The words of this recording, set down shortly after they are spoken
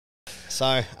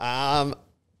So,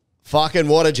 fucking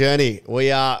what a journey.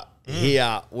 We are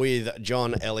here with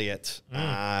John Elliott.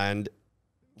 And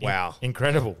wow.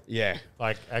 Incredible. Yeah.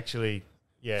 Like, actually,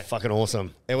 yeah. Fucking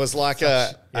awesome. It was like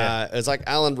it's like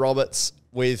Alan Roberts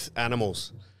with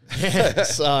animals.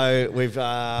 So we've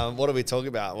what are we talking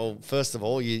about? Well, first of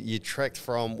all, you trekked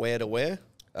from where to where?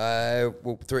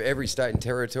 Well, through every state and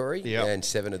territory, Yep. and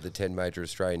 7 of the 10 major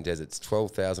Australian deserts,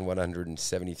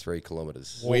 12,173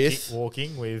 kilometres.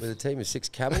 Walking with With a team of 6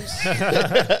 camels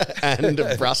And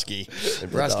Brusky. and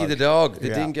Brusky the dog, the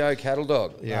dingo cattle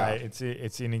dog. Yeah. it's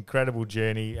an incredible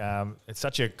journey. It's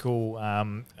such a cool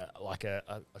like a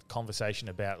conversation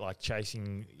about like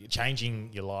changing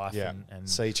your life and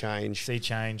sea change.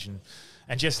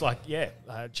 and just like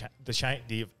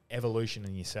the evolution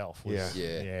in yourself was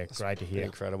great to hear.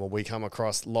 Incredible. We come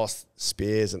across lost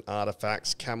spears and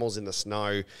artifacts, camels in the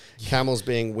snow, camels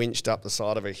being winched up the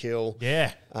side of a hill.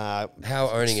 Yeah. How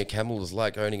owning a camel is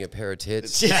like owning a pair of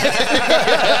tits. Yes.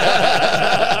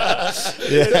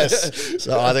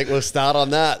 So I think we'll start on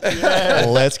that. Yeah.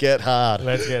 Let's get hard.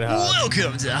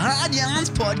 Welcome to Hard Yarns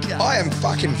Podcast. I am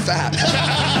fucking fat.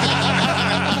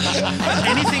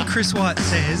 Anything Chris White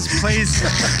says, please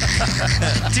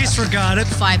disregard it.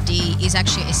 5D is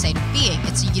actually a state of being.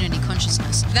 It's a unity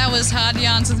consciousness. That was Hard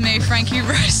Yarns with me, Frankie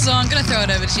Rose. So I'm going to throw it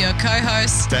over to your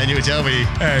co-host, Daniel Delby.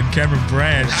 And Cameron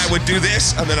Brand. I would do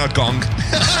this and then I'd gong.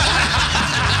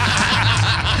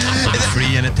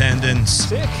 Free in attendance.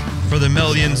 Sick. For the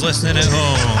millions listening at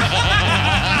home.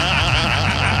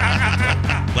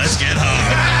 Let's get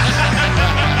hard.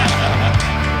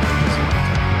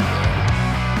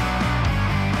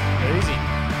 Easy.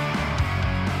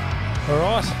 All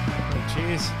right. Well,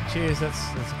 cheers. That's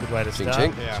a good way to Ching, start.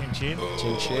 ching. Yeah. Chin chin.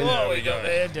 Chin chin. What we got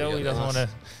there? Delby doesn't want to.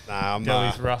 Nah,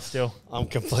 Delby's rough still. I'm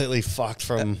completely fucked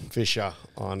from Fisher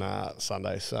on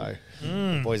Sunday. So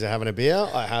the boys are having a beer.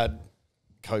 I had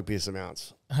copious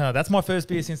amounts. That's my first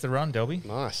beer since the run, Delby.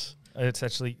 Nice.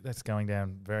 That's going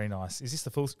down very nice. Is this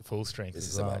the full strength? This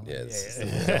as is the well? one, yeah. This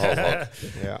is the whole lot.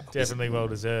 Yeah. Definitely well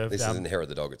deserved. This isn't hair of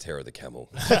the dog, it's hair of the camel.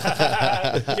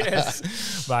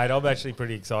 Yes, mate. I'm actually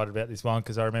pretty excited about this one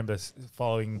because I remember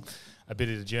following a bit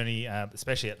of the journey,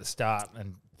 especially at the start,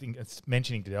 and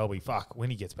mentioning to Delby, fuck, when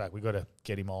he gets back, we've got to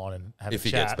get him on and have If a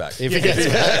he chat. gets back. If it gets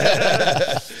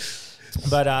back.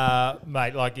 But,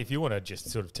 mate, like, if you want to just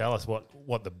sort of tell us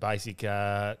what the basic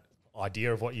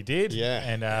idea of what you did,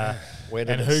 and Where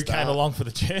did and it who start? came along for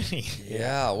the journey.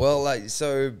 Yeah, well,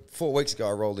 so 4 weeks ago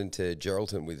I rolled into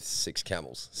Geraldton with 6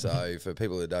 camels. So for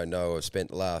people that don't know, I've spent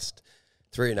the last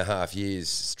 3.5 years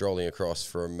strolling across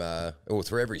from,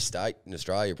 through every state in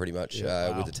Australia pretty much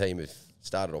with the team. We've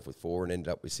started off with 4 and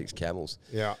ended up with 6 camels.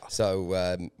 Yeah.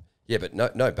 So, but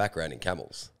no background in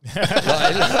camels.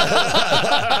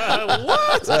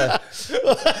 What?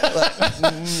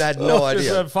 Had no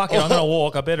idea. Fuck it, I'm going to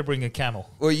walk. I better bring a camel.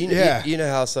 Well, you know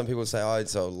how some people say, oh,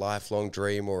 it's a lifelong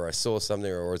dream, or I saw something,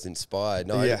 or I was inspired.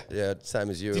 No, same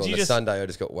as you. Did on you the Sunday, I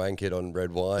just got wankered on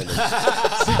red wine.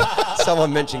 And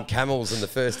someone mentioned camels, and the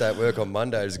first day at work on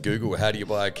Monday, I just Google, how do you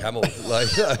buy a camel? Like,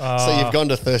 So you've gone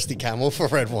to Thirsty Camel for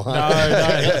red wine?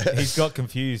 No, he's got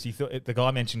confused. He thought the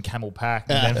guy mentioned camel pack.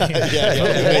 And then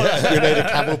You need a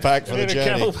camel pack for the journey.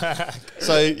 camel pack.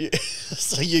 So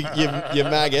you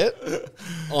mag it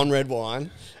on red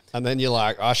wine, and then you're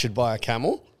like, I should buy a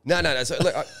camel. No. So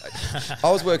look, I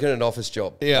was working an office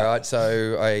job. Yeah. Right.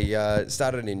 So I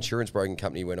started an insurance broking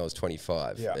company when I was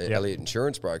 25. Yeah. Elliott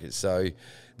Insurance Brokers. So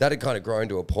that had kind of grown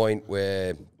to a point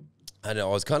where I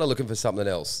was kind of looking for something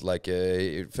else. Like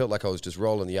it felt like I was just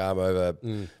rolling the arm over,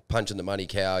 punching the money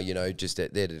cow, just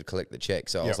there to collect the check.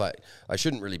 So I was like, I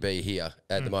shouldn't really be here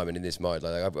at the moment in this mode.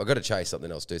 Like I've got to chase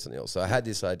something else, do something else. So I had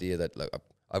this idea that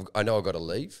I know I've got to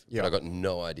leave, but I've got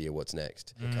no idea what's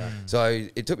next. Okay. So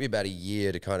it took me about a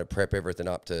year to kind of prep everything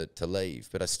up to leave,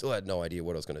 but I still had no idea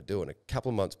what I was going to do. And a couple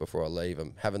of months before I leave,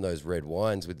 I'm having those red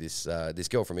wines with this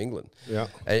girl from England. Yeah.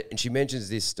 And she mentions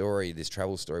this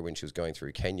travel story when she was going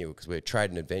through Kenya, because we're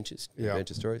trading adventure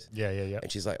stories. Yeah.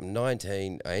 And she's like, I'm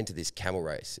 19, I enter this camel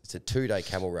race. It's a 2-day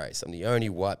camel race. I'm the only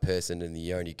white person and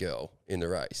the only girl in the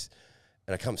race.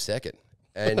 And I come second.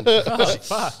 And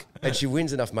and she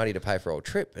wins enough money to pay for our whole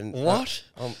trip. And What?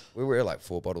 We were like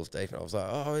 4 bottles deep, and I was like,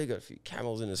 "Oh, you got a few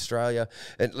camels in Australia."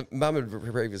 And look, Mum had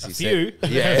previously said,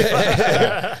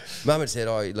 "Yeah." Mum had said,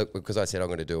 "Oh, look," because I said I'm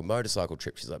going to do a motorcycle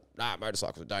trip. She's like, "Nah,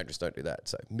 motorcycles are dangerous. Don't do that."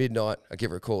 So midnight, I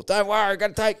give her a call. Don't worry, got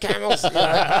to take camels.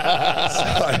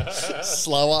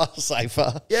 Slower,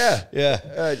 safer.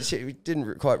 Yeah. She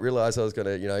didn't quite realise I was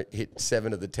going to, hit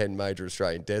 7 of the 10 major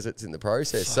Australian deserts in the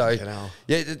process. So, hell.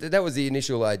 that was the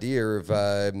initial idea of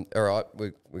all right,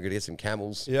 we're going to get some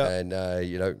camels Yeah. and,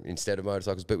 instead of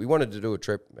motorcycles. But we wanted to do a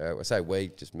trip. I say we,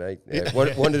 just me.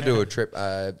 Wanted to do a trip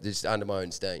just under my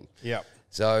own steam. Yeah.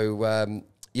 So,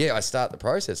 I start the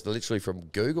process literally from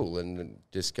Google and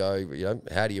just go,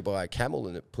 how do you buy a camel?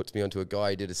 And it puts me onto a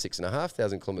guy who did a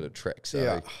 6,500 kilometre trek.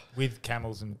 So With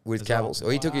camels and with camels.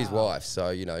 Well, he took his wife,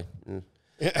 so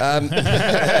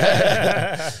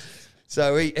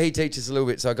So he teaches a little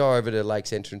bit. So I go over to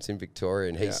Lakes Entrance in Victoria,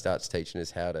 and he starts teaching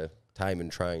us how to tame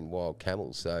and train wild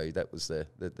camels. So that was the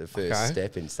first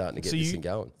step in starting to get this thing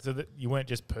going. So that you weren't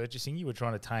just purchasing; you were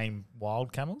trying to tame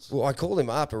wild camels. Well, I called him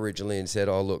up originally and said,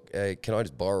 "Oh, look, can I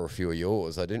just borrow a few of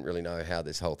yours?" I didn't really know how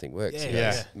this whole thing works. He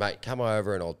goes, mate, come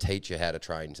over and I'll teach you how to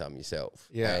train some yourself.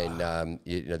 Yeah. And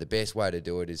the best way to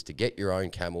do it is to get your own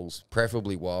camels,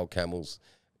 preferably wild camels.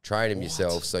 Train them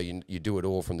yourself, so you do it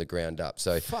all from the ground up.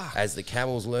 So as the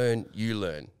camels learn, you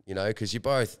learn, because you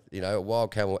both, a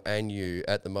wild camel and you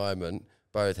at the moment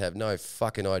both have no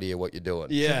fucking idea what you're doing.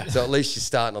 Yeah. So at least you're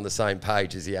starting on the same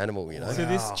page as the animal, So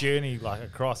this journey,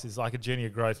 across, is like a journey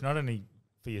of growth, not only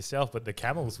for yourself, but the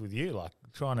camels with you,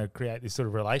 trying to create this sort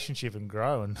of relationship and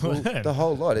grow and learn. The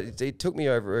whole lot. It took me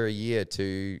over a year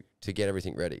to get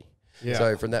everything ready. Yeah.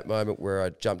 So from that moment where I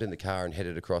jumped in the car and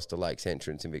headed across to Lakes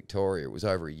Entrance in Victoria, it was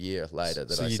over a year later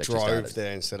that I you actually drove started.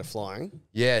 there instead of flying?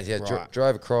 Yeah, Right.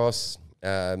 drove across,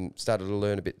 started to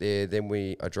learn a bit there.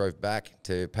 Then I drove back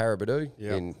to Parabadoo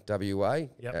in WA,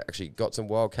 actually got some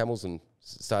wild camels and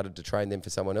started to train them for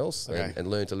someone else and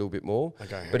learned a little bit more.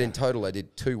 Okay. But in total, I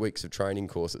did 2 weeks of training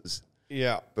courses.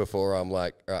 Yeah. Before I'm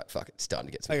like, all right, fuck it, it's time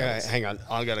to get some camels. Hang on.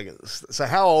 I got to get this. So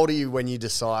how old are you when you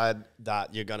decide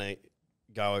that you're going to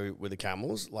go with the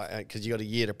camels? Because you got a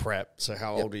year to prep. So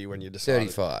how old are you when you decide?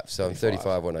 35. So I'm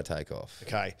 35 when I take off.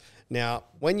 Okay. Now,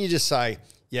 when you just say,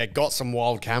 got some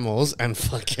wild camels and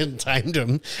fucking tamed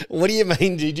them, what do you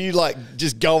mean? Did you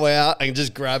just go out and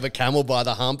just grab a camel by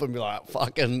the hump and be like,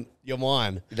 fucking, you're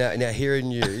mine? Now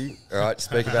hearing you, all right,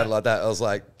 speak about it like that, I was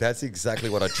like, that's exactly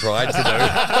what I tried to do.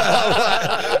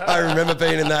 I remember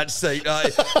being in that seat.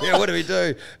 What do we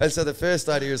do? And so the first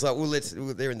idea was like,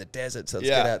 they're in the desert, so let's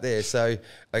get out there. So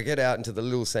I get out into the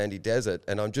little sandy desert,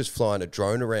 and I'm just flying a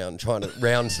drone around trying to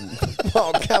round some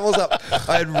wild camels up.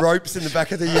 I had ropes in the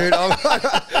back of the ute. I'm like,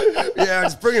 I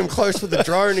just bring them close with the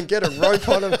drone and get a rope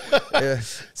on them. Yeah,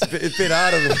 it's a bit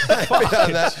harder than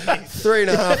that.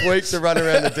 3.5 weeks of running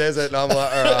around the desert. And I'm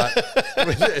like, all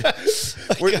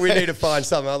right, we need to find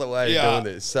some other way of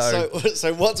doing this. So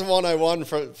what's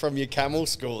 101 from your camel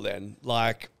school then?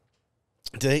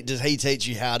 Does he teach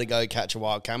you how to go catch a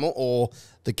wild camel, or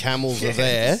the camels are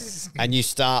there and you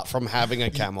start from having a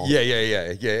camel?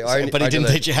 Yeah. But he didn't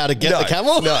teach you how to get the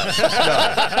camel? No.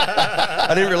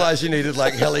 I didn't realise you needed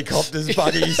helicopters,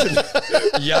 buggies,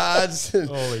 and yards.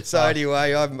 So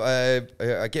anyway,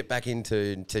 I get back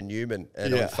into Newman,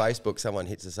 and on Facebook, someone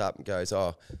hits us up and goes,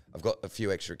 "Oh, I've got a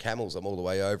few extra camels. I'm all the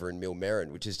way over in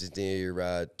Millmerran, which is just near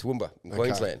Toowoomba in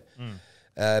Queensland."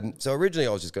 So originally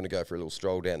I was just going to go for a little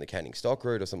stroll down the Canning Stock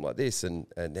route or something like this, and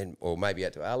then, or maybe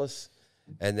out to Alice.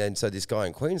 And then so this guy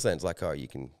in Queensland's like, "Oh, you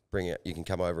can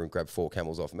come over and grab 4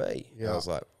 camels off me." Yeah. And I was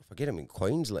like, if I get them in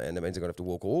Queensland, that means I'm going to have to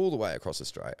walk all the way across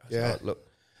Australia. So look,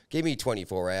 give me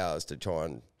 24 hours to try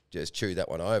and just chew that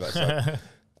one over. So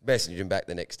messaged him back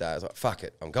the next day. I was like, fuck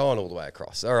it, I'm going all the way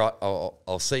across. All right,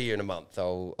 I'll see you in a month.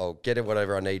 I'll get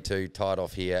whatever I need to, tie it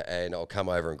off here, and I'll come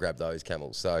over and grab those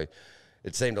camels. So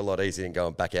it seemed a lot easier than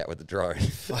going back out with the drone out in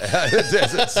the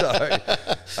desert. So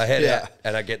I head out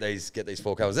and I get these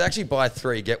 4 camels. I actually buy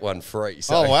 3, get 1 free.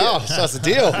 So, oh wow, so that's a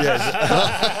deal.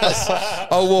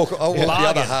 I'll walk the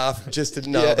other half just to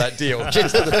know that deal.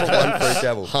 Just to put 1 free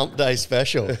camel. Hump day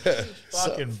special.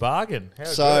 Fucking bargain. How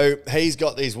so he's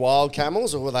got these wild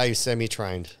camels, or were they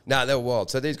semi-trained? No, they were wild.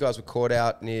 So these guys were caught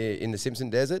out in the Simpson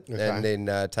Desert and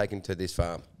then taken to this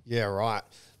farm. Yeah, right.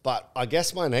 But I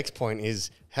guess my next point is,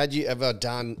 had you ever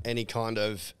done any kind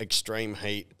of extreme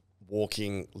heat,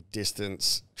 walking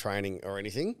distance training or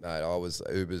anything? No, I was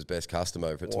Uber's best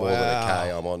customer. If it's more than a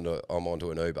K, I'm onto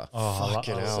an Uber. Oh,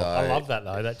 fucking hell. So I love that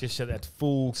though. That just that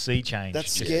full sea change. That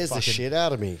scares the shit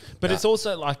out of me. But it's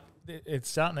also like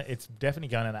it's definitely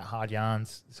going in that hard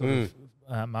yarns sort of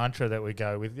mantra that we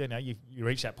go with. You know, you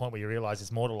reach that point where you realise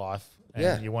there's more to life,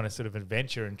 and you want to sort of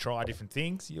adventure and try different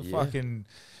things.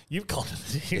 You've gone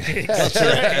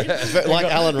like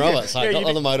Alan Roberts, got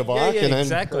on the motorbike and then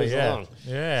exactly, yeah.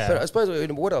 But I suppose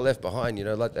what I left behind,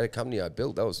 like that company I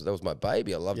built, that was my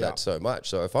baby. I love that so much.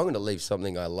 So if I'm going to leave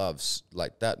something I love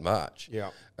like that much,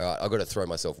 I've got to throw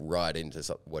myself right into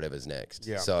whatever's next.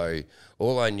 Yeah. So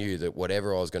all I knew that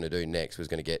whatever I was going to do next was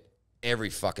going to get every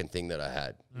fucking thing that I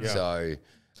had. Yeah. So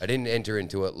I didn't enter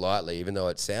into it lightly, even though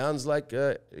it sounds like,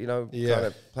 kind of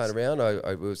playing around.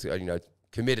 I was,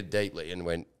 committed deeply and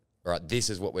went, all right, this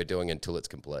is what we're doing until it's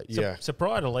complete. So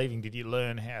prior to leaving, did you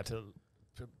learn how to,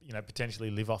 potentially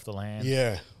live off the land?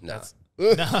 No.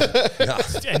 No.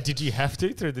 And did you have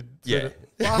to through the...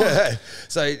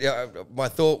 So my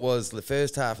thought was the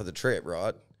first half of the trip,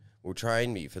 right, will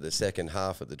train me for the second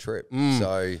half of the trip.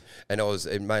 So, and I was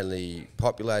in mainly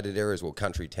populated areas or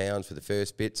country towns for the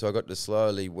first bit. So I got to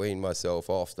slowly wean myself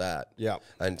off that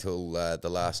until the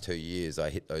last 2 years I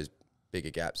hit those bigger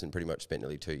gaps and pretty much spent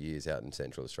nearly 2 years out in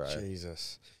Central Australia.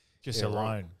 Jesus. Just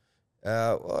alone.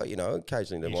 Well,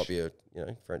 occasionally there might be a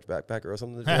French backpacker or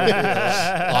something.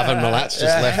 Ivan Milat's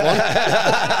just left one.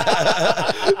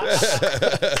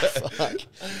 Fuck.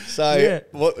 So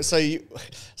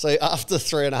after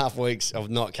 3.5 weeks of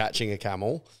not catching a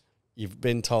camel, you've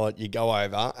been told you go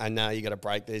over and now you got to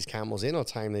break these camels in or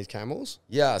tame these camels.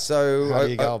 Yeah. So how do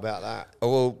you go about that?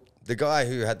 Well, the guy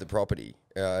who had the property,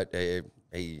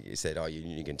 he said,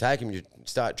 you can take him, you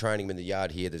start training him in the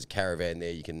yard here. There's a caravan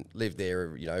there. You can live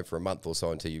there, for a month or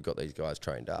so until you've got these guys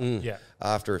trained up. Yeah.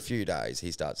 After a few days,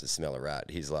 he starts to smell a rat.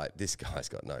 He's like, this guy's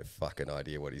got no fucking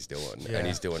idea what he's doing. And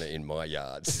he's doing it in my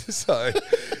yards. So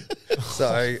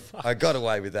I got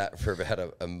away with that for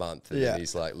about a month. And then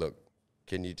he's like, look,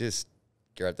 can you just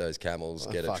grab those camels,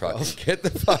 get a truck, and get the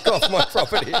fuck off my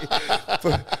property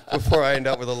before I end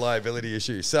up with a liability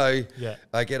issue. So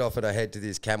I get off and I head to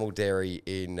this camel dairy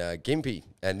in Gympie,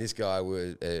 and this guy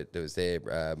was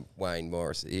there, Wayne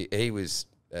Morris. He was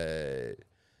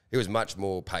much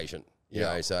more patient, you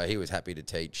know. So he was happy to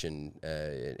teach and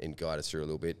guide us through a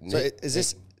little bit. And so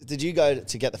did you go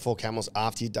to get the 4 camels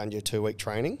after you'd done your 2-week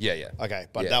training? Yeah. Okay,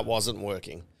 but that wasn't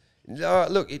working. No,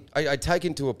 look, I take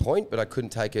it to a point, but I couldn't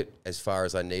take it as far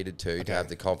as I needed to have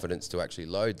the confidence to actually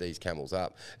load these camels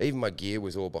up. Even my gear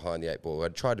was all behind the 8 ball.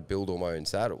 I'd tried to build all my own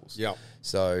saddles. Yeah.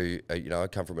 So, I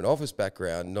come from an office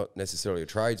background, not necessarily a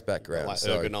trades background. Like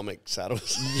ergonomic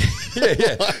saddles.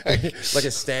 Like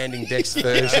a standing desk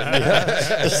version.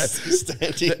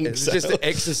 Standing It's just an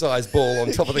exercise ball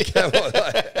on top of the camel.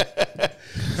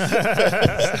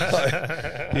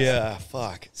 Yeah,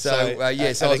 fuck. So I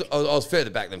was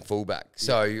further back than fullback.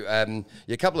 So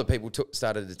a couple of people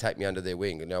started to take me under their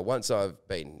wing. Now, once I've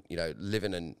been,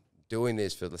 living and doing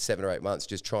this for the 7 or 8 months,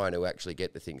 just trying to actually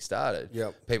get the thing started,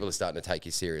 people are starting to take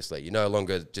you seriously. You're no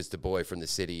longer just a boy from the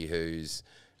city who's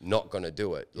not going to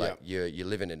do it. Like you're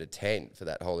living in a tent for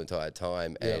that whole entire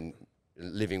time and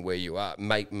living where you are,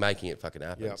 making it fucking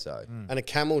happen. Yep. So, and a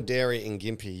camel dairy in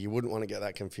Gympie, you wouldn't want to get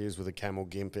that confused with a camel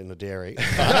gimp in a dairy. Because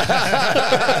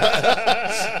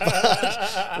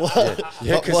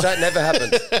that never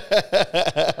happens.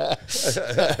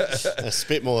 A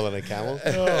spit more than a camel.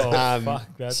 Fuck,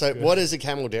 that's so, good. what is a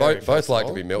camel dairy? Both like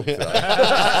to be milked.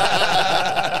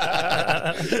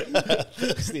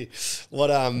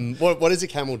 What is a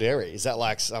camel dairy? Is that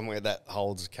like somewhere that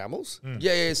holds camels?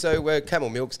 Yeah. So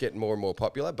camel milk's getting more and more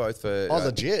popular, both for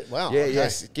legit. Wow. Yeah, okay. yeah.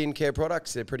 Skincare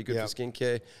products, they're pretty good for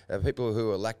skincare. People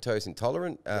who are lactose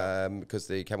intolerant, because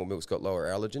the camel milk's got lower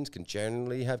allergens, can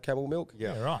generally have camel milk.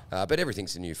 Yeah, right. But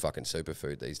everything's a new fucking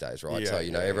superfood these days, right? Yeah, So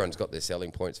everyone's got their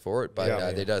selling points for it,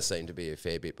 but there does seem to be a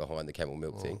fair bit behind the camel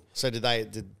milk thing. So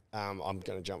I'm going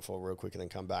to jump forward real quick and then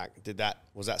come back.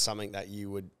 Was that something that you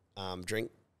would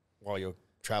drink while you're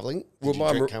traveling? Did you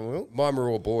drink camel milk? Mine were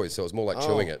all boys, so it was more like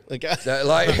chewing it. Okay. So, it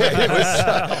was,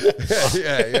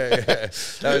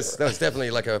 That was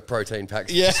definitely like a protein packed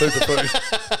superfood.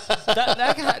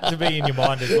 That had to be in your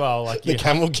mind as well. Like The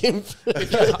camel gimp.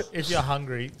 if you're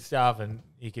hungry, starving,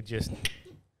 you could just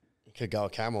Could go a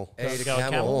camel. Eat a go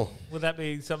camel. Would that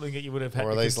be something that you would have had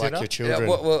Or are to these consider? like your children?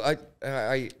 Yeah, well,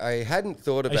 I hadn't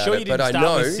thought Are you about sure it, you but didn't I start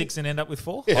know with 6 and end up with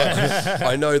 4?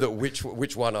 I know that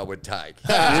which one I would take.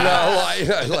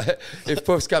 Like, if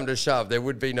puffs come to shove, there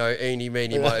would be no eeny,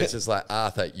 meeny, mo. It's just like,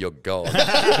 Arthur, you're gone.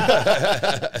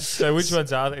 So which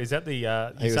ones are there? Is that the He you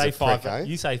was say a 5? prick, eh?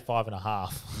 You say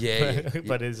 5.5. Yeah.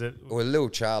 But is it? Well, little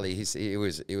Charlie, he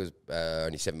was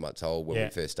only 7 months old when we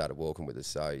first started walking with us,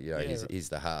 so he's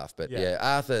the half. But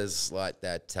Arthur's like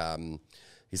that.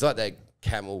 He's like that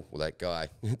camel, or that guy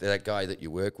that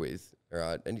you work with,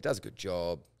 right? And he does a good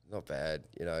job, not bad.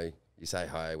 You say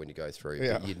hi when you go through,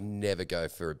 but you'd never go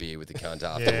for a beer with the cunt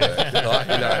after work.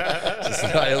 Just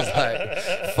it was like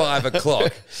 5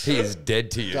 o'clock, he is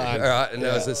dead to you. All right, and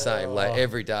it was the same. Like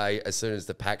every day, as soon as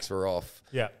the packs were off,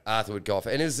 Arthur would go off,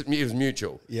 and it was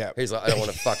mutual. Yeah, he's like, I don't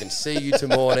want to fucking see you till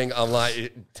morning. I'm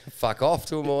like, fuck off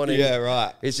till morning. Yeah,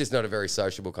 right. He's just not a very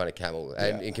sociable kind of camel,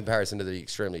 and in comparison to the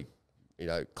extremely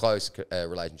close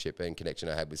relationship and connection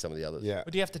I had with some of the others. Yeah.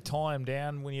 But do you have to tie them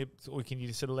down or can you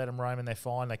just sort of let them roam and they're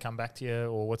fine, they come back to you,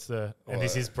 or what's the? And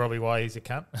this is probably why he's a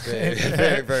cunt.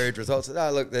 Very, very good results.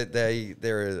 No, look,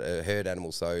 they're a herd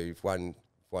animal, so if one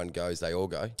goes, they all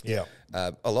go. Yeah.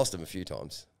 I lost them a few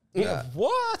times.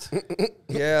 What?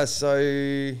 Yeah, so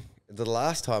the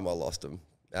last time I lost them,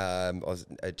 I was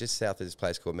just south of this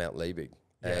place called Mount Liebig.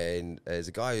 Yeah. And there's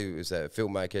a guy who was a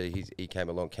filmmaker. He came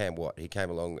along, Cam Watt. He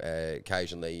came along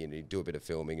occasionally, and he'd do a bit of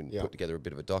filming and put together a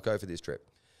bit of a doco for this trip.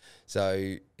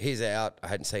 So he's out. I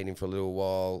hadn't seen him for a little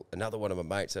while. Another one of my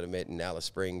mates that I met in Alice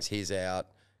Springs, he's out.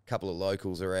 A couple of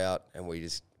locals are out, and we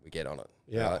get on it.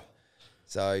 Yeah. Right?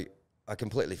 So I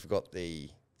completely forgot the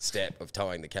step of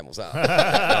tying the camels up.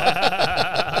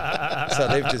 So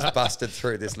they've just busted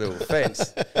through this little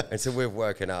fence, and so we've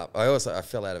woken up. I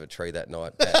fell out of a tree that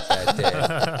night, bad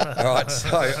dad. All right,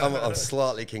 so I'm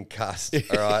slightly concussed.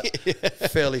 All right,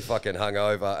 fairly fucking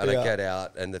hungover, and I get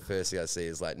out, and the first thing I see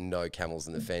is like no camels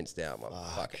in the fence now. I'm like,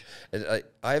 fuck. And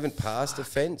I haven't passed a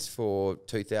fence for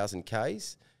 2,000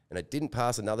 k's. And I didn't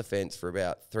pass another fence for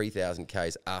about 3,000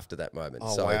 k's after that moment.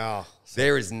 Oh, so wow.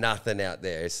 There is nothing out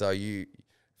there. So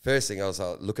first thing I was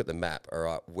like, look at the map. All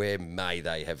right, where may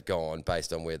they have gone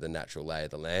based on where the natural lay of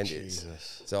the land is?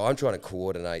 So I'm trying to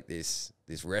coordinate this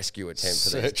rescue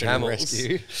attempt for these camels.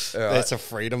 Rescue. Right. That's a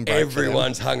freedom break.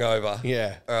 Everyone's hungover.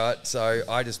 Yeah. All right, so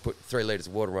I just put 3 litres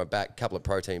of water on my back, couple of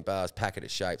protein bars, packet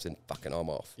of shapes, and fucking I'm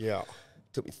off. Yeah.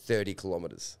 Took me 30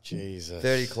 kilometres. Jesus.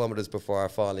 30 kilometres before I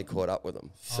finally caught up with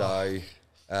them. So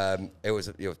it was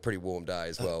a pretty warm day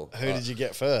as well. Who did you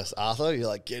get first? Arthur? You're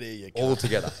like, get here, you all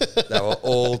together. They were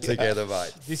all together,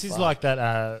 mate. This is like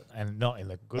that, and not in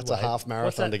the good That's way. a half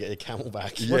marathon to get your camel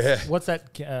back. What's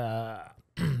that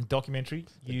documentary?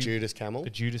 The Judas Camel. The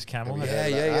Judas Camel.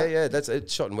 Yeah.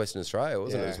 It's shot in Western Australia,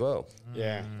 wasn't it, as well?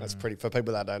 Yeah, that's pretty. For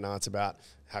people that don't know, it's about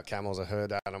how camels are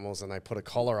herd animals, and they put a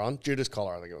collar on. Judas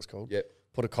collar, I think it was called. Yep.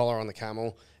 Put a collar on the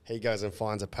camel. He goes and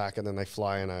finds a pack, and then they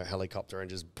fly in a helicopter and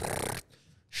just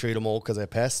shoot them all because they're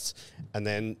pests. And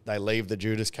then they leave the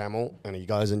Judas camel, and he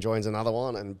goes and joins another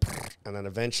one, and then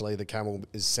eventually the camel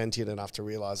is sentient enough to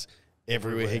realize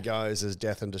everywhere he goes is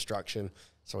death and destruction.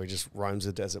 So he just roams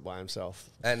the desert by himself.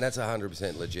 And that's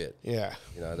 100% legit. Yeah.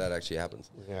 That actually happens.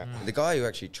 Yeah. The guy who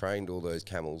actually trained all those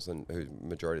camels, and who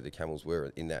majority of the camels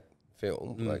were in that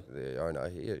film, like the owner,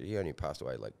 he only passed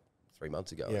away like 3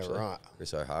 months ago. Yeah, actually. right.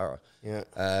 Chris O'Hara. Yeah.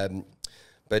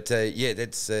 That's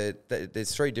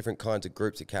there's 3 different kinds of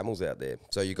groups of camels out there.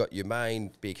 So you got your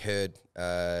main big herd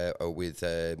with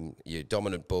your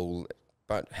dominant bull,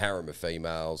 harem of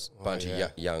females, bunch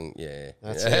of young,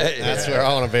 That's it. That's where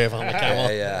I want to be if I'm a camel.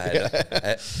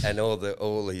 and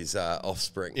all his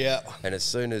offspring. Yeah. And as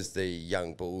soon as the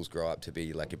young bulls grow up to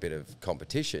be like a bit of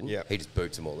competition, he just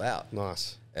boots them all out.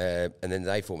 Nice. And then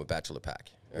they form a bachelor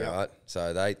pack. All right.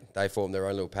 So they form their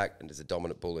own little pack, and there's a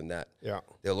dominant bull in that. Yeah.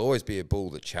 There'll always be a bull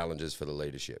that challenges for the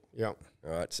leadership. Yeah. All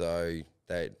right. So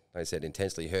they said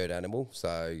intensely herd animal.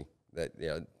 So that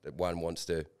that one wants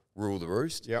to rule the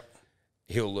roost. Yep.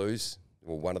 He'll lose.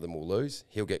 Well, one of them will lose.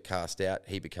 He'll get cast out.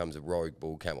 He becomes a rogue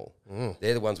bull camel.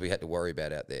 They're the ones we had to worry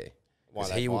about out there.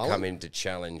 Because he will come in to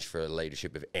challenge for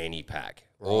leadership of any pack.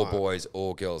 Right. All boys,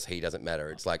 all girls, he doesn't matter.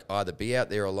 It's like either be out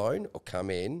there alone or come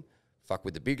in, fuck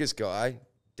with the biggest guy,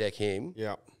 deck him,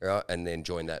 right, and then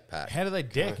join that pack. How do they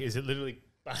deck? Is it literally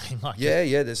bang like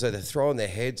So they're throwing their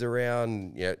heads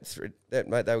around.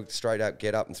 Mate, they would straight up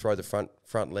get up and throw the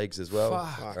front legs as well.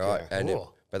 Fuck. Right,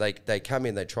 but they come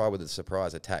in, they try with a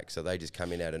surprise attack, so they just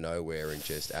come in out of nowhere and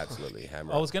just absolutely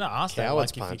hammer. I was going to ask that,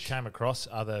 Coward's like, if punch. you came across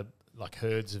other like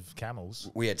herds of camels.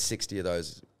 We had 60 of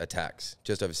those attacks,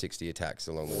 just over 60 attacks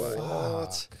along the way.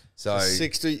 What? So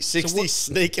 60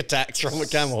 sneak attacks from a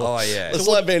camel. Oh, yeah. It's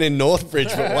like being in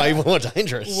Northbridge, but way more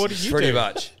dangerous. What do you pretty do?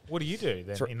 much. What do you do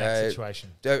then in that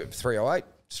situation? 308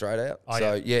 straight out.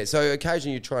 So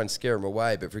occasionally you try and scare them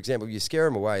away, but for example, you scare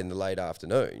them away in the late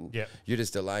afternoon, you're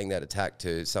just delaying that attack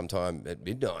to sometime at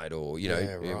midnight or,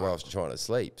 whilst you're trying to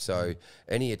sleep. So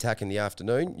any attack in the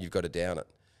afternoon, you've got to down it.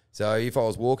 So if I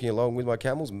was walking along with my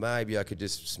camels, maybe I could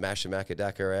just smash a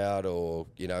Macadaka out or,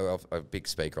 a big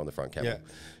speaker on the front camel. Yeah.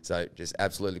 So just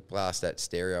absolutely blast that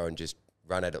stereo and just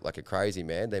run at it like a crazy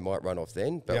man. They might run off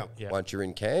then, but once you're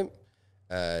in camp,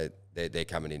 they're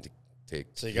coming in to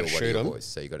so you kill got to one of shoot your them. boys.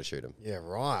 So you got to shoot them. Yeah,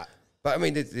 right. But I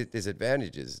mean, there's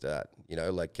advantages to that. You know,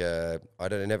 like I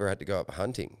never had to go up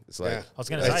hunting. It's like Yeah. I was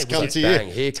going to say, come would to you, you. bang,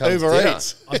 here comes Uber dinner.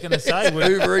 Eats. I was going to say, would,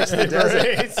 Uber Eats in the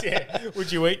desert. Eats, yeah. Would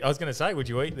you eat? I was going to say, would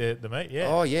you eat the meat? Yeah.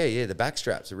 Oh yeah, the back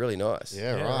straps are really nice.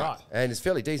 Yeah, Yeah, right. And it's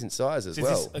fairly decent size as So is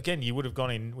well. this, again, you would have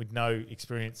gone in with no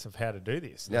experience of how to do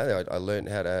this. No, I learned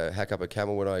how to hack up a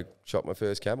camel when I shot my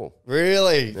first camel.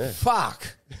 Really?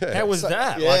 Fuck. How was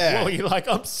that? yeah. Like, what were you like?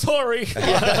 I'm sorry.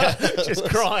 Just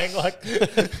crying like.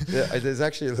 Yeah, there's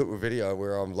actually a little video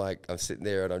where I'm sitting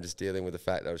there and I'm just dealing with the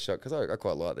fact that I was shot because I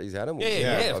quite like these animals.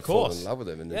 Yeah, I of fall course. in love with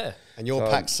them. And Yeah. And your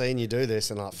pack's seen you do this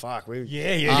and like, fuck,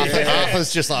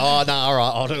 Arthur's just like, oh, no, all right,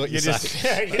 I'll do what you You're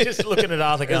say. just, you're just looking at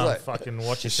Arthur going, like, fucking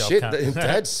watch yourself. Shit, cunt."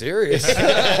 Dad's serious.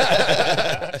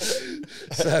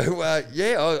 So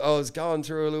I was going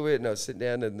through a little bit, and I was sitting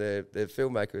down, and the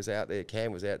filmmaker was out there,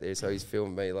 Cam was out there, so he's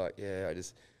filming me like, I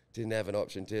just didn't have an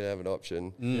option.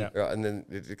 Yeah. Right, and then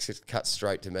it just cuts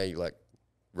straight to me like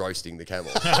roasting the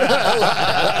camel.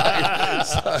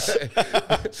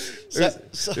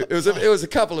 It was a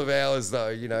couple of hours though,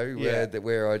 you know,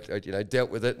 where I dealt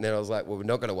with it, and then I was like, well, we're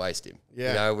not going to waste him.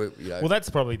 Yeah. Well, that's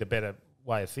probably the better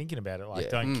way of thinking about it. Like,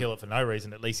 Yeah. don't kill it for no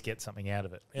reason. At least get something out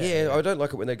of it. Yeah, I don't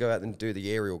like it when they go out and do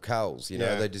the aerial culls. You know,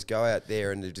 Yeah. they just go out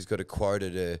there and they've just got a quota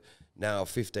to now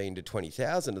 15 to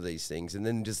 20,000 of these things, and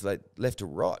then just like left to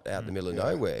rot out in the middle of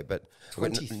nowhere. But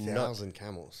 20,000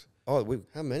 camels. Oh,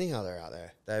 How many are there out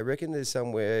there? they reckon there's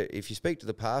somewhere. If you speak to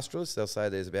the pastoralists, they'll say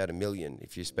there's about 1 million.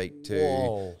 If you speak to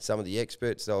Whoa. some of the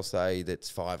experts, they'll say that's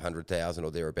 500,000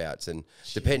 or thereabouts. And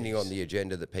depending on the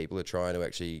agenda that people are trying to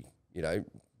actually,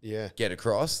 Yeah. get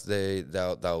across,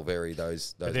 they'll vary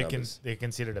those But numbers. they're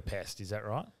considered a pest. Is that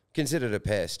right? Considered a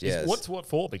pest, yes. What's what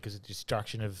for? Because of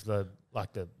destruction of the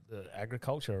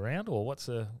agriculture around, or what's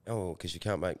the? Oh, because you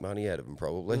can't make money out of them,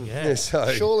 probably. Yeah.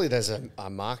 So Surely there's a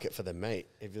market for the meat.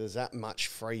 If there's that much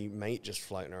free meat just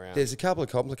floating around. there's a couple of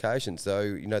complications,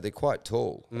 though. They're quite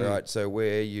tall, right? So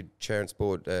where you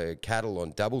transport cattle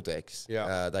on double decks,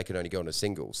 they can only go on a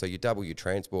single. So you double your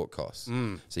transport costs.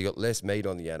 So you got less meat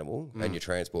on the animal, and your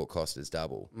transport cost is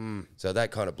double. So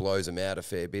that kind of blows them out a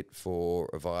fair bit for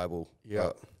a viable,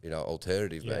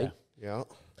 alternative meat. Yeah.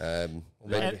 And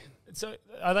so,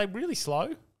 are they really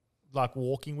slow, like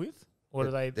walking with, or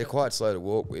do they? They're quite slow to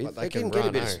walk with. But They they can can get a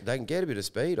run, bit. eh? They can get a bit of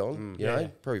speed on.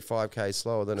 Probably 5K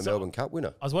slower than a Melbourne Cup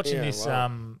winner. I was watching Yeah, this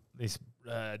wow. this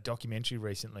documentary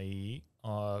recently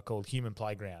called Human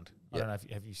Playground. I don't know if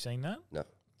have you seen that? No.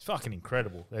 It's fucking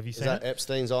incredible. Have you Is seen that it?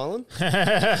 Epstein's Island?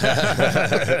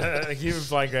 Human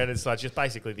Playground is like just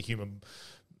basically the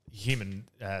human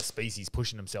species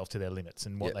pushing themselves to their limits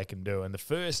and what they can do. And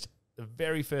the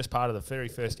very first part of the very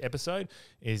first episode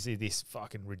is this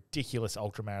fucking ridiculous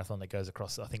ultramarathon that goes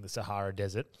across, I think, the Sahara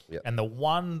Desert. Yep. And the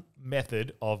one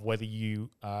method of whether you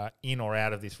are in or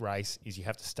out of this race is you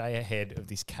have to stay ahead of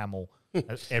this camel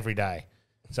every day.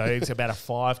 So it's about a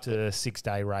 5 to 6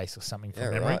 day race or something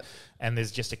from memory. right. And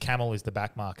there's just a camel is the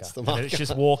back marker. the And marker. it's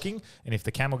just walking. And if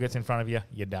the camel gets in front of you,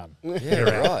 you're done. Yeah,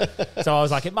 You're out. right. So I was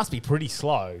like, it must be pretty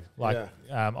slow. Like,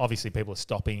 obviously people are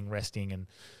stopping, resting and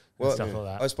stuff like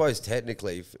that. I suppose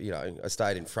technically, I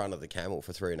stayed in front of the camel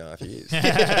for 3.5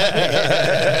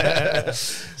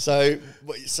 years. So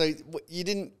you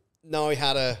didn't know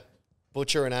how to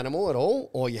butcher an animal at all,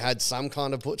 or you had some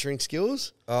kind of butchering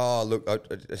skills? Oh, look,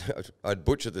 I'd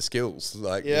butcher the skills.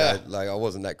 Like, I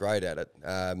wasn't that great at it.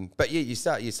 But yeah, you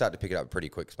start to pick it up pretty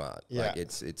quick, smart. Yeah. Like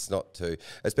it's not too.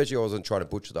 Especially, I wasn't trying to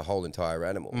butcher the whole entire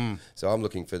animal. So I'm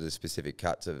looking for the specific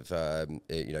cuts of,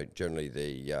 generally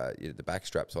the back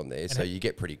straps on there. So you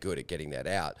get pretty good at getting that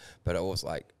out. But I was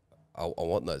like, I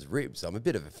want those ribs. I'm a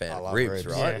bit of a fan of ribs,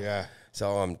 right? Yeah.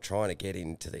 So I'm trying to get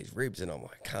into these ribs, and I'm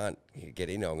like, can't get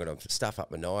in. I'm going to stuff up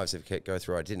my knives if I can't go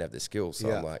through. I didn't have the skills, so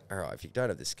I'm like, all right, if you don't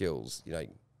have the skills,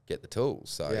 get the tools.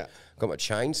 So I got my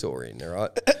chainsaw in, all right.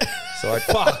 So I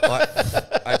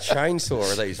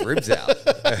chainsaw these ribs out.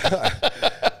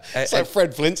 It's like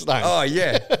Fred Flintstone. Oh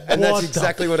yeah, and that's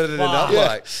exactly what it ended up fuck?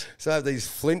 like. So I have these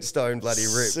Flintstone bloody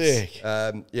ribs. Sick.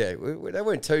 They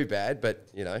weren't too bad, but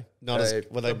Not as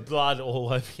were they Blood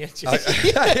all over you. just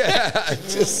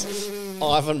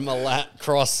Ivan Milat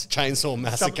cross chainsaw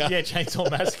massacre? Chainsaw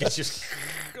Massacre is just...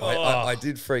 I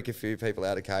did freak a few people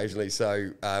out occasionally.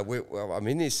 So I'm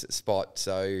in this spot.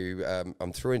 So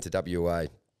I'm through into WA,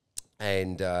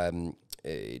 and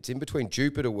it's in between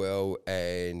Jupiter Well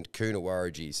and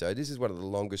Coonawarra. So this is one of the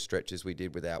longest stretches we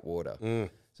did without water.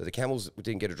 So the camels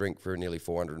didn't get a drink for nearly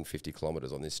 450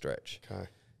 kilometres on this stretch. Okay.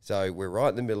 So we're right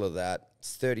in the middle of that.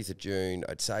 It's 30th of June.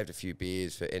 I'd saved a few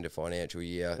beers for end of financial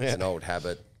year. It's an old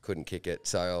habit. Couldn't kick it.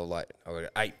 So I was like, I got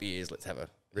 8 beers. Let's have a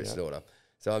wrist order.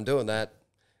 So I'm doing that.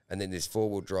 And then this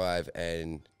 4-wheel drive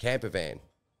and camper van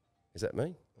Is that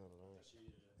me?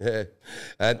 Yeah.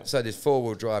 So this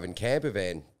 4-wheel driving camper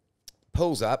van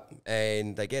pulls up,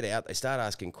 and they get out. They start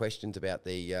asking questions about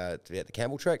the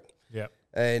camel track. Yeah.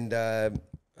 And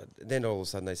then all of a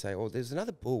sudden they say, "Oh, there's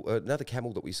another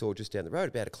camel that we saw just down the road,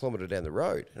 about a kilometre down the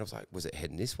road." And I was like, "Was it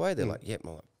heading this way?" They're like, "Yep."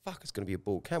 I'm like, "Fuck, it's going to be a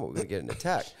bull camel. We're going to get an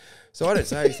attack." So I don't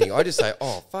say anything. I just say,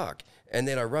 "Oh, fuck." And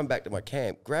then I run back to my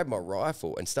camp, grab my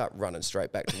rifle, and start running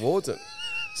straight back towards them.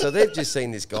 So they've just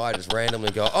seen this guy just randomly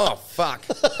go, "Oh, fuck,"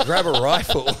 grab a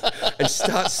rifle and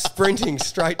start sprinting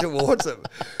straight towards him.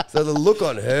 So the look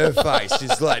on her face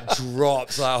just like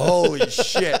drops, like, holy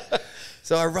shit.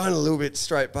 So I run a little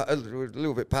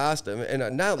bit past him, and I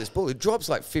nail this bull. It drops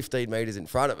like 15 metres in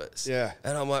front of us. Yeah.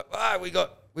 And I'm like, we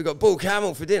got bull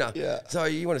camel for dinner. Yeah. So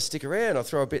you want to stick around? I'll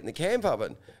throw a bit in the camp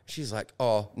oven. She's like,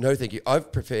 "Oh, no, thank you.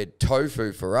 I've prepared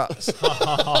tofu for us."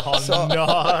 Oh, no.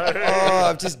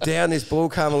 I've just downed this bull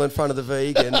camel in front of the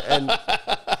vegan, and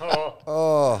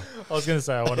I was going to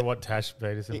say, I wonder what Tash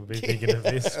Peterson would be thinking of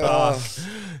this.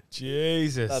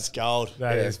 Jesus. That's gold.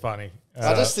 That is funny.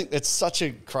 I just think it's such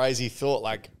a crazy thought.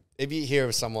 Like, if you hear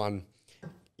of someone,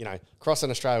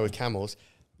 crossing Australia with camels,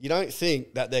 you don't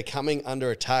think that they're coming under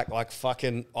attack like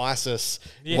fucking ISIS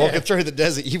walking through the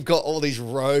desert. You've got all these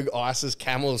rogue ISIS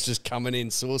camels just coming in,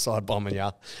 suicide bombing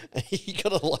you. You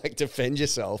got to defend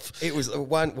yourself. it was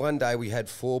one day we had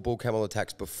 4 bull camel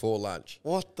attacks before lunch.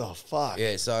 What the fuck?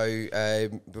 Yeah, so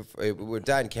we were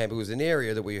down camp. It was an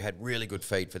area that we had really good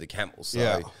feed for the camels.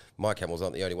 So my camels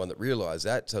aren't the only one that realised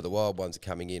that. So the wild ones are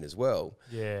coming in as well.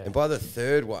 Yeah. And by the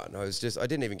third one, I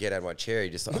didn't even get out of my chair.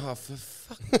 Just like, oh, for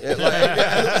fuck.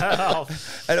 Yeah,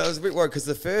 and I was a bit worried because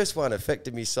the first one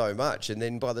affected me so much. And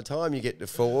then by the time you get to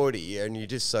 40 and you're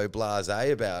just so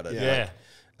blasé about it. Yeah.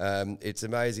 It's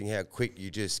amazing how quick you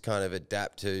just kind of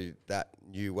adapt to that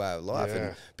new way of life. Yeah.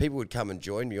 And people would come and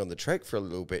join me on the trek for a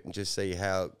little bit and just see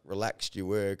how relaxed you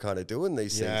were kind of doing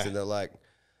these things. And they're like,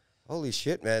 holy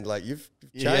shit, man, like you've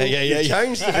changed, you've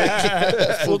changed a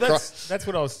bit. Well, that's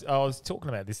what I was talking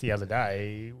about this the other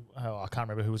day. I can't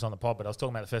remember who was on the pod, but I was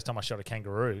talking about the first time I shot a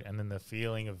kangaroo and then the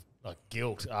feeling of like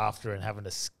guilt after and having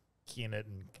to skin it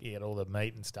and get all the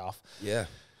meat and stuff. Yeah.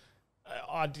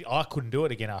 I couldn't do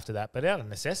it again after that, but out of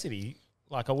necessity,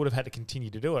 like I would have had to continue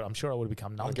to do it. I'm sure I would have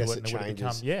become numb to it, and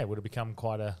it would have become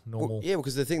quite a normal. Well, yeah,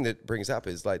 because the thing that brings up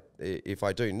is like if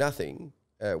I do nothing,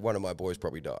 one of my boys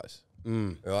probably dies.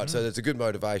 Right, so there's a good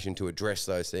motivation to address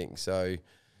those things. So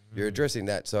you're addressing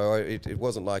that. So it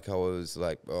wasn't like I was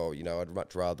like, I'd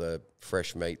much rather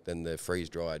fresh meat than the freeze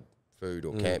dried food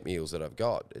or camp meals that I've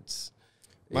got. It's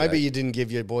Maybe you didn't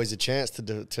give your boys a chance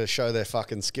to show their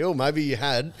fucking skill. Maybe you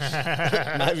had,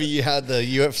 the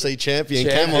UFC champion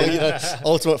camel,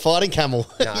 ultimate fighting camel.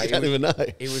 No, you don't even know.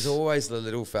 It was always the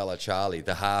little fella Charlie,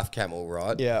 the half camel,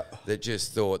 right? Yeah. That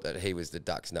just thought that he was the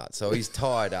duck's nut. So he's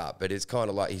tied up, but it's kind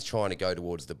of like he's trying to go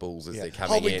towards the bulls as they're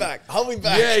coming in. Hold me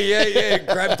back. Yeah.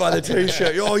 Grabbed by the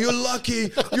t-shirt. Oh, you're lucky.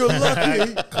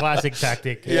 Classic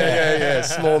tactic. Yeah.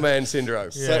 Small man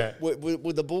syndrome. So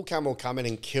would the bull camel come in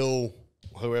and kill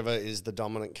whoever is the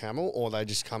dominant camel, or they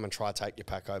just come and try to take your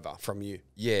pack over from you?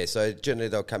 Yeah, so generally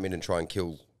they'll come in and try and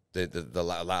kill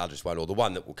the largest one, or the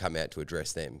one that will come out to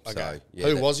address them. Okay. So,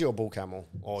 who was your bull camel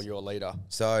or your leader?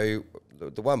 So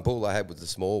the one bull I had was the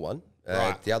small one.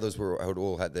 Right. The others had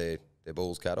all had their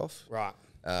balls cut off. Right.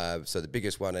 So the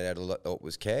biggest one I had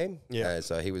was Cam. Yeah.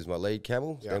 So he was my lead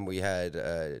camel. Yeah. Then we had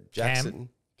Jackson.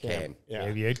 Cam.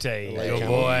 Yeah. Beauty. Lead Your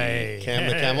camel. boy. Cam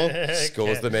the camel.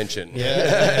 Scores the mention.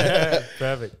 Yeah.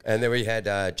 Perfect. And then we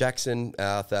had Jackson,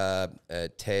 Arthur,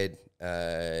 Ted,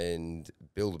 and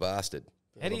Bill the Bastard.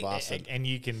 And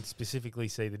you can specifically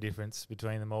see the difference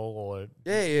between them all, or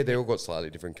Yeah, they all got slightly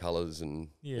different colours and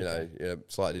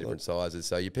slightly different sizes.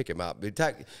 So you pick them up. It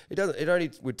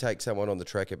only would take someone on the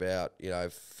trek about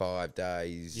 5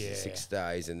 days, 6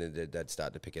 days, and then they'd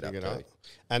start to pick it up too.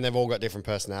 And they've all got different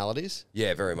personalities.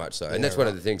 Yeah, very much so. And that's one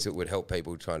of the things that would help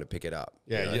people trying to pick it up.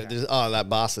 Yeah. That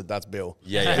bastard, that's Bill.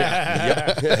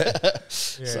 Yeah.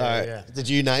 Did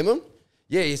you name him?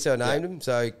 Yeah, so I named him.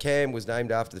 So Cam was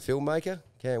named after the filmmaker,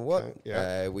 Cam Watt. Okay,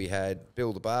 yeah. We had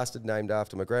Bill the Bastard, named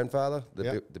after my grandfather,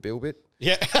 the Bill bit.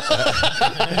 Yeah.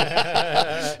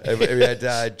 We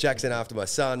had Jackson after my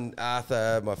son,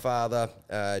 Arthur, my father,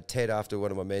 Ted after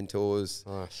one of my mentors,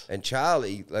 Nice. and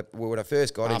Charlie. When I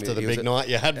first got him, After the big night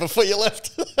you had before you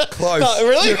left. Close. No,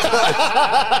 really?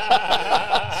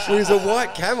 He was a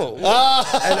white camel, and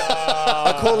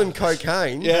I call him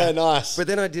Cocaine. Yeah, nice. But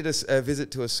then I did a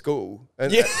visit to a school,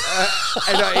 and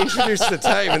I introduced the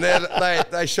team, and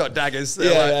they shot daggers.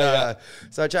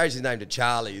 So I changed his name to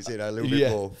Charlie's, a little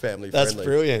bit more family friendly. That's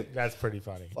brilliant. that's pretty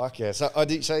funny. Fuck yeah. So I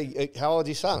did say, how old is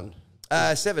your son?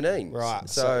 17. Right,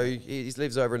 So he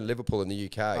lives over in Liverpool in the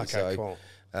UK. Okay, so, cool.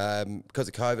 Because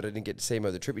of COVID, I didn't get to see him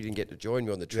on the trip. He didn't get to join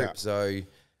me on the trip. Yeah. So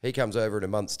he comes over in a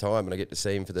month's time, and I get to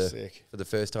see him for the Sick.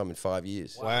 first time in 5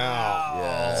 years. Wow.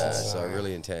 Yeah, so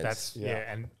really intense. That's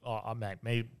and mate,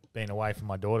 me being away from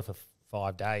my daughter for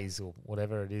 5 days or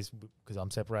whatever it is because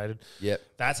I'm separated. Yep.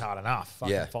 That's hard enough.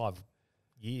 Fucking Yeah. 5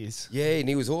 years. Yeah, and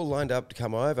he was all lined up to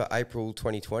come over April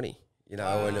 2020. You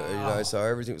know, and so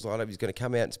everything was lined up. He's going to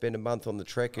come out and spend a month on the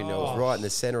trek, and I was right in the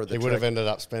center of the He trek. would have ended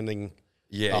up spending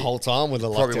the Yeah, whole time with the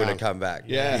lockdown. probably would have come back.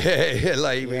 Yeah. yeah.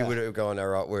 Like we would have gone. All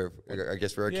right, I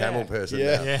guess we're a camel person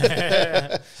now.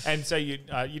 Yeah. And so you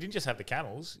didn't just have the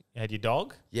camels. You had your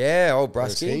dog. Yeah, old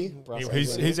Where's he?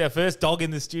 Brusky. Who's our first dog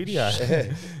in the studio?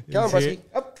 Go on, Brusky.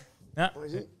 Up.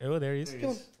 Oh, there he is.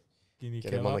 Can you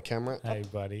Get come him on up? the camera. Hey,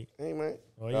 buddy. Hey, mate.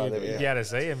 Oh, there we you go. got to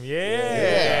see him. Yeah.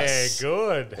 Yes.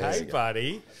 Good. There Hey, you go.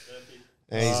 buddy.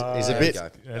 And he's a There bit you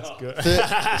go. That's good.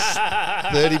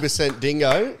 30%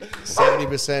 dingo,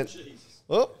 70%.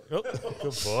 Oh, Good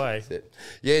boy.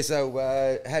 Yeah, so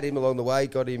had him along the way.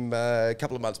 Got him a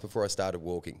couple of months before I started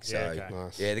walking. So Yeah, okay.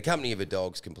 Nice. yeah, the company of a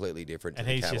dog's completely different And to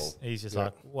the he's camel. just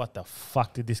like, what the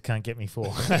fuck did this cunt get me for?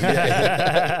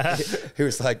 He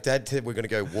was like, Dad said we're going to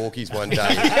go walkies one day.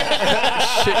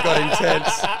 Shit got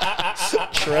intense.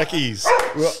 Trekkies.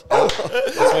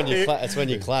 That's when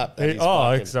you clap. That he's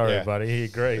Oh, fucking- sorry, yeah. buddy. He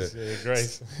agrees. He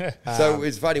agrees. So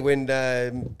it's funny when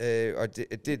I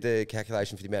did the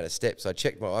calculation for the amount of steps. I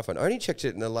checked my iPhone. I only checked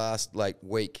it in the last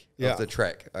week Yeah. of the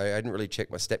trek. I hadn't really checked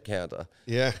my step counter.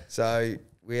 Yeah. So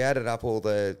we added up all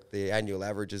the annual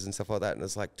averages and stuff like that, and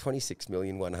it's like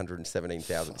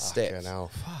 26,117,000 steps. Fucking hell.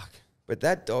 Fuck. But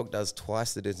that dog does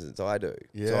twice the distance I do.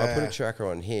 So I put a Yeah. tracker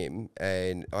on him,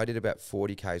 and I did about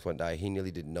 40 Ks one day. He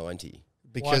nearly did 90.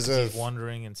 Because Why? 'Cause of he's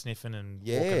wandering and sniffing and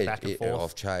walking Yeah, back and forth.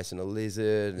 off chasing a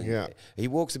lizard. And Yeah. he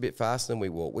walks a bit faster than we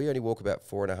walk. We only walk about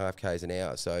 4.5 Ks an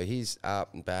hour. So he's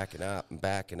up and back and up and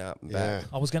back and up and back.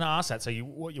 I was going to ask that. So you're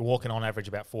walking on average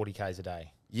about 40 Ks a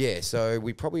day. Yeah, so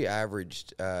we probably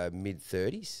averaged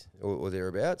mid-30s or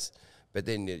thereabouts. But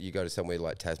then you go to somewhere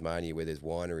like Tasmania where there's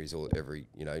wineries all every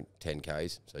 10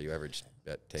 Ks. So you average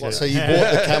about 10 What, Ks. so you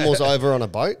brought the camels over on a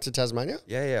boat to Tasmania?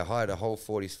 Yeah, hired a whole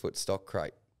 40-foot stock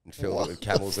crate and filled it with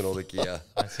camels and all the gear.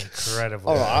 That's incredible.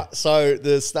 All right. So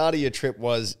the start of your trip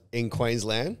was in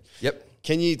Queensland. Yep.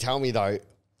 Can you tell me, though,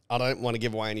 I don't want to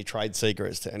give away any trade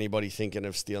secrets to anybody thinking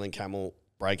of stealing camel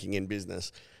breaking in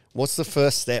business. What's the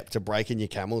first step to breaking your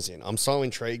camels in? I'm so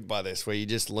intrigued by this, where you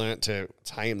just learnt to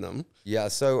tame them. Yeah,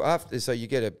 so you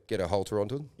get a halter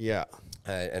onto them. Yeah.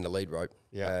 And a lead rope.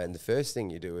 Yeah. And the first thing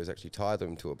you do is actually tie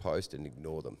them to a post and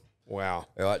ignore them. Wow.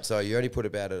 All right, so you only put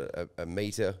about a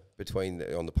metre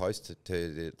on the post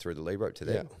through the lead rope to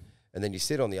them. Yeah. And then you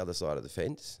sit on the other side of the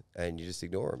fence and you just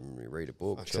ignore them. You read a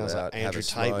book, chill Sounds out, like have Andrew a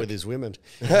Tate smoke. with his women.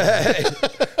 I'm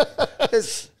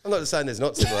not saying there's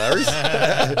not similarities.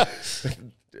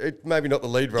 Maybe not the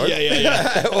lead rope.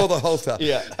 Yeah. or the halter.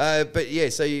 Yeah. But yeah,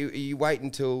 so you wait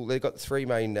until they've got three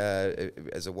main,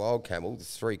 as a wild camel,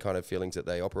 there's three kind of feelings that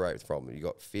they operate from. You've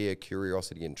got fear,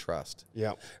 curiosity, and trust. Yeah.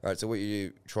 All right, so what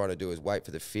you're trying to do is wait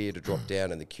for the fear to drop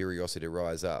down and the curiosity to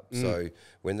rise up. So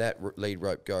when that lead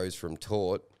rope goes from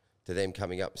taut to them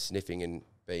coming up, sniffing and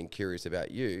being curious about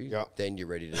you, then you're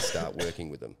ready to start working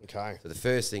with them. Okay. So the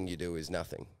first thing you do is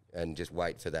nothing and just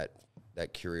wait for that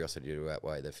curiosity to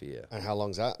outweigh the fear. And how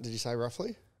long's that, did you say,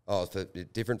 roughly? Oh, it's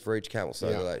different for each camel. So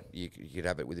like you could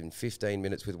have it within 15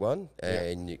 minutes with one,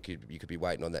 and you could be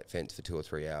waiting on that fence for 2 or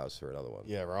 3 hours for another one.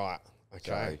 Yeah, right.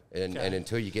 Okay. So, and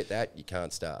until you get that, you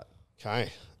can't start.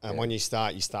 Okay. And when you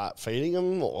start feeding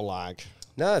them or like...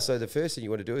 No, so the first thing you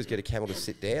want to do is get a camel to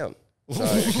sit down. So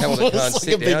a camel that It's can't like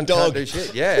sit a big down dog. can't do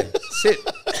shit. Yeah, sit.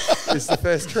 It's the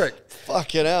first trick.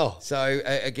 Fucking hell. So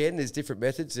again, there's different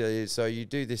methods. So you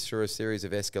do this through a series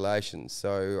of escalations.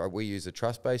 So we use a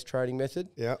trust-based training method.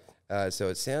 Yeah. So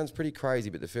it sounds pretty crazy,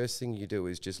 but the first thing you do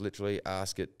is just literally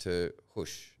ask it to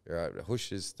hush. Right?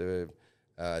 Hush is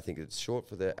I think it's short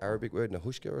for the Arabic word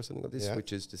nahushka or something like this,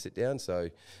 which is to sit down. So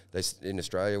in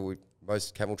Australia,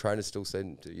 most camel trainers still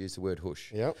seem to use the word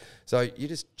hush. Yep. So you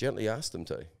just gently ask them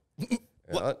to.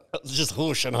 Right? Just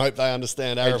whoosh and hope they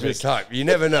understand And Arabic. just hope. You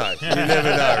never know. You never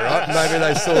know, right? Maybe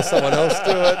they saw someone else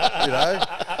do it, you know.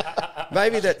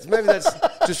 Maybe that's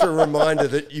just a reminder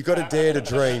that you got to dare to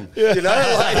dream. You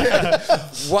know, like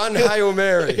one Hail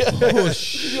Mary.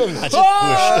 Whoosh.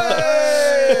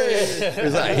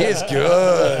 It's like, here's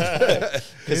good.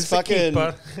 Because fucking,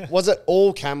 was it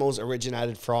all camels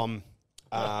originated from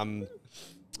an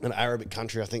Arabic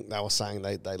country? I think they were saying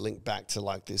they link back to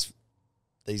like these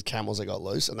camels that got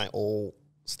loose and they all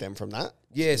stem from that.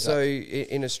 Yeah, so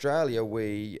in Australia,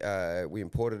 we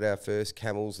imported our first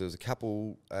camels. There was a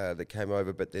couple that came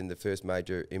over, but then the first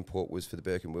major import was for the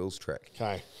Burke and Wills trek.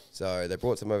 Okay. So they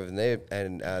brought some over from there,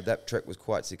 and that trek was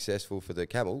quite successful for the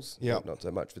camels. Yep. Not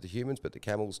so much for the humans, but the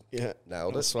camels nailed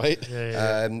it. That's sweet.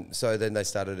 So then they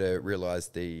started to realise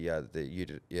how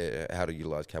to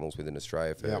utilise camels within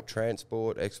Australia for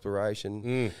transport,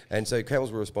 exploration. And so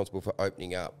camels were responsible for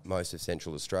opening up most of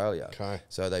Central Australia. Okay.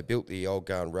 So they built the Old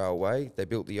Garn Railway. They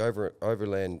built the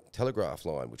overland telegraph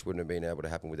line, which wouldn't have been able to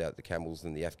happen without the camels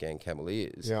and the Afghan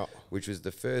cameleers, which was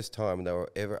the first time they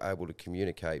were ever able to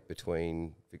communicate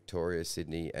between Victoria,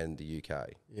 Sydney, and the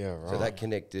UK. Yeah, right. So that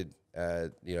connected,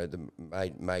 the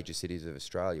major cities of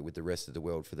Australia with the rest of the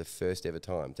world for the first ever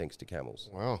time, thanks to camels.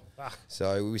 Wow.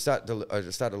 So I started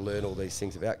to learn all these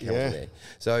things about camels there.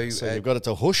 So you've got it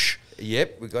to Hush.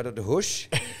 Yep, we got it to Hush.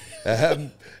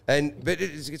 But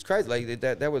it's crazy. Like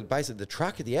that was basically the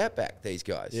truck of the outback. These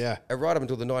guys, right up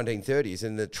until the 1930s,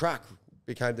 and the truck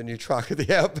became the new truck of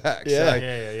the outback.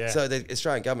 So the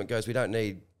Australian government goes, we don't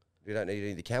need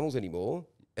any of the camels anymore.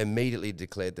 Immediately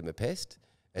declared them a pest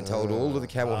and told all of the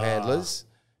camel handlers,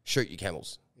 shoot your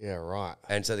camels. Yeah, right.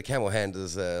 And so the camel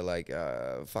handlers are like,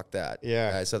 fuck that.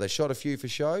 Yeah. So they shot a few for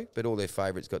show, but all their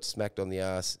favourites got smacked on the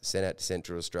ass, sent out to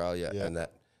Central Australia, and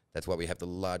that's why we have the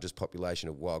largest population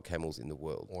of wild camels in the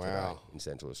world today in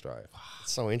Central Australia.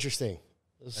 It's so interesting.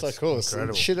 It's so cool.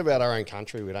 It's shit about our own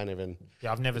country. We don't even...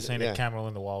 Yeah, I've never seen a camel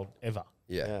in the wild ever.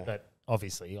 Yeah. But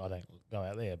obviously, I don't go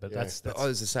out there. But that's I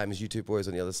was the same as you two boys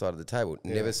on the other side of the table.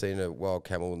 Never seen a wild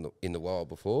camel in the wild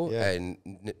before and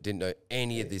didn't know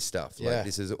any of this stuff. Like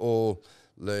this is all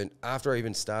learned after I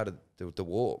even started the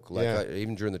walk. Like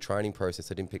even during the training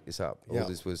process, I didn't pick this up. All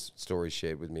this was stories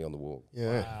shared with me on the walk.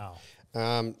 Yeah.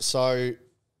 wow. So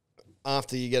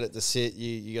after you get it to sit,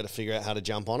 you got to figure out how to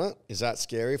jump on it. Is that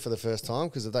scary for the first time?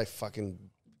 Because if they fucking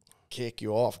kick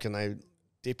you off, can they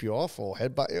dip you off or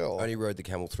headbutt you? Or? Only rode the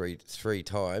camel three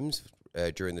times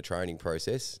during the training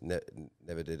process.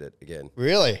 Never did it again.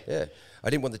 Really? Yeah. I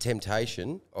didn't want the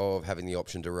temptation of having the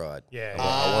option to ride. Yeah.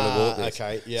 I want to walk this.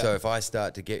 Okay, yeah. So if I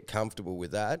start to get comfortable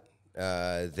with that,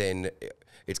 then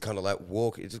it's kind of like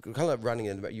walk. It's kind of like running.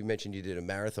 And you mentioned you did a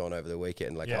marathon over the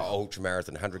weekend, like an ultra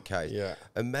marathon, 100K. Yeah.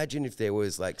 Imagine if there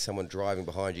was like someone driving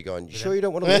behind you, going, "You sure you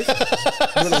don't want to lift?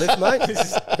 You want to lift, mate?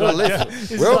 You want to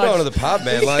lift? We're all going to the pub,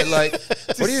 man. Like,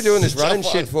 what are you doing this running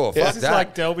shit for? Fuck This is that."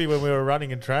 like Delby when we were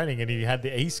running and training, and he had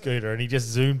the e-scooter, and he just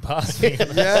zoomed past me.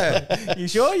 Yeah. You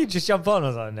sure? You just jump on? I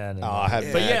was like, no. I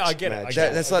have But yeah, I get it.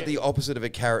 That's like the opposite of a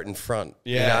carrot in front.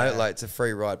 Yeah. You know, like it's a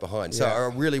free ride behind. So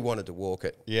I really wanted to walk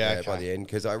it by the end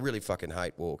because I really fucking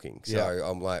hate walking. So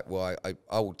I'm like, well,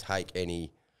 I will take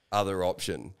any other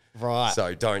option. Right.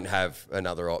 So don't have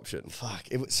another option. Fuck.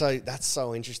 So that's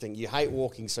so interesting. You hate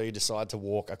walking, so you decide to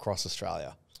walk across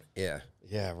Australia. Yeah.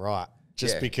 Yeah, right.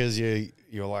 Just because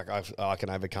you're like, I can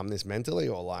overcome this mentally,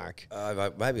 or like...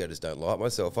 maybe I just don't like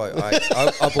myself.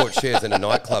 I bought shares in a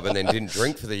nightclub and then didn't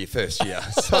drink for the first year.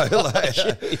 So like,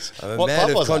 I'm a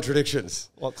man of contradictions.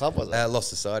 What club was it? Lost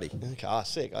Society. Okay,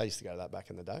 sick. I used to go to that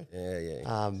back in the day.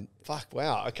 Yeah. Fuck,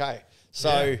 wow, okay.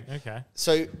 So, okay.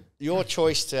 So your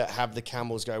choice to have the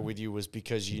camels go with you was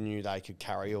because you knew they could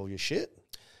carry all your shit?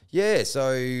 Yeah,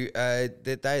 so they're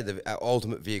the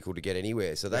ultimate vehicle to get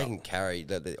anywhere. So they can carry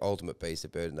the ultimate beast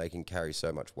of burden. They can carry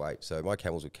so much weight. So my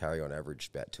camels would carry on average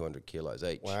about 200 kilos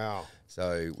each. Wow.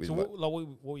 So what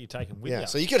were you taking with you?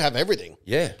 So you could have everything.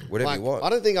 Yeah, whatever you want. I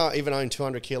don't think I even own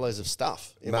 200 kilos of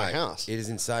stuff in my house. It is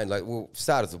insane. Like, we'll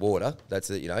start as the water. That's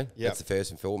it, that's the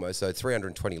first and foremost. So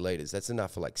 320 litres, that's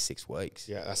enough for like 6 weeks.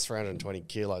 Yeah, that's 320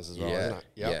 kilos as well, isn't it?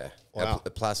 Yeah. Wow.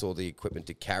 Plus all the equipment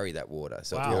to carry that water.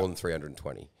 So it's more than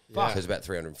 320. Yeah. So it's about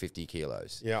 350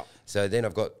 kilos. Yeah. So then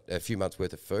I've got a few months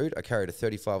worth of food. I carried a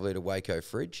 35-litre Waco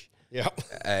fridge. Yep.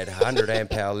 And 100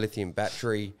 amp hour lithium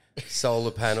battery,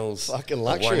 solar panels, fucking a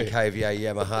luxury. 1 kVA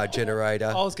Yamaha generator.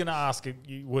 I was going to ask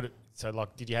you would. So,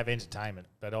 like, did you have entertainment?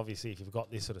 But obviously, if you've got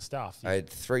this sort of stuff, I had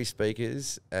 3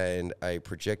 speakers and a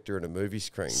projector and a movie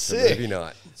screen for Sick. movie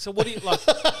night. So what do you like?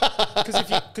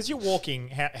 Because you're walking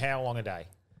how long a day?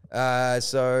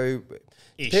 So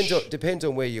depends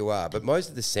on where you are, but most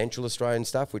of the Central Australian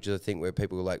stuff, which is I think where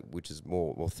people are like, which is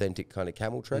more authentic kind of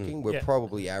camel trekking, we're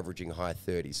probably averaging high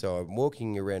 30s. So I'm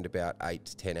walking around about 8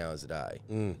 to 10 hours a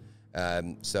day.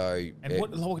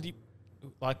 What do you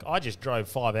like? I just drove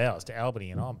 5 hours to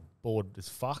Albany, and I'm bored as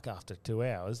fuck after 2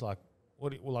 hours. Like,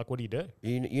 what do you do?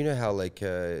 You know how like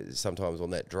sometimes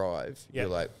on that drive you're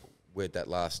like, where'd that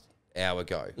last hour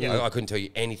go? I couldn't tell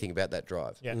you anything about that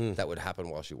drive. That would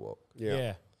happen whilst you walk.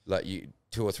 Yeah. Like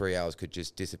 2 or 3 hours could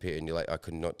just disappear, and you're like, I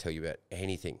could not tell you about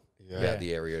anything about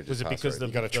the area. Was it because You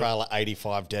got a trailer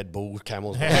 85 dead bull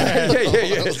camels? yeah.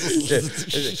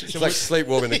 It's like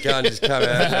sleepwalking. The gun just come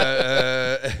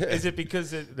out. Is it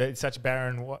because it's such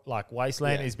barren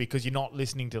wasteland? Is because you're not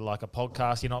listening to like a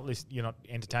podcast? You're not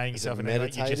entertaining yourself in any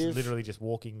way? You're just literally just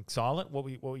walking silent. What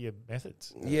were your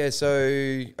methods? Yeah,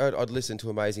 so I'd listen to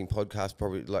amazing podcasts,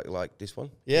 probably like this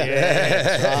one.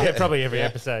 Yeah, probably every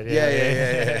episode.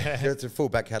 Yeah. It's a full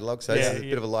back catalogue, so it's a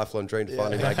bit of a lifelong dream to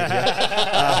finally make it.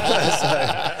 So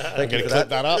thank you for clip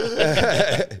that up.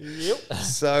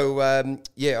 So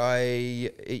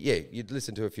you'd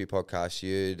listen to a few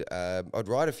podcasts. I'd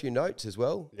write a few notes as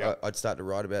well. Yep. I'd start to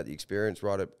write about the experience,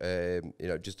 write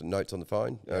just notes on the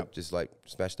phone, just like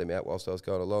smash them out whilst I was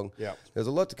going along. Yep. There's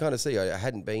a lot to kind of see. I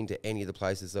hadn't been to any of the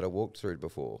places that I walked through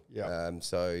before. Yep.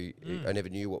 So I never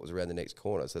knew what was around the next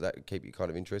corner. So that would keep you kind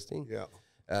of interesting. Yeah.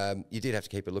 You did have to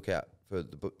keep a lookout for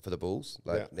the bulls,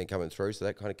 then coming through. So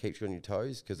that kind of keeps you on your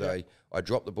toes because I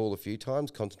dropped the ball a few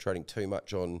times, concentrating too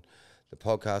much on the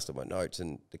podcast and my notes,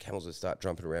 and the camels would start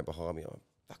jumping around behind me. I'm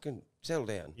fucking settle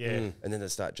down. Yeah. And then they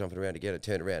start jumping around again. I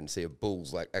turn around and see a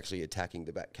bull's like actually attacking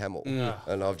the back camel,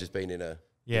 and I've just been in a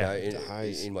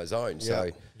in my zone. So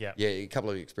a couple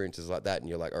of experiences like that, and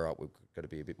you're like, all right, we've got to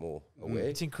be a bit more aware.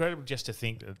 It's incredible just to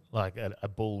think that like a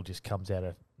bull just comes out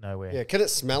of nowhere. Yeah, can it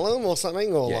smell them or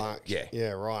something? Or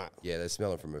Yeah, right. Yeah, they're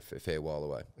smelling from a fair while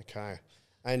away. Okay.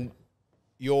 And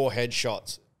your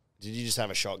headshots, did you just have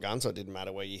a shotgun so it didn't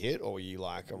matter where you hit, or were you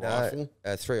like a rifle?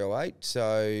 308. So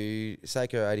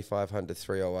Seiko 8500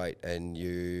 308, and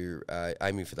you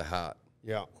aiming for the heart.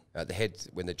 Yeah. The head's,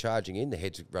 when they're charging in, the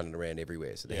head's running around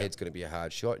everywhere. So the head's going to be a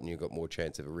hard shot, and you've got more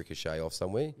chance of a ricochet off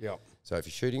somewhere. Yeah. So if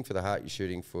you're shooting for the heart, you're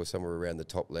shooting for somewhere around the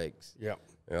top legs. Yeah.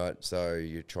 All right. So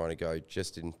you're trying to go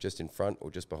just in front or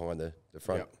just behind the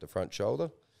front shoulder,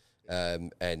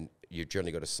 and you've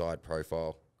generally got a side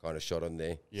profile kind of shot on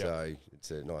there. Yeah. So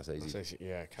it's a nice easy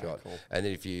shot. Cool. And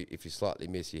then if you slightly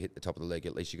miss, you hit the top of the leg.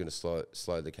 At least you're going to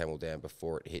slow the camel down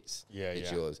before it hits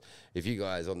yours. If you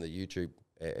guys on the YouTube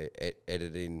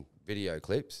edit in video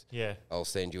clips, I'll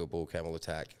send you a bull camel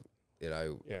attack,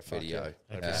 video.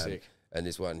 And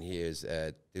this one here is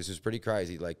this was pretty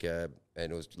crazy. Like, and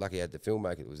it was lucky I had the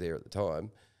filmmaker that was there at the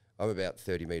time. I'm about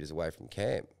 30 meters away from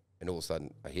camp, and all of a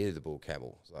sudden I hear the bull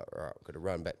camel. It's like, all right, I've got to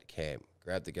run back to camp,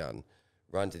 grab the gun,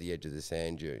 run to the edge of the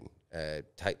sand dune,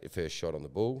 take the first shot on the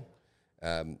bull.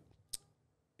 I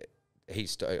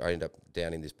ended up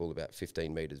downing this bull about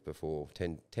 15 metres before,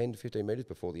 10 to 15 metres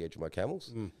before the edge of my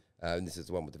camels. And this is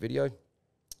the one with the video.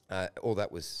 All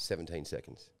that was 17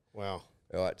 seconds. Wow.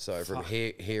 All right, so from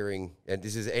hearing, and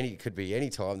this is could be any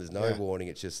time, there's no warning.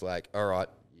 It's just like, all right,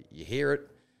 you hear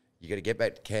it, you got to get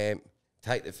back to camp,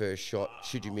 take the first shot.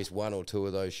 Should you miss one or two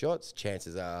of those shots,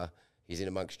 chances are he's in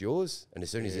amongst yours, and as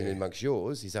soon as he's in amongst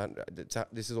yours,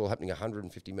 this is all happening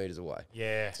 150 metres away.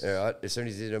 Yeah. All right, as soon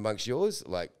as he's in amongst yours,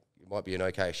 like, it might be an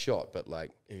okay shot, but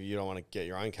like, you don't want to get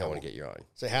your own camel. Don't want to get your own.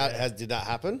 So how did that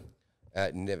happen?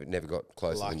 Never got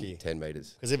closer than 10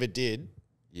 metres. Because if it did,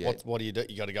 what do? You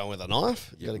got to go in with a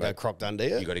knife? You got to go Croc Dundee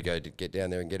it? You got to go to get down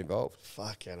there and get involved.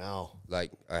 Fucking hell.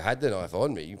 Like, I had the knife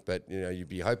on me, but, you'd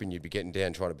be hoping you'd be getting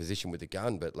down trying to position with the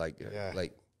gun, but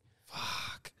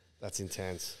fuck. That's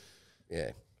intense.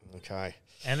 Yeah. Okay.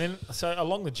 And then, so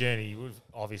along the journey, we've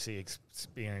obviously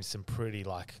experienced some pretty,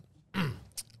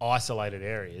 isolated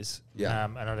areas. Yeah.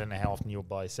 And I don't know how often you're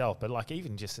by yourself, but,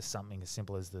 even just something as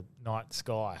simple as the night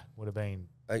sky would have been...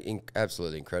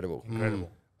 absolutely incredible.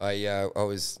 I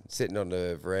was sitting on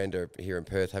the veranda here in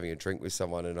Perth having a drink with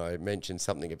someone, and I mentioned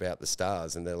something about the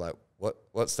stars, and they're like,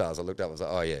 what stars? I looked up, I was like,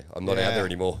 oh, yeah, I'm not out there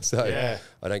anymore, so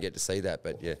I don't get to see that,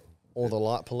 but yeah. All the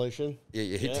light pollution?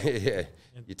 Yeah.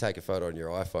 You take a photo on your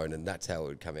iPhone, and that's how it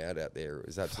would come out there. It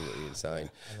was absolutely insane.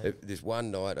 This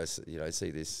one night, I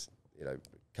see this,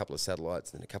 couple of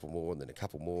satellites, and then a couple more, and then a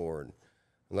couple more, and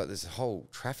like there's a whole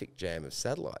traffic jam of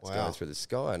satellites going through the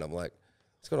sky, and I'm like,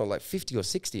 it's got on 50 or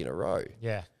 60 in a row.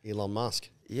 Yeah. Elon Musk.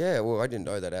 Yeah, well, I didn't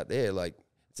know that out there. Like,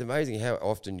 it's amazing how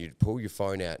often you'd pull your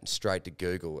phone out and straight to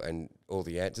Google and all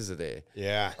the answers are there.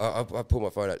 Yeah. I pull my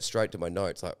phone out straight to my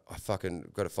notes. Like, I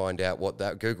fucking got to find out what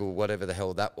that, Google whatever the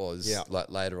hell that was,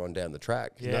 later on down the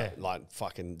track. Yeah.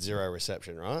 Fucking zero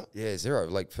reception, right? Yeah, zero.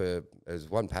 There was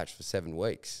one patch for 7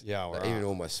 weeks. Yeah, right. Even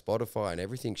all my Spotify and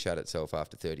everything shut itself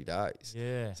after 30 days.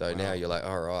 Yeah. So now you're like,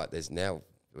 all right,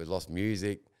 we've lost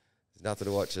music. Nothing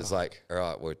to watch. It's like, all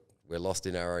right, we're lost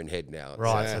in our own head now.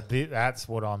 Right. So that's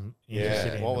what I'm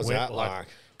interested in. What was that like?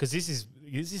 Because this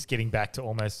is getting back to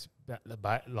almost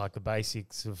the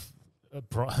basics of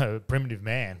primitive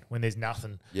man when there's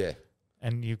nothing. Yeah.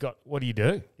 And what do you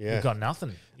do? Yeah. You've got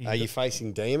nothing. Are you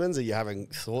facing demons? Are you having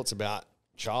thoughts about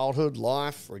childhood,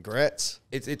 life, regrets?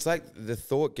 It's like the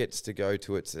thought gets to go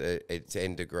to its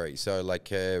end degree. So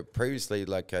like previously,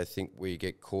 like I think we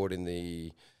get caught in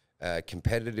the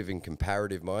competitive and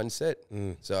comparative mindset.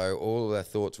 So all of our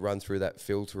thoughts run through that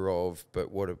filter of,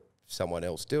 but what are someone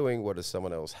else doing? What does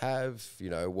someone else have?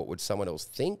 You know, what would someone else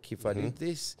think if I did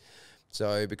this?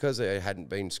 So because I hadn't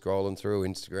been scrolling through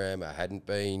Instagram, I hadn't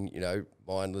been, you know,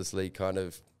 mindlessly kind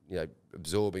of, you know,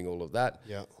 absorbing all of that.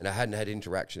 Yeah. And I hadn't had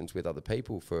interactions with other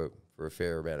people for a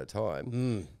fair amount of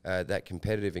time. That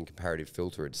competitive and comparative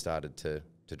filter had started to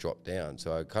drop down.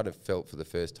 So I kind of felt for the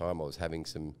first time I was having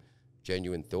some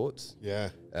genuine thoughts. Yeah.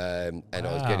 And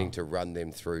I was getting to run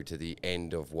them through to the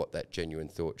end of what that genuine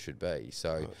thought should be.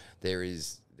 So there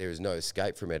is no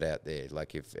escape from it out there.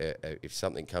 Like if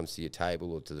something comes to your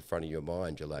table or to the front of your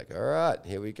mind, you're like, all right,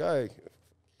 here we go.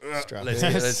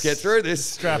 Let's get through this.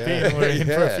 Strap in. We're in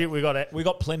for a few. We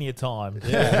got plenty of time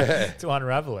to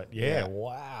unravel it. Yeah.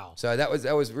 Wow. So that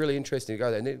was really interesting to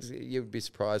go there. And you'd be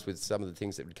surprised with some of the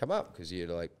things that would come up because you're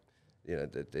like, you know,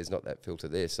 there's not that filter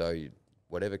there. So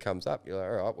whatever comes up, you're like,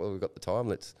 all right, well, we've got the time.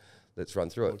 Let's run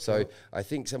through it. So I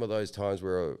think some of those times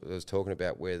where I was talking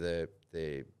about where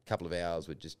the couple of hours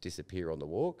would just disappear on the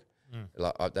walk,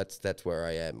 like that's where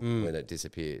I am when it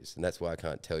disappears, and that's why I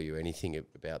can't tell you anything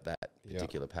about that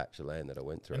particular patch of land that I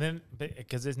went through. And then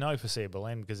because there's no foreseeable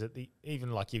end, because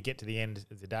even like you get to the end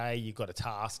of the day, you've got a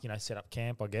task, you know, set up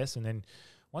camp, I guess, and then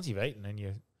once you've eaten, and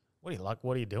what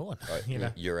are you doing? You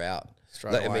know, you're out.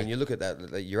 Straight away. I mean, you look at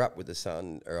that. Like, you're up with the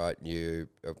sun. All right,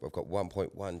 I've got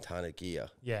 1.1 ton of gear.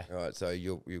 Yeah. All right, so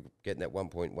you're getting that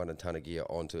 1.1 ton of gear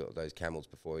onto those camels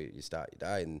before you start your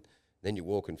day, and then you're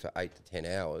walking for 8 to 10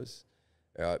 hours.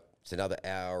 All right, it's another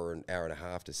hour, an hour and a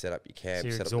half to set up your camp, So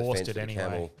set up the fence for the anyway.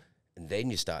 camel, and then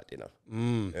you start dinner.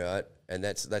 All right, and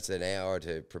that's an hour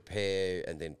to prepare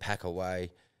and then pack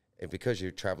away. And because you're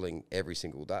traveling every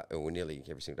single day, or nearly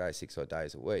every single day, 6 odd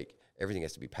days a week, everything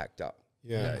has to be packed up.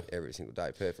 Yeah. You know, every single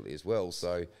day perfectly as well.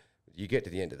 So you get to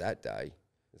the end of that day,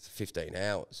 it's 15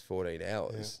 hours, 14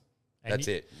 hours. And That's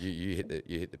it. You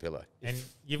hit the pillow. And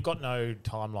you've got no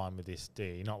timeline with this, do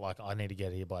you? You're not like, I need to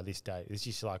get here by this date. It's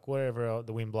just like wherever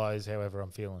the wind blows, however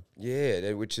I'm feeling.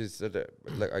 Yeah, which is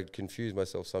like I confuse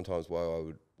myself sometimes why I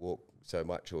would walk so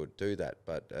much or do that.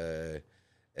 But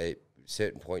at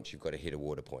certain points, you've got to hit a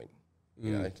water point.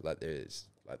 You know, like there's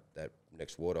like that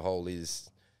next water hole is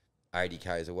 80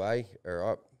 k's away. All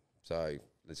right, so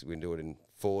we can do it in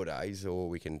 4 days, or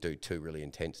we can do 2 really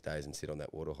intense days and sit on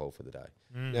that water hole for the day.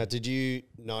 Now, did you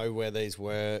know where these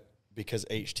were because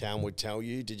each town would tell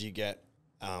you? Did you get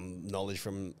knowledge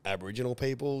from Aboriginal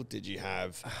people? Did you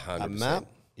have 100%. a map?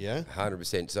 Yeah.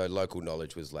 100%. So local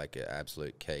knowledge was like an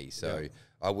absolute key. So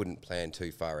I wouldn't plan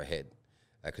too far ahead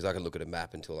because I can look at a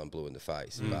map until I'm blue in the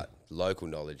face. But local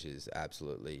knowledge is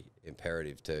absolutely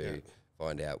imperative to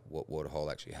find out what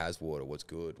waterhole actually has water, what's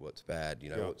good, what's bad, you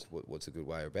know, what's a good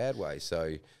way or a bad way.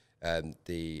 So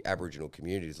the Aboriginal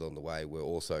communities along the way were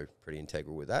also pretty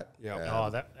integral with that. Yeah.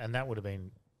 That would have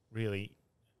been really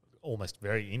almost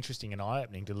very interesting and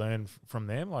eye-opening to learn from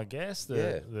them, I guess,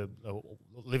 the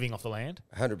living off the land.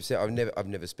 100%. I've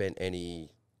never spent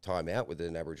any time out with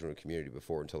an Aboriginal community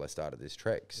before until I started this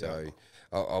trek. So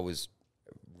I was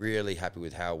really happy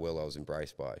with how well I was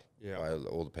embraced by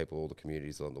all the people, all the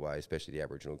communities along the way, especially the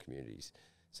Aboriginal communities.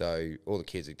 So all the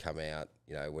kids would come out,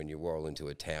 you know, when you roll into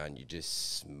a town, you're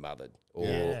just smothered.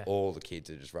 All the kids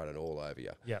are just running all over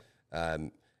you. Yep.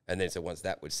 And then so once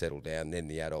that would settle down, then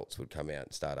the adults would come out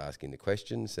and start asking the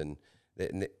questions. And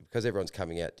because everyone's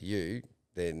coming out to you,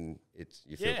 then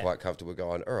you feel quite comfortable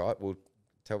going, all right, well,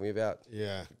 tell me about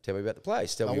the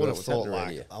place. Tell me what's happening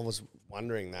around here. I was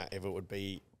wondering that if it would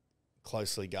be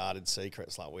closely guarded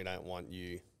secrets, like we don't want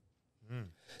you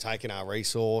taking our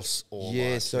resource or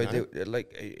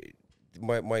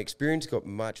my experience got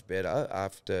much better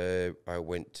after I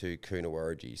went to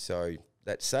Coonawarrigi. So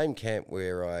that same camp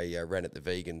where I ran at the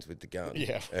vegans with the gun.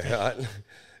 Yeah.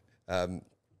 Right?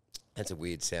 That's a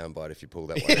weird soundbite if you pull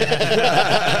that one.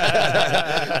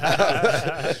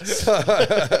 So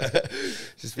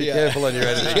just be careful on your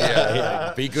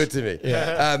editing. Be good to me.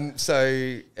 Yeah.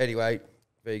 So anyway,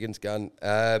 vegans gun.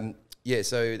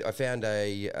 So I found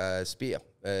a spear,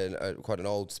 quite an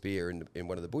old spear in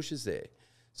one of the bushes there.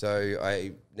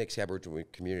 So next Aboriginal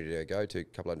community I go to, a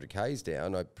couple hundred k's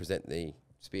down, I present the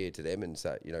spear to them and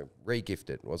say, you know,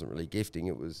 re-gift it. It wasn't really gifting,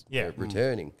 it was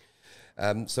returning.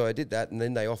 So I did that, and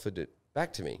then they offered it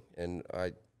back to me, and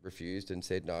I refused and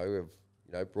said, no,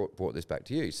 I've brought this back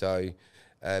to you. So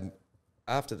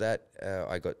after that,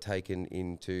 I got taken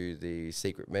into the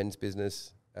secret men's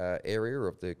business area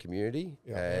of the community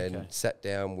sat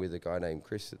down with a guy named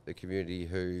Chris at the community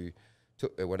who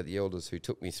one of the elders who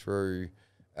took me through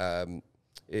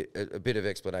a bit of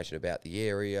explanation about the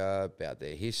area, about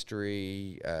their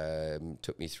history,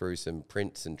 took me through some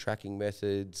prints and tracking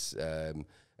methods, and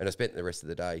I spent the rest of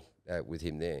the day with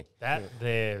him there. That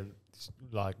there,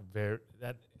 like,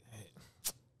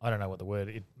 I don't know what the word.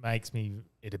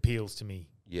 It appeals to me.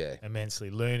 Yeah. Immensely.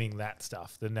 Learning that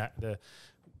stuff. The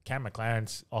Cam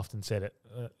McLaren's often said it,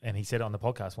 and he said it on the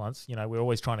podcast once. You know, we're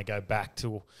always trying to go back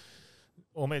to.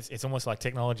 It's almost like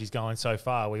technology's going so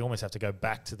far. We almost have to go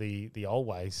back to the old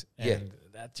ways, and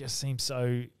that just seems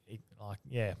so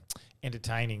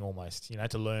entertaining almost. You know,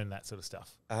 to learn that sort of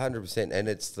stuff. 100%, and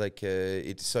it's like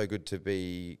it's so good to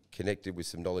be connected with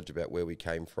some knowledge about where we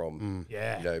came from.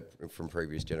 Yeah, you know, from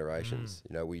previous generations.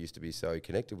 You know, we used to be so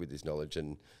connected with this knowledge,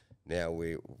 and now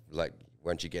we like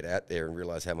once you get out there and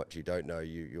realize how much you don't know,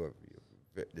 you're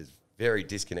there's very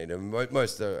disconnected. And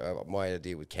most of my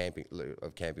idea with camping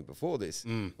before this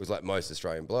was like most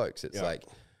Australian blokes. It's like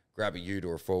grab a ute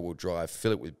or a 4-wheel drive,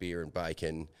 fill it with beer and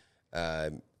bacon,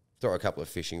 throw a couple of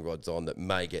fishing rods on that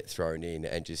may get thrown in,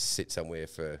 and just sit somewhere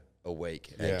for a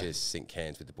week and just sink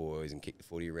cans with the boys and kick the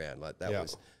footy around. Like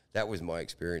that was my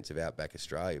experience of Outback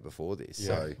Australia before this. Yeah.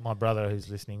 So my brother who's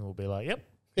listening will be like, "Yep."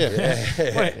 What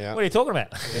are you talking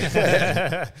about?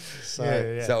 So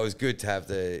it was good to have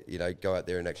go out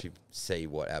there and actually see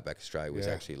what Outback Australia was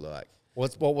actually like.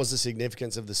 What was the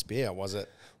significance of the spear? Was it?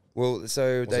 Well,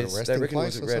 so they reckon it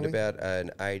was around something? about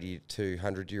an 80 to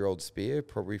 100-year-old spear,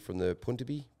 probably from the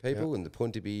Puntubi people, and the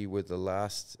Puntubi were the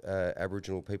last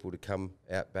Aboriginal people to come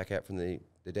back out from the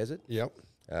desert. Yep.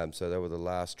 So they were the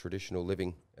last traditional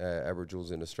living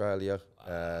Aboriginals in Australia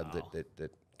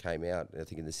that came out, I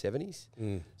think, in the 70s.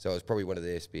 So it was probably one of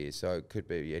their spears. So it could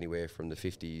be anywhere from the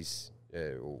 50s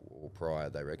or prior,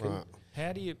 they reckon. Right.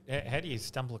 How do you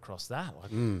stumble across that? Like,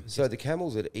 So the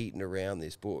camels had eaten around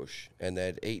this bush, and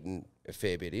they'd eaten a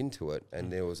fair bit into it,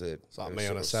 and there was It's like me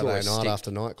on a Saturday night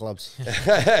after nightclubs.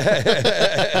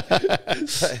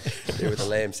 There with a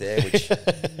lamb sandwich.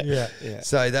 yeah.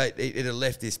 So it had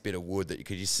left this bit of wood that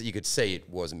you could see it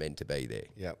wasn't meant to be there.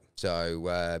 Yep. So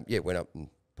went up and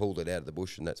pulled it out of the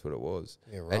bush, and that's what it was.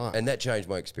 Yeah, right. And that changed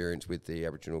my experience with the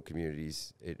Aboriginal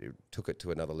communities. It took it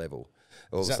to another level.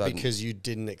 Is that because you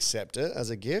didn't accept it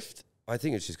as a gift? I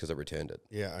think it's just because I returned it.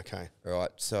 Yeah, okay. All right,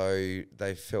 so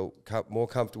they felt more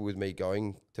comfortable with me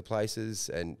going to places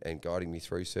and guiding me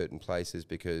through certain places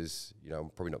because, I'm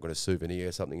probably not going to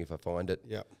souvenir something if I find it.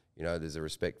 Yeah. There's a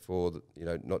respect for,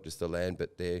 not just the land,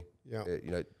 but their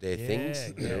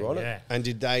things that are on it. And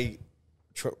did they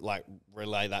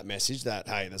relay that message that,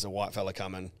 hey, there's a white fella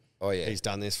coming? Oh, yeah. He's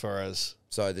done this for us.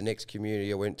 So the next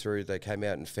community I went through, they came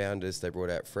out and found us. They brought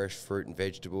out fresh fruit and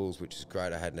vegetables, which is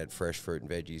great. I hadn't had fresh fruit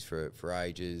and veggies for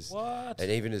ages. What?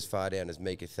 And even as far down as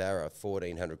Meekatharra,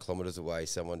 1,400 kilometres away,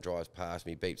 someone drives past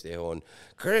me, beeps their horn.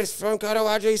 Chris from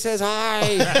Kotawaji says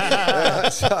hi.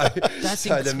 So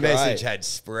the message had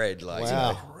spread.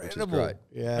 Wow. Incredible.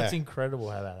 Yeah. That's incredible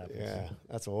how that happens. Yeah,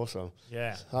 that's awesome.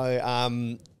 Yeah.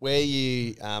 So where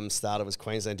you started was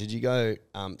Queensland. Did you go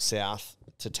south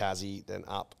to Tassie, then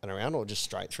up and around, or just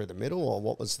straight through the middle, or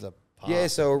what was the path? Yeah,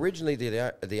 so originally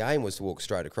the aim was to walk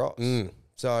straight across.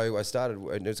 So I started,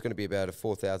 and it was going to be about a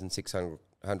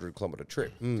 4,600 kilometre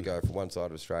trip to go from one side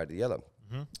of Australia to the other.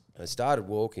 I started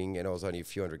walking, and I was only a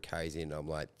few hundred Ks in. I'm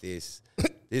like, this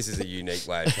is a unique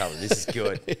way of coming. This is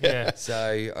good. Yeah.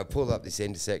 So I pulled up this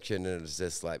intersection, and it was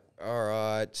just like, all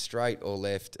right, straight or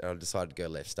left. And I decided to go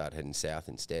left, start heading south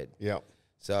instead. Yeah.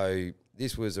 So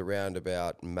this was around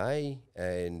about May,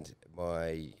 and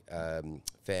my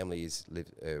family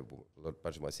a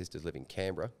bunch of my sisters live in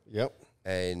Canberra. Yep.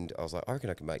 And I was like, I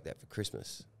reckon I can make that for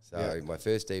Christmas. So my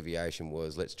first deviation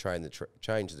was let's change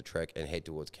the trek and head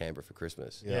towards Canberra for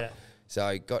Christmas. Yeah. So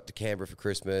I got to Canberra for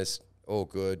Christmas. All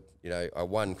good. I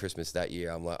won Christmas that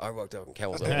year. I'm like, I rocked up on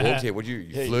camels. I walked here.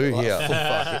 You flew here.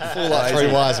 Full like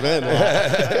three wise men.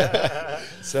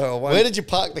 So where did you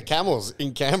park the camels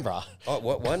in Canberra?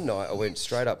 One night I went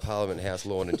straight up Parliament House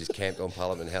lawn and just camped on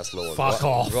Parliament House lawn. Fuck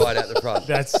off. Right out the front.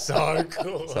 That's so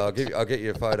cool. So I'll get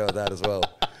you a photo of that as well.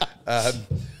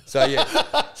 So yeah.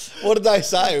 What did they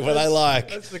say? Were they like,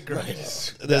 that's the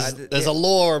greatest. There's a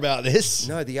law about this?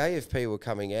 No, the AFP were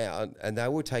coming out and they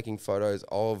were taking photos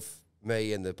of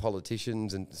me and the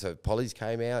politicians, and so Polly's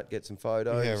came out, get some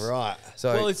photos. Yeah, right.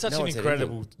 So it's such an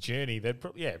incredible journey. They're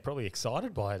probably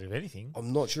excited by it, if anything.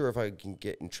 I'm not sure if I can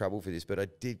get in trouble for this, but I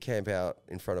did camp out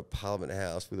in front of Parliament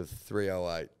House with a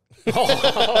 308.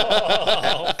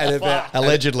 And about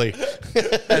allegedly,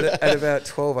 and about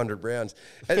 1,200 rounds.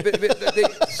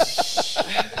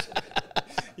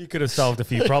 You could have solved a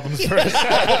few problems for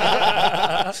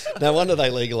us. No wonder they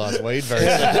legalised weed very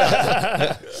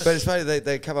soon. But it's funny,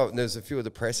 they come up and there's a few of the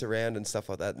press around and stuff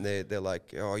like that, and they're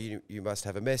like, oh, you must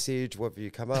have a message. What have you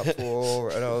come up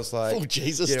for? And I was like, Oh,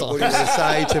 Jesus you know, what do you want to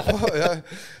say to?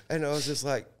 And I was just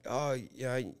like, oh, you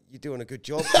know, you're doing a good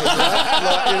job. Keep it up.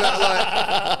 Like, you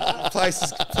know, like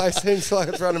place seems like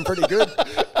it's running pretty good.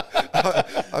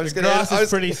 I'm just Grass is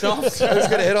pretty soft. I'm just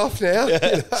going to head off now. Yeah.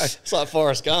 You know? It's like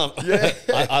Forrest Gump. Yeah.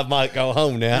 I might go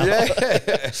home now.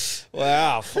 Yeah.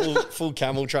 Wow, full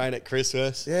camel train at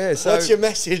Christmas. Yeah, so- what's your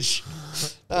message?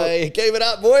 Hey, keep it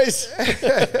up, boys.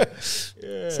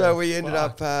 So we ended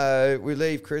up, we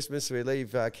leave Christmas, we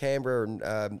leave Canberra,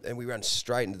 and we run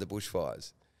straight into the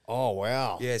bushfires. Oh,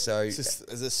 wow. Yeah, so Is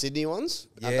this Sydney ones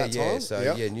at yeah, that time? So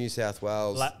Yep. yeah, New South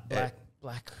Wales,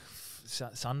 Black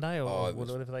Sunday or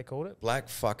whatever they called it. black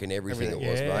fucking everything it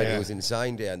was, Yeah. mate. Yeah. It was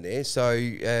insane down there. So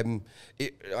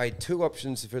I had two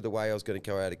options for the way I was going to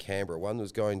go out of Canberra. One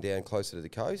was going down closer to the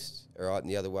coast, all right,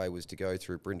 and the other way was to go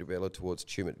through Brindabella towards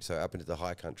Tumut, so up into the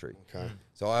high country. Okay.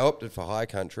 So I opted for high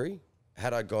country.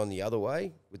 Had I gone the other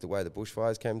way, with the way the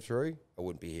bushfires came through, I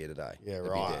wouldn't be here today. Yeah, I'd be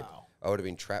right. dead. I would have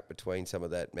been trapped between some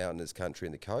of that mountainous country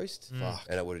and the coast,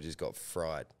 and I would have just got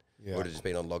fried. Yeah. I would have just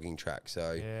been on logging tracks.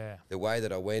 So Yeah. the way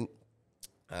that I went,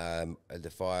 the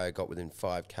fire got within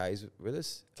 5 Ks with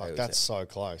us. Fuck, that's so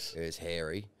close. It was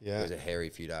hairy. Yeah. It was a hairy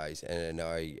few days. And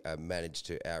I managed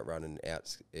to outrun and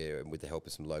with the help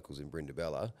of some locals in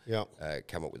Brindabella, Yep.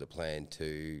 come up with a plan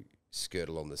to skirt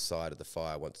along the side of the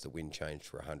fire once the wind changed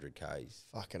for 100 Ks.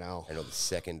 Fucking hell. And on the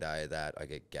second day of that, I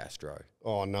get gastro.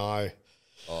 Oh, no.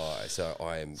 Oh, so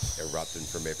I am erupting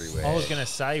from everywhere. I was going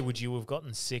to say, would you have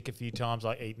gotten sick a few times,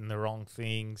 like eating the wrong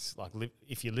things, like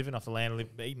if you're living off the land,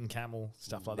 eating camel,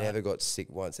 stuff like Never that? got sick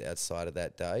once outside of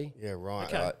that day. Yeah, right.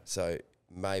 Okay. Right, so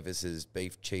Mavis's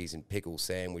beef, cheese, and pickle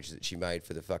sandwich that she made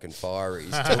for the fucking fireys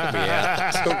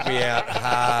took me out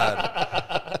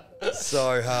hard.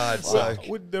 So hard. Well, So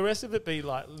would the rest of it be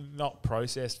like not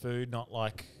processed food, not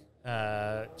like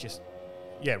just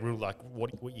real like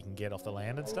what you can get off the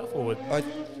land and stuff, or would,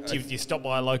 do you stop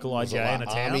by a local IGA in a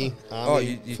town?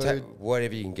 Army you food? take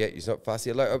whatever you can get. You're not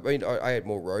fussy. Like, I mean, I had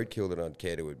more roadkill than I'd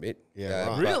care to admit. Yeah,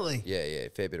 right. but Really? Yeah,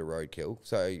 fair bit of roadkill.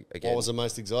 So again, What was the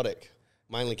most exotic?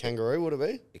 Mainly kangaroo, would it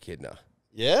be? echidna.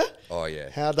 Yeah? Oh yeah,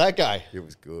 How'd that go? it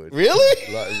was good.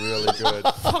 Really? Like really good.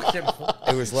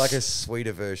 It was like a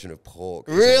sweeter version of pork.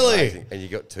 It was Really? amazing. And you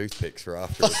got toothpicks for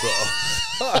after as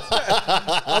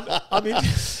well. I'm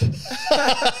interested.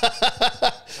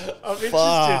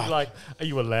 Fuck. Like, are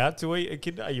you allowed to eat a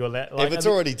kid? Are you allowed? Like, If it's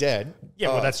already dead, yeah,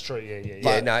 well, that's true. Yeah.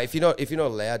 Yeah, no. If you're not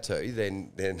allowed to,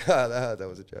 then that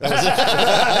was a joke.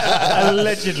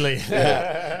 Allegedly.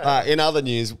 in other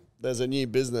news, there's a new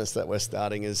business that we're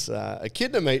starting as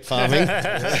echidna meat farming.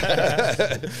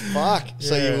 Fuck.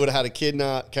 So you would have had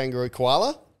echidna, kangaroo,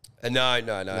 koala?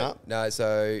 No.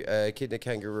 So echidna,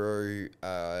 kangaroo,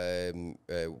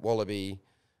 wallaby.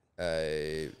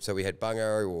 So we had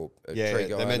bungo or a Yeah, tree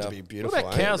they're meant to guy. be What beautiful.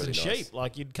 about eh? cows Really and nice. sheep?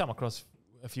 Like, you'd come across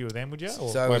a few of them, would you? Or?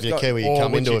 So Well, if we've you're got- Kiwi, you or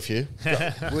come would into you- a few.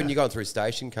 when you're going through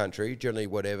station country, generally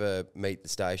whatever meat the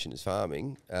station is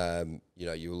farming,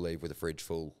 you will leave with a fridge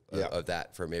full of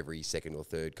that from every second or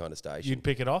third kind of station. You'd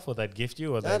pick it off, or they'd gift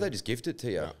you, or No, they just gift it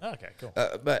to you. Okay, cool.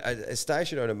 But a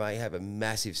station owner may have a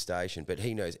massive station, but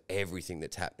he knows everything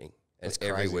that's happening and That's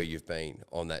crazy. everywhere you've been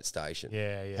on that station.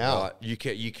 Yeah. How? Right?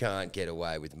 You can't get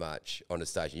away with much on a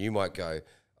station. You might go,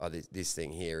 oh, this thing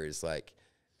here is like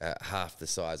half the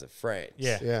size of France.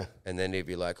 Yeah. Yeah. And then he'd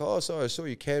be like, oh, so I saw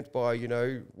you camped by,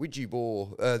 Widgie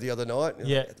Bore the other night. And I'm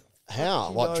Yeah. like,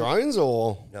 How? What, No. drones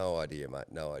or? no idea, mate.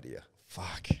 No idea.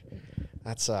 Fuck.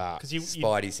 That's, Because you,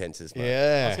 Spidey senses, mate. I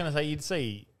yeah. was going to say you'd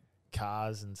see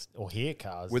cars or hear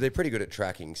cars. Well, they're pretty good at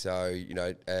tracking. So,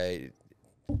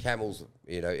 camels,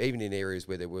 even in areas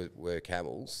where there were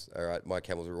camels, all right, my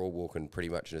camels are all walking pretty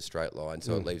much in a straight line.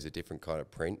 So it leaves a different kind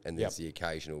of print. And there's the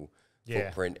occasional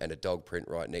footprint and a dog print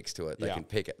right next to it. They can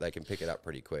pick it up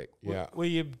pretty quick. Yeah. Were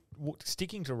you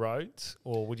sticking to roads,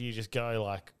 or would you just go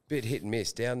like? Bit hit and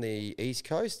miss. Down the east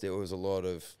coast, there was a lot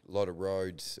of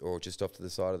roads, or just off to the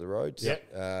side of the roads.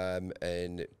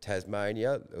 And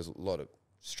Tasmania, there was a lot of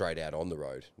straight out on the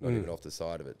road, not even off the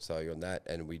side of it. So on that,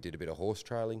 and we did a bit of horse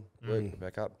trailing work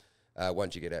back up.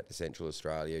 Once you get out to Central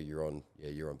Australia, you're on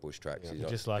bush tracks. You're not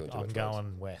Just like, doing too I'm much going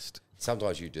roads. west.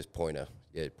 Sometimes you just point a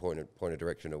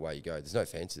direction away you go. There's no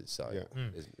fences, so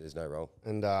there's no roll.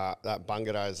 And that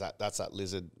bungalow, that's that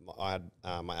lizard. I had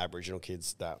my Aboriginal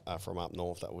kids that are from up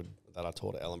north that I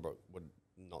taught at Ellenbrook would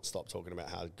not stop talking about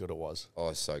how good it was. Oh,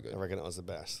 it's so good. I reckon it was the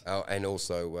best. Oh, and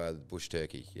also bush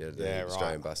turkey, the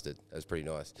Australian bustard. That was pretty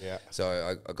nice. Yeah.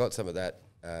 So I got some of that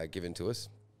given to us.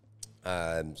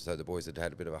 So the boys had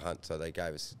a bit of a hunt, so they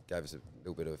gave us a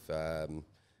little bit of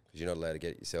because you're not allowed to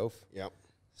get it yourself. Yep.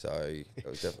 So it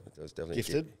was definitely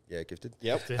Gifted? Gifted.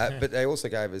 Yep. But they also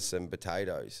gave us some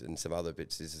potatoes and some other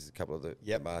bits. This is a couple of the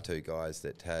Martu guys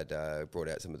that had brought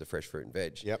out some of the fresh fruit and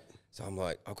veg. Yep. So I'm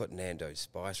like, I've got Nando's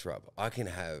spice rub. I can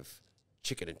have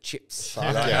chicken and chips.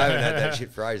 Fuck Like, yeah. I haven't had that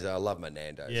shit for ages. I love my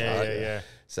Nando's. Yeah.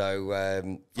 So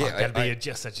That'd be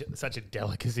just such a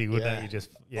delicacy, wouldn't it? You just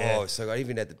Oh, so I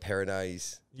even had the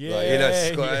Peronaise. Yeah,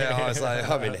 I was like,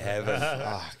 I'm in heaven.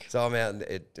 So I'm out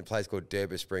at a place called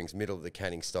Derby Springs, middle of the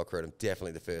Canning Stock Road. I'm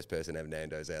definitely the first person to have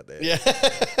Nando's out there. Yeah.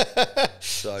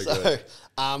 So good.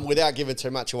 Without giving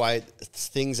too much away,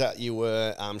 things that you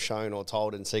were shown or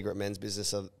told in Secret Men's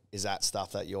Business, is that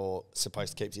stuff that you're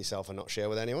supposed to keep to yourself and not share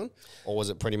with anyone? Or was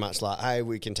it pretty much like, hey,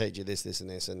 we can teach you this, this, and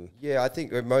this? And yeah, I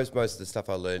think most of the stuff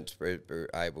I learned were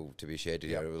able to be shared.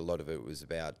 You know, a lot of it was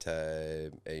about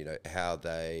how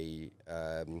they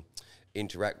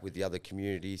interact with the other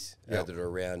communities that are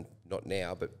around, not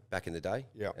now, but back in the day.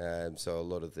 So a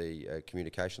lot of the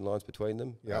communication lines between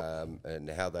them, and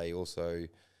how they also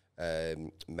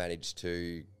managed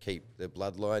to keep the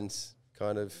bloodlines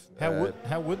kind of.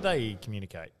 How would they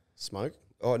communicate? smoke?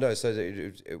 Oh, no, so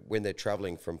when they're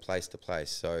travelling from place to place,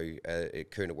 so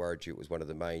at Coonawarra, it was one of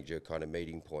the major kind of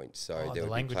meeting points, so there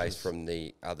would be place from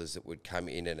the others that would come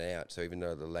in and out, so even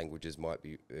though the languages might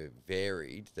be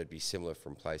varied, they'd be similar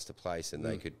from place to place, and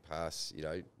they could pass,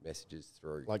 messages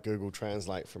through. Like Google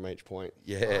Translate from each point.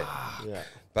 Yeah. Yeah.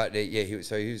 But he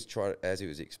was trying, as he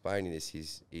was explaining this,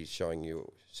 he's showing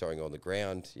on the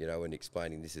ground, and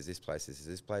explaining this is this place.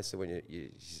 So when you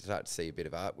start to see a bit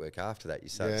of artwork after that, you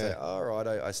start to say, all right,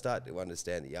 I start to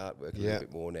understand the artwork a little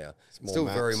bit more now. Still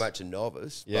very much a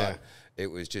novice, but it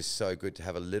was just so good to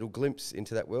have a little glimpse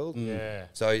into that world. Yeah.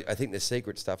 So I think the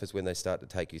secret stuff is when they start to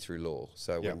take you through law.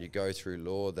 So when you go through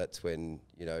law, that's when,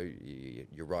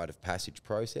 your rite of passage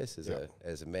process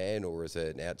as a man or as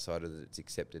an outsider that's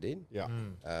accepted in. Yeah.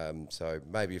 So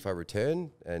maybe if I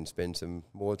return and spend some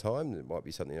more time, it might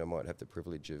be something I might have the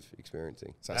privilege of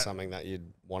experiencing. Is that something that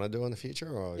you'd want to do in the future?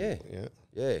 Or Yeah.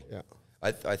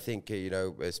 I think,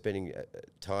 spending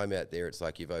time out there, it's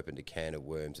like you've opened a can of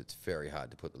worms. It's very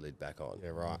hard to put the lid back on. Yeah,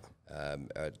 right. I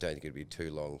don't think it'd be too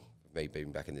long, me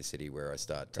being back in the city where I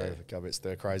start to go a bit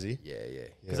stir crazy. Yeah.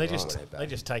 Because they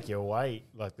just take you away,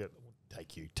 like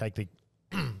take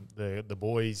the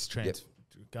boys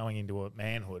going into a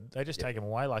manhood. They just take them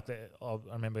away like that. I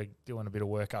remember doing a bit of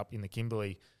work up in the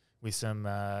Kimberley with some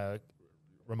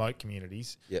remote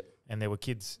communities. Yep. And there were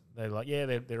kids. They're like,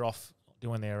 they're off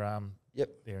doing their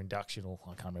their induction, or I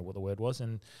can't remember what the word was,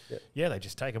 and they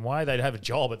just take them away. They'd have a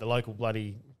job at the local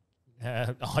bloody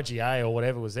IGA or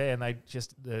whatever was there, and they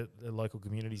just the local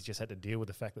communities just had to deal with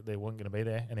the fact that they weren't going to be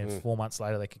there, and then 4 months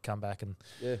later they could come back and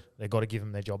they got to give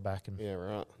them their job back, and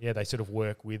they sort of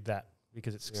work with that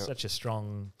because it's such a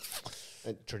strong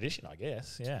tradition, I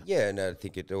guess. And I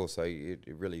think it also it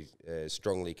really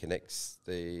strongly connects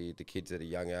the kids at a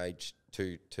young age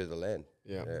to the land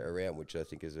around, which I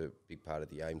think is a big part of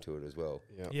the aim to it as well.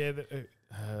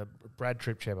 Brad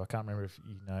Tripcheb, I can't remember if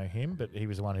you know him, but he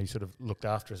was the one who sort of looked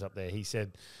after us up there. He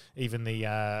said even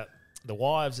the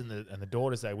wives and the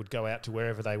daughters, they would go out to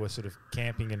wherever they were sort of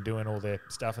camping and doing all their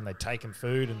stuff, and they'd take them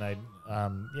food, and they'd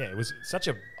it was such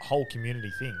a whole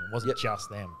community thing. It wasn't just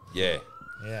them.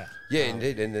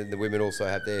 Indeed, and then the women also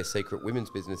have their secret women's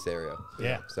business area.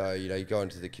 So you go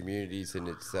into the communities, and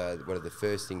it's one of the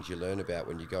first things you learn about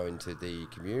when you go into the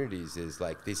communities is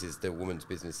like, this is the women's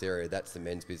business area, that's the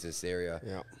men's business area.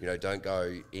 Don't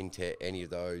go into any of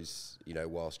those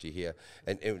whilst you're here.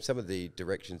 And some of the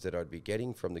directions that I'd be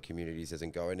getting from the communities as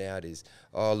I'm going out is,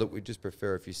 oh look, we just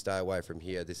prefer if you stay away from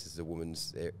here, this is the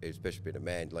woman's, especially being a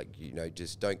man, like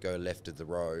just don't go left of the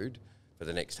road for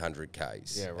the next 100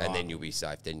 Ks, and then you'll be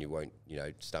safe. Then you won't,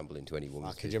 stumble into any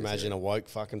woman's. Could you imagine a woke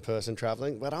fucking person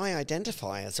travelling? But I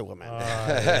identify as a woman.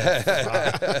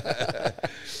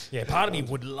 Part of me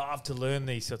would love to learn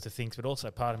these sorts of things, but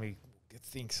also part of me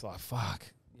thinks like, fuck.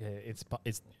 Yeah, it's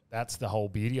that's the whole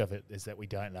beauty of it, is that we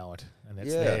don't know it, and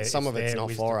that's some of it's not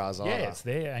wisdom. For us either. Yeah, it's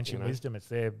their ancient wisdom.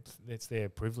 It's their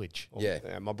privilege.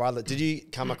 My brother. Did you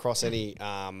come across any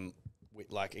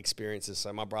like experiences?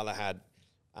 So my brother had.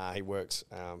 He works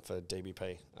for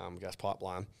DBP, gas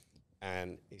pipeline,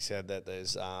 and he said that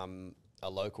there's a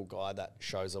local guy that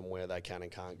shows them where they can and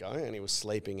can't go, and he was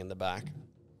sleeping in the back,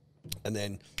 and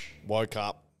then woke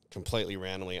up completely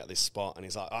randomly at this spot, and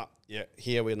he's like,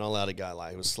 here we're not allowed to go.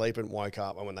 Like, he was sleeping, woke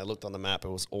up, and when they looked on the map, it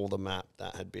was all the map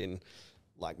that had been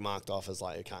like marked off as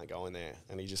like you can't go in there,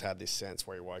 and he just had this sense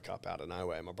where he woke up out of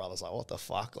nowhere. And my brother's like, "What the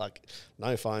fuck?" Like,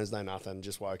 no phones, no nothing.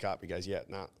 Just woke up. He goes, "Yeah,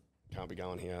 nah, can't be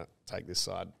going here. Take this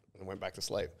side," and went back to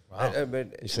sleep. Wow.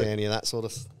 You see any of that sort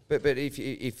of? But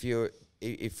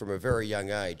if from a very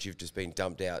young age you've just been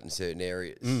dumped out in certain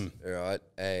areas, all right,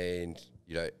 and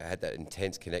you know had that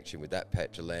intense connection with that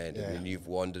patch of land, and then you've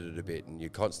wandered it a bit, and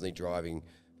you're constantly driving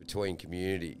between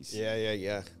communities.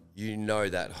 Yeah. You know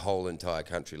that whole entire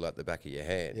country like the back of your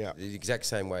hand. Yeah. The exact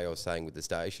same way I was saying with the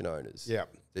station owners. Yeah.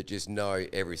 That just know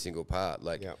every single part.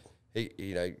 Like, he,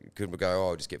 you know, could go, oh,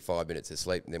 I'll just get 5 minutes of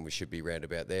sleep and then we should be round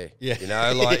about there. Yeah. You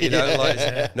know, like, you know,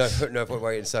 like no point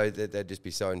waiting. So they'd just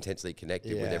be so intensely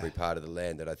connected with every part of the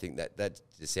land that I think that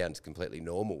just sounds completely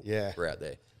normal for out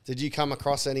there. Did you come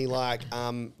across any like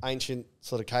ancient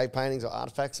sort of cave paintings or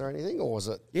artifacts or anything, or was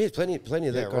it? Yeah, plenty of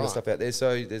that kind of stuff out there.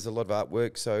 So there's a lot of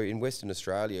artwork. So in Western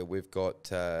Australia, we've got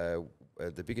the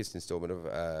biggest instalment of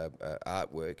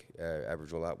artwork,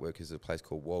 Aboriginal artwork, is a place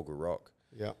called Walga Rock.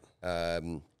 Yeah.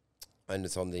 And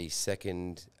it's on the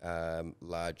second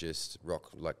largest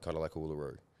rock, like kind of like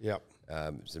Uluru. Yep.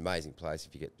 It's an amazing place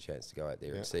if you get the chance to go out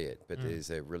there and see it. But there's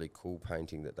a really cool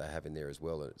painting that they have in there as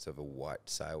well, and it's of a white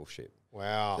sail ship.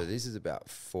 Wow. So this is about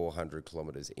 400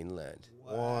 kilometres inland.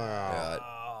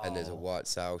 Wow. And there's a white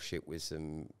sail ship with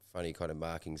some funny kind of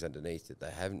markings underneath that they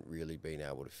haven't really been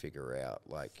able to figure out,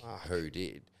 like who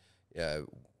did.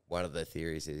 One of the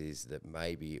theories is that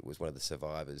maybe it was one of the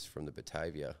survivors from the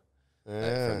Batavia,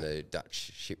 from the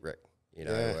Dutch shipwreck. You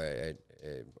know,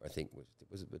 I think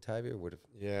was it Batavia? Would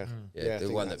have the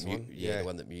one that the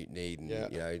one that mutinied, and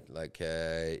you know, like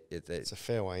it's a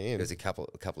fair way in. There's a couple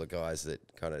of guys that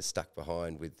kind of stuck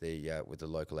behind with the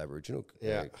local Aboriginal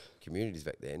communities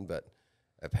back then, but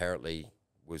apparently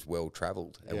was well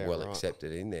travelled and well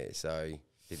accepted in there. So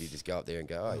did he just go up there and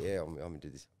go, oh yeah, I'm going to do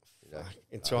this? You know,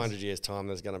 in 200 years' time,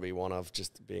 there's going to be one of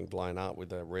just being blown up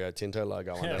with a Rio Tinto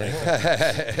logo on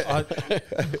it.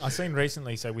 I've seen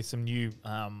recently, so with some new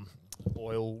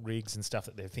oil rigs and stuff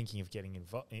that they're thinking of getting in,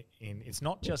 it's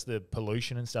not just the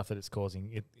pollution and stuff that it's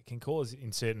causing. It can cause,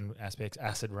 in certain aspects,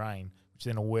 acid rain, which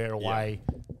then will wear away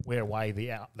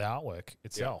the artwork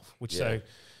itself. Which so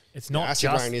it's not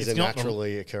acid just rain is a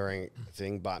naturally occurring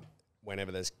thing, but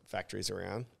whenever there's factories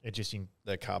around, it just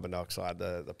the carbon dioxide,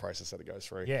 the process that it goes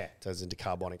through, turns into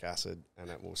carbonic acid,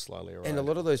 and it will slowly erode. And a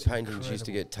lot of those paintings used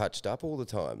to get touched up all the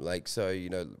time. Like, so,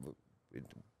 you know,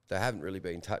 they haven't really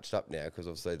been touched up now because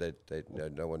obviously they you know,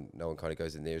 no one kind of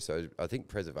goes in there. So I think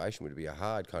preservation would be a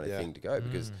hard kind of thing to go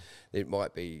because it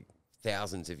might be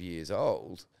thousands of years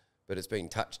old, but it's been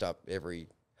touched up every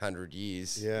 100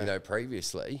 years, you know,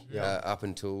 previously up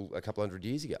until a couple hundred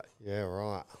years ago. Yeah,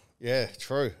 right. Yeah,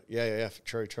 true. Yeah,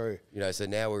 true. You know, so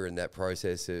now we're in that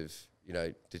process of, you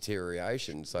know,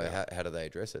 deterioration. So how do they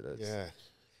address it?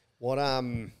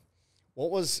 What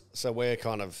was, so we're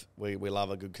kind of, we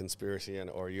love a good conspiracy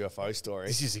or a UFO story.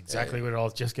 This is exactly what I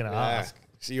was just going to ask.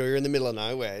 So you're in the middle of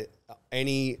nowhere.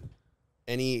 Any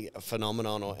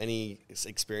phenomenon or any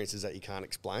experiences that you can't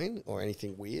explain or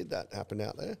anything weird that happened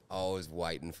out there? I was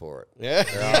waiting for it. Yeah.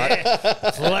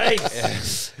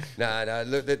 Please. No,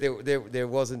 look, there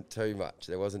wasn't too much.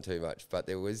 But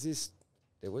there was this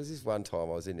one time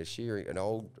I was in an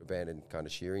old abandoned kind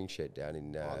of shearing shed down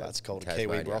in that's called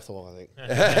Tasmania. a Kiwi brothel, I think.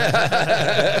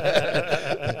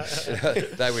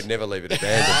 They would never leave it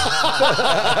abandoned.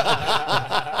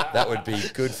 That would be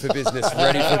good for business,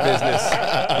 ready for business,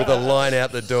 with a line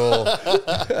out the door.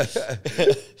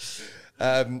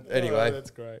 Anyway. Oh,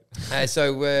 that's great.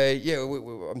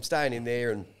 I'm staying in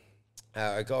there, and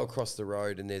I go across the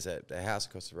road, and there's a house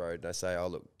across the road, and I say, oh,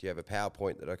 look, do you have a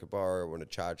PowerPoint that I could borrow? I want to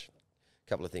charge a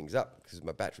couple of things up because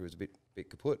my battery was a bit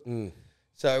kaput.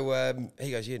 So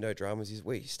he goes, yeah, no dramas. He says,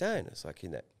 where are you staying? It's like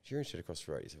in that shearing shed across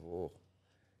the road. He said, well,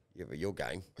 yeah, but your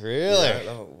game. Really? You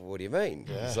know, what do you mean?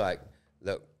 Yeah. It's like,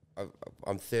 look,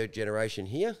 I'm third generation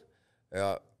here.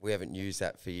 We haven't used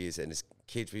that for years. And as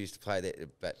kids, we used to play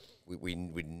that, but we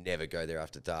would never go there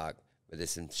after dark. But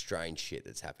there's some strange shit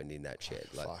that's happened in that shed.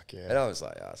 Like, fuck yeah. And I was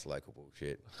like, oh, it's local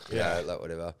bullshit. You know, like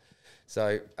whatever.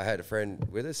 So I had a friend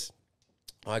with us.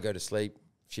 I go to sleep.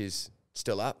 She's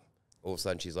still up. All of a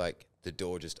sudden, she's like, the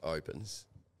door just opens,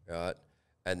 right?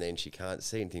 And then she can't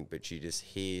see anything, but she just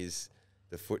hears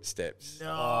the footsteps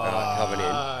coming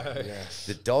in. Yes.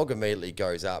 The dog immediately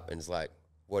goes up and is like,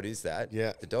 what is that?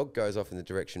 Yeah. The dog goes off in the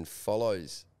direction,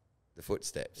 follows the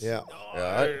footsteps. Yeah.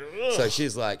 Right? So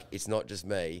she's like, it's not just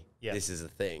me. Yeah. This is a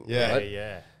thing. Yeah. Right?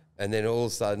 Yeah. And then all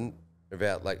of a sudden,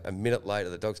 about like a minute later,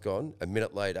 the dog's gone. A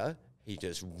minute later, he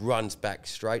just runs back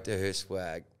straight to her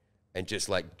swag and just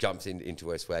like jumps into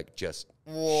her swag, just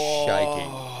shaking.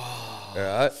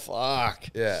 All right. Fuck.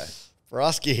 Yeah.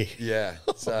 Brusky. Yeah.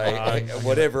 So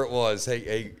whatever it was,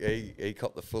 he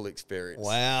copped the full experience.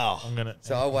 Wow.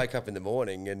 So I wake up in the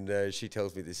morning and she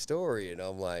tells me this story, and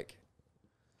I'm like,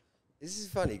 this is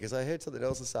funny because I heard something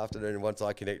else this afternoon, and once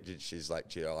I connected, she's like,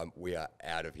 we are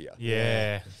out of here.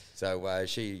 Yeah. So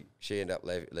she ended up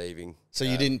leaving. So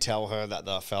you didn't tell her that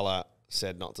the fella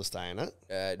said not to stay in it?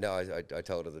 No, I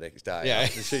told her the next day. Yeah.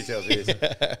 She tells me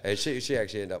this. And she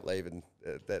actually ended up leaving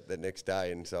the next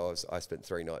day, and so I spent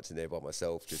 3 nights in there by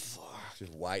myself, just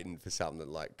waiting for something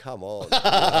like, come on.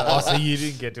 So you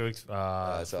didn't get to...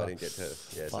 so I didn't get to,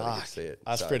 so I didn't get to see it.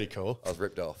 That's pretty cool. I was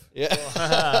ripped off. Yeah.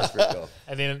 I was ripped off.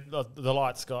 And then the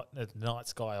night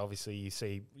sky, obviously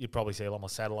you probably see a lot more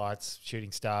satellites,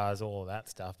 shooting stars, all of that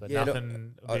stuff, but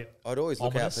nothing... I'd always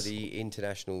look ominous. out for the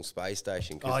International Space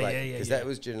Station, because that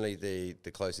was generally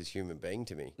the closest human being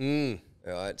to me.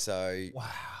 Right, so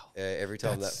every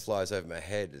time that flies over my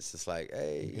head, it's just like,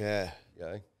 hey, you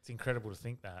know, it's incredible to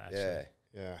think that. Actually.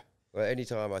 Yeah. Well,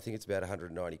 anytime I think it's about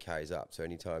 190 k's up. So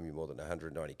anytime you're more than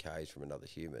 190 k's from another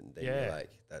human, then you're like,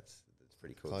 that's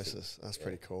pretty cool. Closest. That's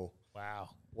pretty cool. Wow.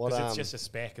 What, it's just a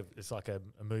speck of, it's like a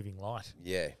moving light.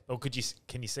 Yeah. Or can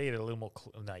you see it a little more?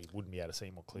 No, you wouldn't be able to see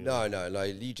it more clearly. No.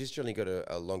 You just generally got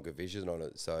a longer vision on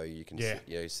it, so you can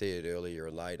see it earlier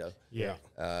and later. Yeah.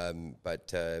 But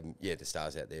the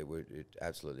stars out there were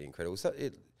absolutely incredible. So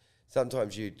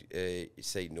sometimes you'd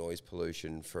see noise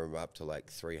pollution from up to like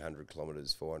 300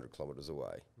 kilometres, 400 kilometres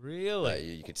away. Really?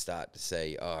 You could start to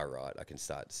see, I can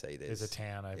start to see there's a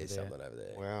town over there. There's something over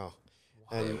there. Wow.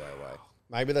 Way away.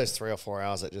 Maybe those 3 or 4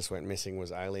 hours that just went missing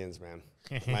was aliens, man.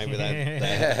 Maybe they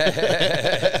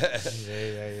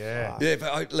Yeah.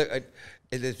 But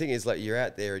the thing is, like, you're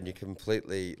out there and you're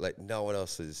completely like no one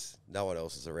else is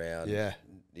around. Yeah.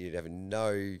 You have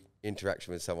no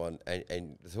interaction with someone,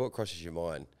 and the thought crosses your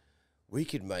mind, we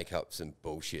could make up some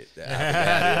bullshit that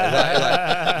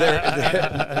happened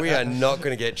out here. We are not going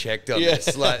to get checked on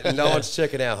this. Like, no one's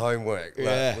checking our homework.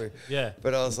 Like,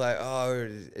 But I was like,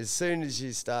 as soon as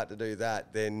you start to do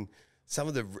that, then some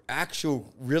of the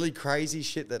actual really crazy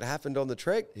shit that happened on the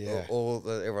trek,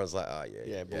 everyone's like,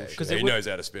 bullshit. Because he knows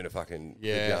how to spin a fucking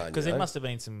gun. Because there must have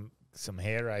been some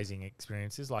hair-raising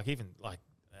experiences, like even like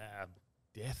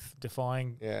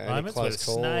death-defying moments where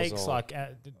snakes,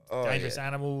 dangerous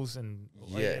animals, and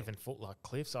even like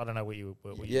cliffs. I don't know what you.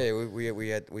 We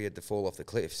had to fall off the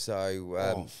cliff.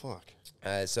 So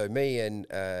so me and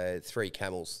 3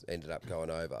 camels ended up going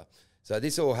over. So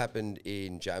this all happened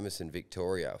in Jameson,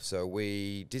 Victoria. So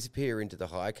we disappear into the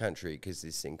high country because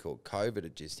this thing called COVID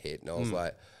had just hit, and I was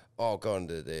like, I'll go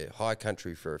into the high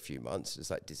country for a few months, just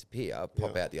like disappear,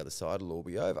 pop out the other side, it'll all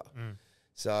be over.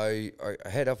 So I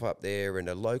head up there, and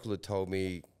a local had told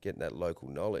me, getting that local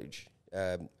knowledge,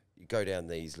 you go down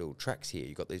these little tracks here.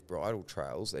 You've got these bridle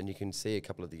trails, and you can see a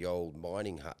couple of the old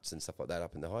mining huts and stuff like that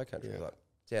up in the high country. I was like,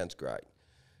 sounds great.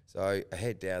 So I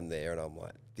head down there, and I'm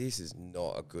like, this is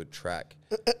not a good track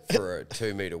for a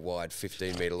 2 metre wide,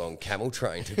 15 metre long camel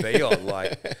train to be on.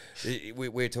 Like,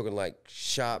 we're talking like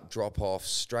sharp drop off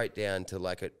straight down to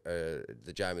like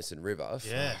the Jameson River.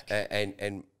 Yeah.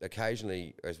 And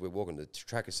occasionally, as we're walking, the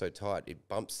track is so tight, it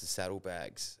bumps the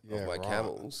saddlebags of my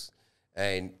camels,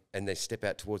 and they step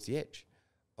out towards the edge.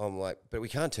 I'm like, but we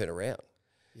can't turn around.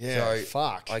 Yeah, so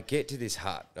fuck. I get to this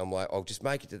hut. I'm like, I'll just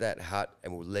make it to that hut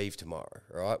and we'll leave tomorrow.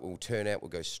 All right. We'll turn out. We'll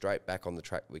go straight back on the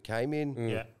track we came in.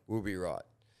 Yeah. We'll be right.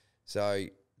 So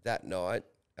that night,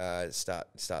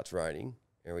 starts raining,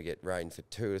 and we get rain for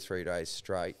 2 or 3 days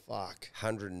straight. Fuck.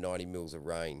 190 mils of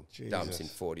rain dumps in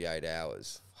 48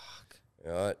 hours. Fuck.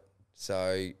 All right.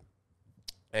 So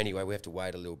anyway, we have to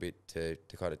wait a little bit to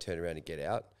kind of turn around and get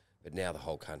out. But now the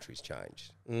whole country's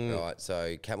changed, right?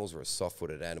 So camels are a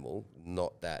soft-footed animal,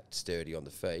 not that sturdy on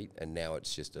the feet, and now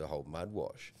it's just a whole mud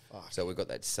wash. Fuck. So we've got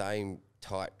that same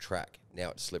tight track. Now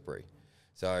it's slippery.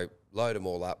 So load them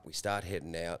all up. We start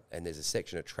heading out, and there's a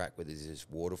section of track where there's this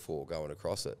waterfall going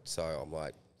across it. So I'm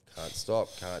like, can't stop,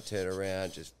 can't turn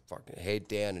around, just fucking head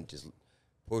down and just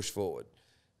push forward.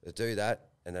 I do that,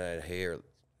 and then I hear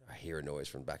a noise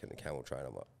from the back of the camel train.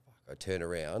 I'm like, fuck. I turn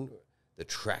around. The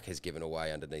track has given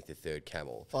away underneath the third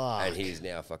camel. Fuck. And he's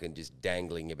now fucking just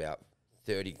dangling about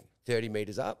 30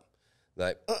 metres up,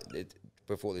 like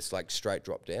before this like straight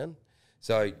drop down.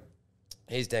 So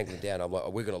he's dangling down. I'm like,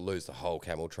 we're going to lose the whole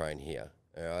camel train here.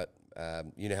 All right.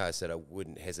 You know how I said I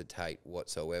wouldn't hesitate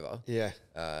whatsoever. Yeah.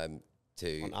 To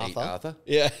eat Arthur? Arthur.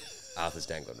 Yeah. Arthur's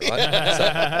dangling, right?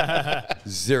 So,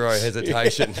 zero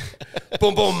hesitation.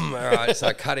 Boom, boom. All right, so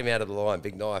I cut him out of the line,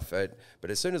 big knife. But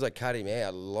as soon as I cut him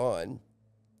out of the line,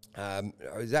 I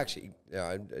was actually,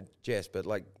 a jest, but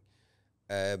like,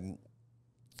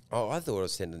 Oh, I thought I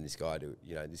was sending this guy to,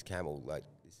 this camel, like,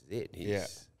 this is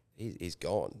it. He's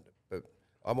gone. But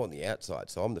I'm on the outside,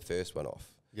 so I'm the first one off.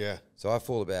 Yeah. So I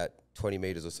fall about 20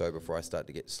 metres or so before I start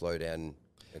to get slow down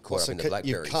and caught up in the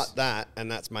blackberries. You cut that,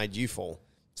 and that's made you fall.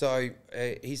 So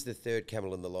he's the third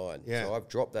camel in the line. Yeah. So I've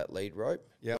dropped that lead rope,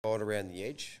 gone around the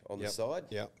edge on the side.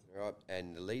 Yeah. Right,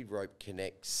 and the lead rope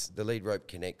connects.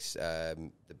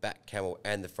 The back camel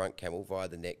and the front camel via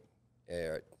the neck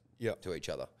to each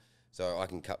other. So I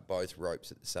can cut both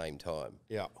ropes at the same time.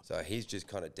 Yeah. So he's just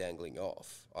kind of dangling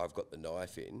off. I've got the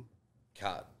knife in,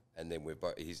 cut, and then we're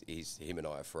both. Him and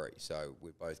I are free. So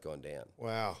we've both gone down.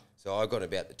 Wow. So I got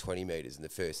about the 20 metres, and the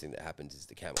first thing that happens is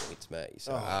the camel hits me.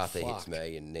 So Arthur hits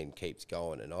me, and then keeps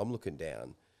going, and I'm looking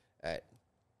down at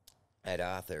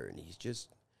Arthur, and he's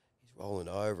rolling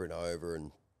over and over,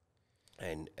 and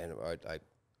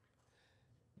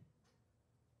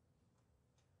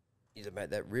mate,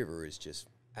 that river is just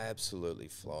absolutely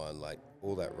flying, like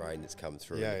all that rain that's come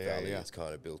through the valley that's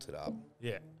kind of built it up.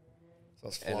 Yeah. So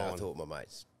it's flying. And I thought my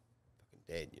mate's fucking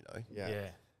dead, Yeah.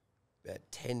 About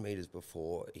 10 metres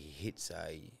before he hits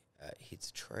a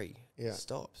tree,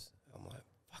 stops. I'm like,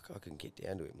 fuck, I can get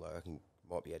down to him. Like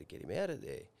might be able to get him out of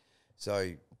there. So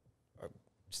I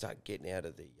start getting out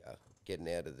of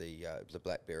the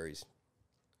blackberries.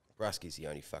 Brusky's the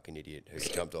only fucking idiot who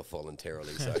jumped off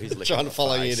voluntarily, so he's trying to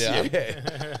follow you down.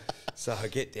 Yeah. So I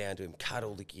get down to him, cut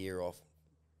all the gear off,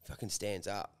 fucking stands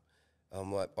up.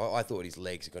 I'm like, I thought his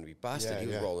legs are going to be busted. He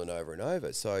was rolling over and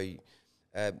over. So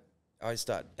I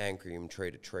start anchoring him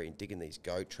tree to tree and digging these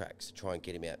goat tracks to try and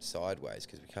get him out sideways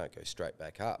because we can't go straight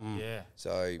back up. Yeah.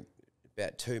 So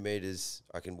about 2 metres,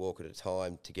 I can walk at a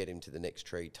time to get him to the next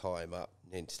tree, tie him up,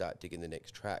 and then start digging the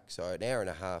next track. So an hour and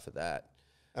a half of that.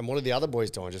 And what are the other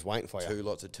boys doing? Just waiting for you? 2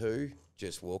 lots of 2,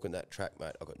 just walking that track,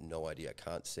 mate. I've got no idea. I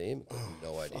can't see him.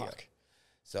 No idea. Fuck.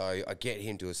 So I get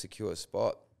him to a secure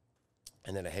spot,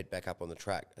 and then I head back up on the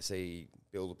track. I see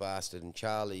Bill the Bastard and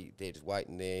Charlie. They're just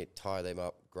waiting there, tie them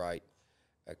up, great.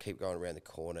 I keep going around the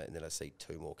corner, and then I see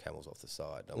 2 more camels off the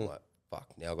side. And I'm like,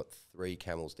 fuck, now I've got 3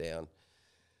 camels down.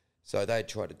 So they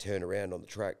tried to turn around on the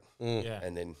track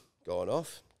and then gone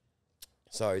off.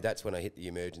 So that's when I hit the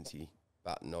emergency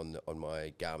button on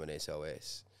my Garmin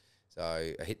SOS. So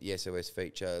I hit the SOS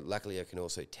feature. Luckily, I can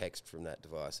also text from that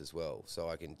device as well. So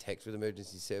I can text with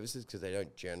emergency services because they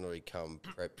don't generally come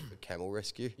prepped for camel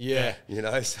rescue. Yeah.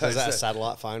 So is that a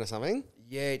satellite phone or something?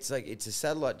 Yeah, it's a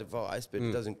satellite device, but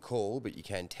it doesn't call, but you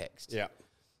can text. Yeah.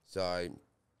 So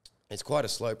it's quite a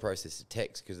slow process to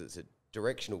text because it's a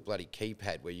directional bloody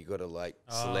keypad where you got to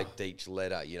select each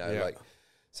letter,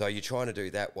 so you're trying to do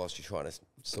that whilst you're trying to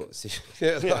sort of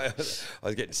I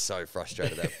was getting so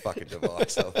frustrated with that fucking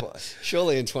device. I'm like,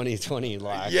 surely in 2020, I'm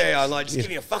like, just give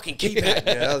me a fucking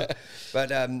keypad.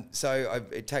 But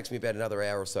it takes me about another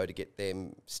hour or so to get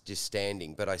them just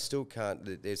standing, but I still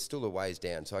can't. There's still a ways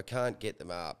down, so I can't get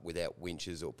them up without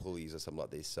winches or pulleys or something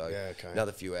like this. So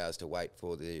another few hours to wait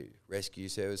for the rescue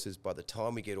services. By the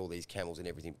time we get all these camels and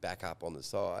everything back up on the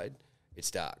side,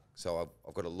 it's dark. So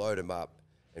I've got to load them up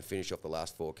and finish off the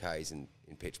last 4 Ks in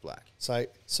pitch black. So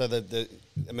the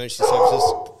emergency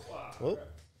services, the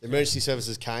emergency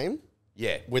services came,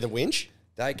 with a winch.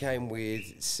 They came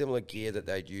with similar gear that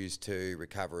they'd used to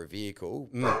recover a vehicle,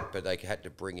 but they had to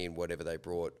bring in whatever they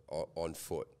brought on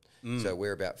foot. So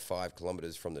we're about 5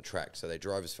 kilometres from the track. So they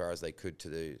drove as far as they could to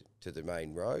the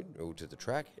main road or to the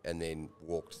track, and then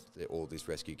walked all this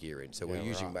rescue gear in. So we're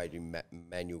using maybe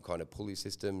manual kind of pulley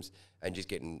systems and just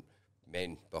getting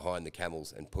men behind the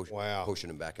camels and pushing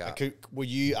them back up. Were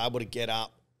you able to get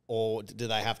up, or did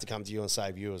they have to come to you and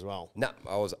save you as well? No,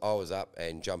 I was up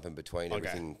and jumping between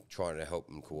everything, trying to help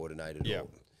them coordinate it all.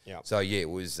 Yeah. So it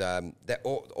was that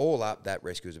all up. That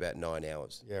rescue was about 9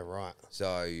 hours. Yeah, right.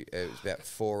 So it was about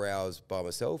 4 hours by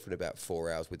myself and about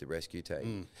 4 hours with the rescue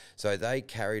team. So they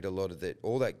carried a lot of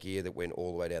all that gear that went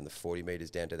all the way down the 40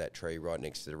 metres down to that tree right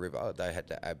next to the river. They had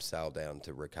to abseil down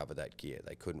to recover that gear.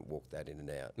 They couldn't walk that in and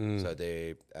out. So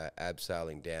they're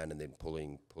abseiling down and then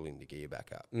pulling the gear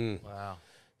back up. Wow.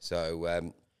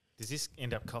 So. Does this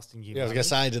end up costing you? Yeah, I was going to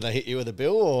say, did they hit you with a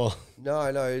bill or?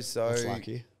 No. So that's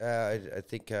lucky. I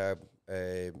think had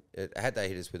they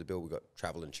hit us with a bill, we got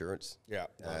travel insurance. Yeah.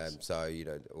 Nice. So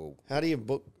how do you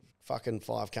book fucking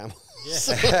 5 camels?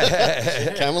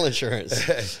 Yeah. Camel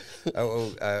insurance.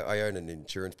 I own an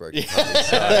insurance broker company.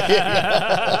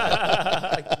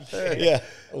 Yeah,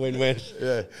 win-win.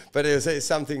 Yeah, but it was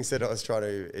some things that I was trying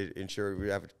to insure. We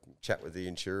have a chat with the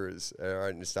insurers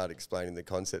and start explaining the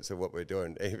concepts of what we're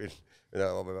doing. Even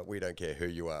we don't care who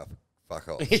you are. Fuck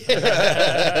off.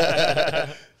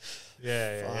 Yeah.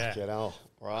 Fuck it all.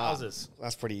 Right. shoulders.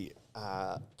 That's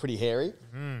pretty hairy.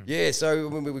 Yeah, so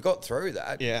when we got through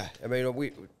that, Yeah. I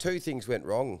mean, two things went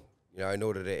wrong, in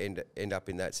order to end up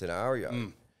in that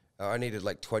scenario. I needed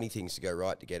like 20 things to go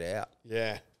right to get out.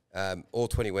 Yeah. All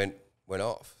 20 went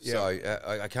off. Yeah. So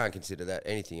I can't consider that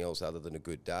anything else other than a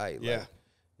good day. Like, Yeah.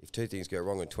 If 2 things go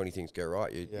wrong and 20 things go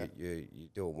right, you're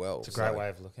doing well. It's a great way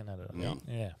of looking at it.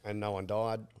 Yeah. And no one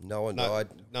died. No one died.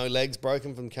 No legs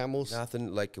broken from camels.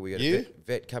 Nothing. Like we had You? a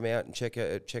vet come out and check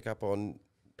up on.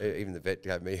 Even the vet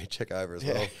gave me a check over as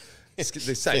well. The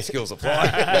same skills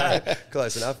apply.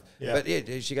 Close enough. Yeah. But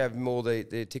yeah, she gave them all the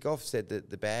tick off. Said that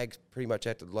the bags pretty much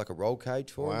acted like a roll cage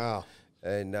for them. Wow.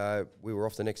 And we were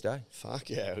off the next day.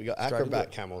 Fuck yeah. We got Straight acrobat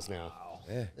into it. camels now.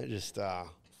 Yeah. They're just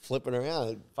flipping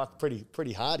around. Fuck,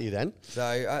 pretty hardy then. So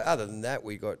other than that,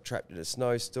 we got trapped in a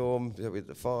snowstorm with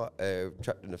the fire.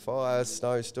 Trapped in a fire,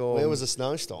 snowstorm. Where was the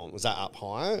snowstorm? Was that up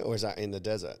high or was that in the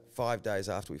desert? 5 days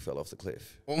after we fell off the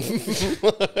cliff.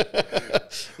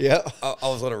 Yeah. I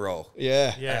was on a roll.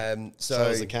 Yeah. Yeah. So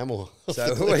was the camel.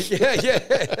 So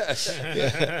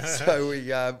yeah. So we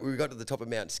got to the top of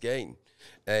Mount Skeen,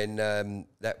 and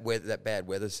that bad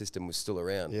weather system was still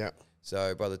around. Yeah.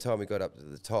 So by the time we got up to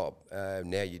the top,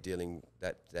 now you're dealing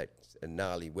that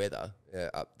gnarly weather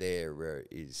up there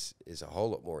is a whole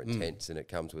lot more intense, and it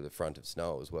comes with a front of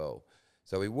snow as well.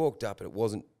 So we walked up, and it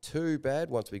wasn't too bad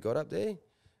once we got up there.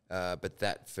 But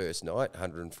that first night,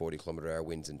 140 kilometre-hour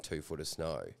winds and 2 foot of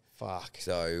snow. Fuck.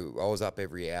 So I was up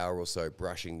every hour or so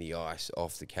brushing the ice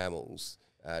off the camels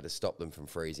to stop them from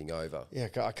freezing over. Yeah,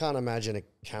 I can't imagine a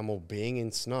camel being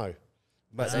in snow.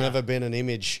 But It's never been an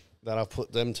image that I've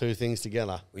put them two things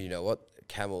together. well, you know what?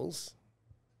 Camels,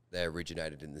 they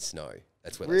originated in the snow.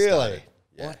 That's where they Really? started.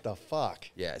 Yeah. What the fuck?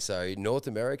 Yeah, so North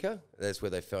America, that's where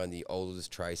they found the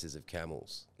oldest traces of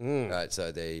camels. Right,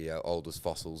 so the oldest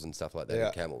fossils and stuff like that Yeah.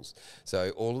 of camels. So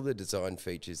all of the design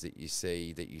features that you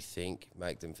see that you think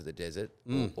make them for the desert,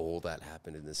 all that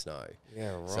happened in the snow.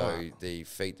 Yeah, right. So the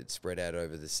feet that spread out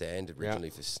over the sand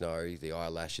originally for snow, the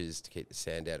eyelashes to keep the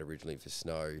sand out originally for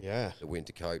snow. Yeah. The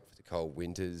winter coat for the cold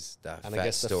winters, the And fat I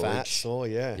guess storage. the fat saw,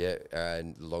 yeah. Yeah,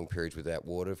 and long periods without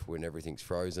water for when everything's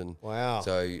frozen. Wow.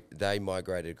 So they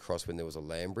migrated across when there was a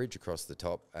land bridge across the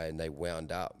top, and they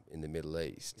wound up in the Middle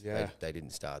East. Yeah. They didn't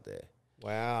start there.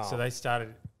 Wow. So they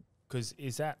started, because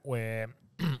is that where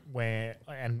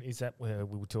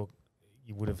we would talk,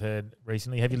 you would have heard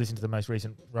recently, have you listened to the most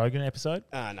recent Rogan episode?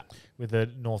 no. With the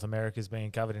North Americas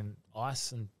being covered in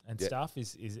ice and Yeah. stuff?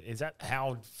 Is that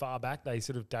how far back they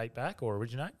sort of date back or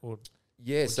originate? Or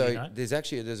Yeah, Or do so you know?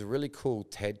 there's a really cool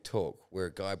TED talk where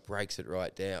a guy breaks it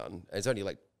right down. It's only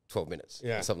like 12 minutes,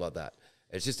 Yeah. or something like that.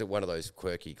 It's just one of those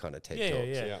quirky kind of TED Yeah, talks.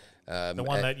 yeah. Yeah. The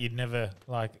one that you'd never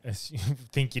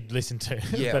think you'd listen to.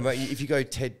 Yeah, But- mate, if you go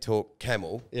TED Talk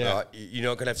Camel, Yeah. right, you're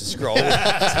not going to have to scroll too far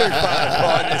to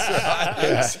find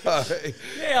this, right? So,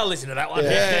 yeah, I'll listen to that one.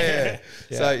 yeah.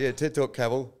 So, yeah, TED Talk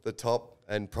Camel, the top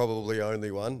and probably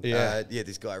only one. Yeah.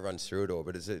 This guy runs through it all,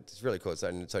 but it's really cool. It's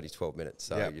only 12 minutes,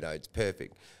 so, Yeah. it's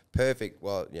perfect. Perfect,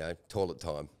 well, toilet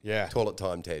time. Yeah. Toilet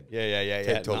time, Ted. Yeah.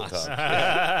 Ted toilet Nice.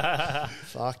 time.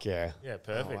 Fuck yeah. Yeah,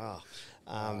 perfect. Oh,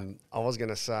 wow. I was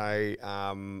going to say,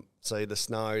 so the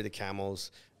snow, the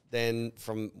camels, then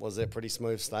was there pretty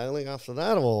smooth sailing after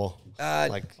that or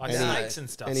Like any, snakes and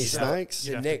stuff. Any You don't- snakes?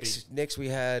 you Yeah, don't have to next we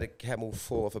had a camel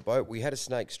fall off a boat. We had a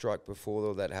snake strike before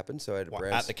all that happened, so I had a What,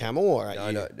 brown at the camel or at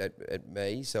you? No, at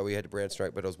me. So we had a brown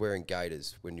stroke, but I was wearing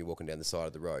gaiters when you're walking down the side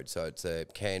of the road. So it's a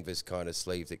canvas kind of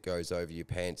sleeve that goes over your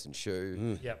pants and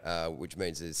shoe, Yep. which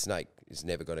means the snake is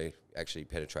never going to actually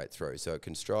penetrate through. So it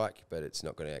can strike, but it's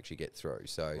not going to actually get through.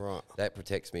 So Right. that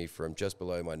protects me from just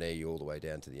below my knee all the way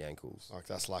down to the ankles. Like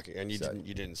that's lucky. And you So-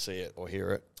 didn't see it or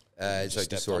hear it? So stepped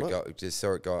just saw on it it? go. Just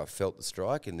saw it go. I felt the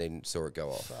strike and then saw it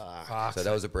go off. Fuck, So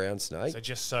that was a brown snake. so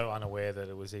just so unaware that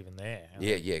it was even there.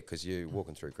 Yeah, because you're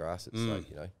walking through grass. It's like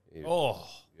you're, Oh,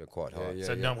 you're quite high. yeah.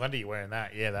 so no wonder you're wearing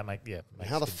that. Yeah, that makes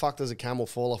How the fuck does a camel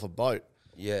fall off a boat?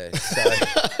 Yeah.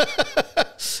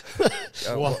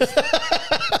 So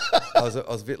I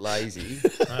was a bit lazy,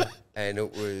 and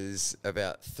it was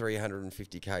about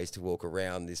 350 k's to walk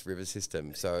around this river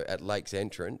system. So at Lake's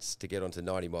entrance to get onto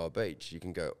 90 Mile Beach, you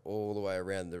can go all the way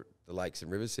around the lakes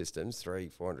and river systems,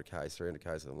 400 k's, 300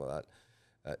 k's, something like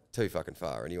that. Too fucking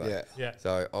far anyway. Yeah. Yeah.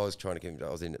 So I was I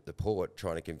was in at the port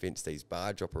trying to convince these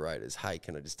barge operators, hey,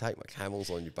 can I just take my camels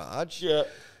on your barge? Yeah.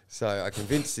 So I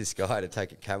convinced this guy to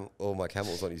take all my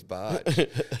camels on his barge.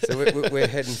 So we're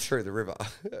heading through the river,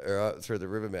 through the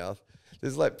river mouth.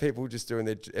 There's like people just doing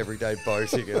their everyday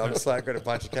boating, and I'm just like got a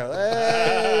bunch of camels.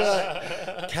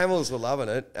 Hey! Like, camels were loving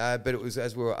it, but it was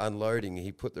as we were unloading,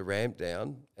 he put the ramp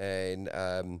down, and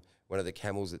one of the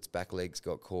camels, its back legs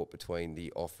got caught between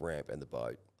the off ramp and the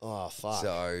boat. Oh, fuck.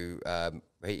 So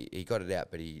he got it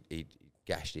out, but he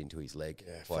gashed into his leg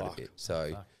quite a bit.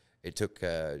 So it took.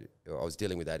 I was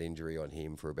dealing with that injury on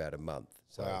him for about a month.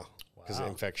 So because of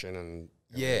infection and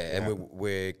and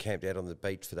we're camped out on the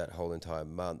beach for that whole entire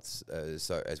month.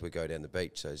 So as we go down the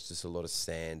beach, so it's just a lot of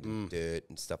sand and dirt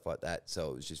and stuff like that.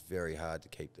 So it was just very hard to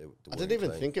keep the I didn't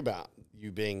even think about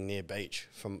you being near beach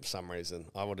for some reason.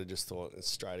 I would have just thought it's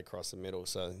straight across the middle.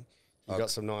 So you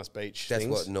got some nice beach That's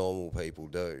things. what normal people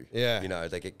do. Yeah. You know,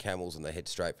 they get camels and they head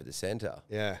straight for the centre.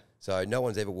 Yeah. So no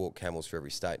one's ever walked camels for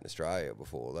every state in Australia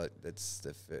before. That's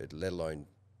let alone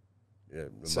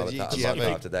So do you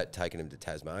after that, taking them to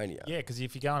Tasmania. Yeah, because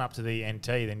if you're going up to the NT,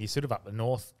 then you're sort of up the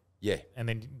north. Yeah. And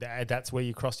then that's where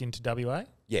you crossed into WA?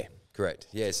 Yeah, correct.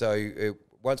 Yeah, so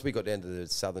once we got down to the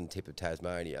southern tip of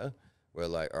Tasmania, we're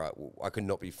like, all right, well, I could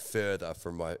not be further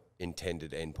from my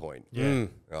intended endpoint. Yeah.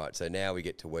 Right, so now we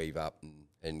get to weave up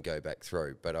and go back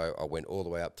through. But I went all the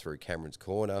way up through Cameron's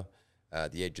Corner,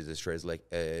 the edge of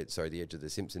the edge of the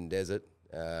Simpson Desert,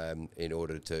 in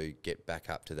order to get back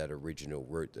up to that original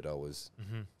route that I was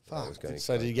going.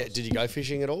 So did you go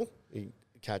fishing at all? You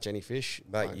catch any fish,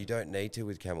 Mate, you don't need to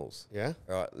with camels. Yeah.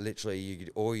 All right. Literally,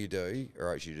 all you do, all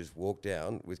right, you just walk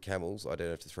down with camels. I don't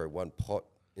have to throw one pot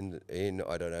in.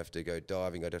 I don't have to go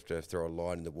diving. I'd have to throw a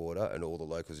line in the water, and all the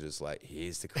locals are just like,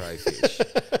 here's the crayfish,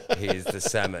 here's the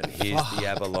salmon, here's the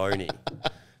abalone.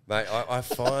 Mate, I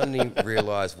finally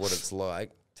realised what it's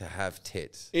like to have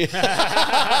tits.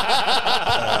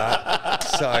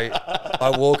 So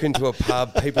I walk into a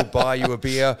pub, people buy you a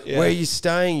beer. Where are you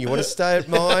staying? You want to stay at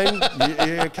mine?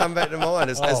 You come back to mine.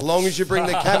 As long as you bring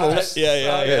the camels.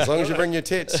 As long as you bring your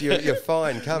tits, you're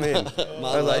fine. Come in.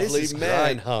 My lovely this is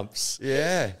man great. humps.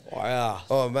 Yeah. Wow.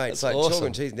 Oh, mate, it's like awesome. chalk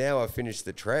and cheese. Now I've finished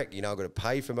the trek. You know, I've got to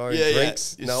pay for my own Yeah,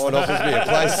 drinks. yeah. No one offers me a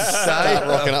place to stay. Start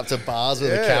rocking up to bars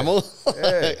with a camel.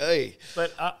 Hey.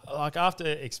 But like after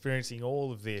experiencing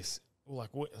all of this, like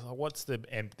what's the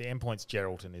endpoint's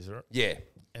Geraldton, is it? Yeah.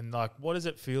 And like, what does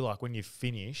it feel like when you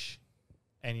finish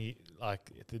and you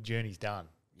like the journey's done?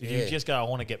 Did you just go, I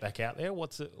want to get back out there?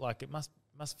 What's it like? It must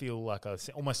feel like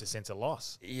almost a sense of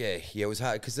loss. Yeah, it was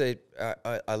hard because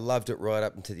I loved it right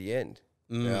up until the end.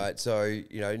 Right, so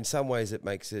in some ways it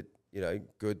makes it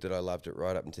good that I loved it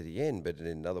right up until the end, but in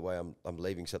another way I'm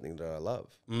leaving something that I love.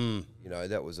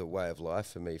 That was a way of life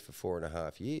for me for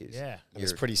 4.5 years. Yeah, And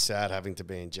it's pretty sad having to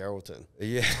be in Geraldton.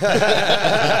 Yeah,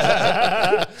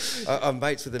 I'm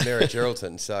mates with the mayor of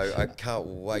Geraldton, so I can't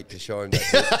wait to show him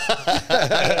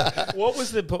that.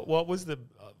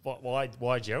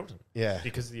 Why Geraldton? Yeah.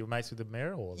 Because you were mates with the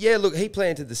mayor, or Yeah, look, he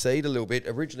planted the seed a little bit.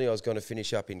 Originally, I was going to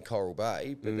finish up in Coral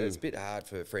Bay, but it's a bit hard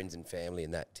for friends and family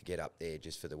and that to get up there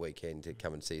just for the weekend to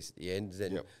come and see us at the end.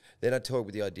 Then I toyed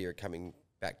with the idea of coming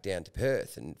back down to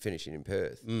Perth and finishing in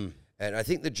Perth. And I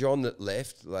think the John that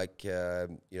left, would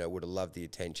have loved the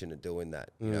attention of doing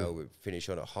that. We'd finish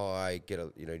on a high, get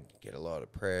a lot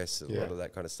of press, a lot of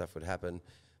that kind of stuff would happen.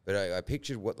 But I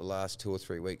pictured what the last 2 or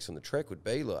 3 weeks on the trek would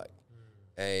be like.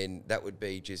 And that would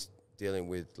be just dealing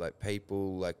with like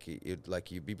people, like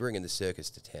you'd be bringing the circus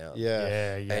to town.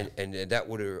 Yeah. And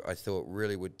that I thought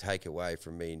really would take away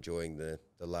from me enjoying the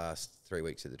last 3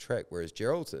 weeks of the trek. Whereas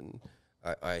Geraldton,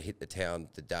 I hit the town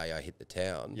the day I hit the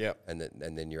town. Yep. And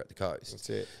then you're at the coast. That's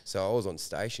it. So I was on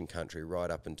station country right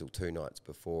up until 2 nights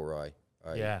before I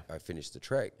finished the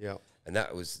trek. Yeah. And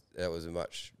that was a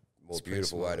much more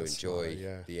beautiful way to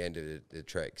enjoy the end of the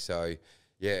trek. So.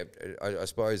 Yeah, I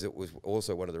suppose it was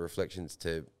also one of the reflections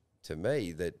to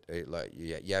me that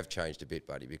you have changed a bit,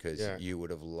 buddy, because you would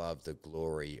have loved the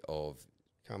glory of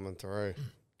coming through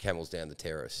camels down the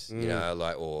terrace,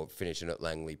 or finishing at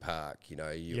Langley Park. You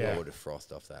would have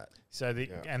frothed off that. So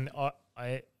and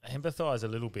I empathise a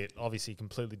little bit. Obviously,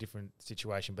 completely different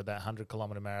situation, but that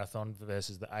 100-kilometre marathon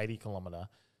versus the 80-kilometre.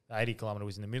 The 80-kilometre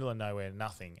was in the middle of nowhere,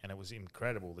 nothing, and it was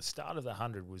incredible. The start of the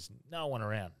 100 was no one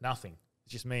around, nothing.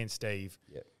 Just me and Steve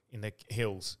in the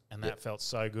hills, and that felt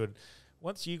so good.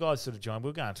 Once you guys sort of joined, we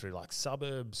were going through like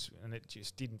suburbs, and it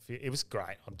just didn't feel. It was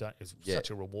great. It was such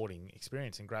a rewarding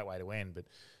experience and great way to end. But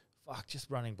fuck, just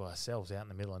running by ourselves out in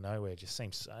the middle of nowhere just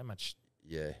seems so much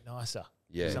nicer.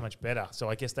 Yeah. So much better. So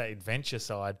I guess that adventure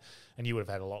side, and you would have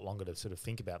had a lot longer to sort of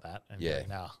think about that. And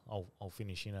I'll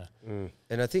finish in a.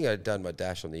 And I think I'd done my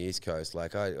dash on the East Coast.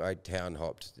 Like I town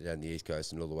hopped down the East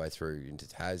Coast and all the way through into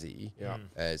Tassie.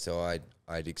 Yeah. So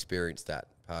I'd experienced that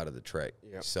part of the trek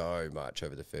so much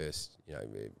over the first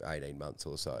 18 months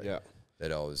or so. Yeah.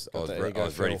 That I was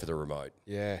ready for the remote.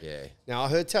 Yeah. Yeah. Now I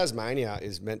heard Tasmania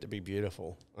is meant to be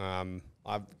beautiful.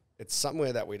 It's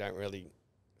somewhere that we don't really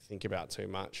think about too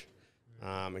much.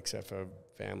 except for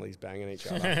families banging each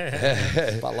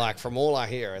other. But like from all I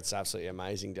hear, it's absolutely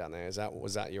amazing down there.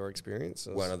 Was that your experience?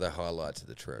 One of the highlights of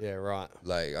the trip. Yeah, right.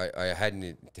 Like I hadn't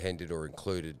intended or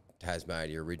included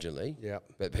Tasmania originally. Yep.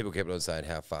 But people kept on saying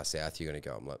how far south you're going to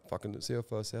go. I'm like, fucking let's see how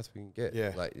far south we can get.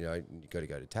 Yeah. Like, you know, you got to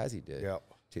go to Tassie to Yep.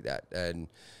 to that. And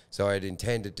so I had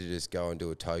intended to just go and do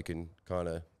a token kind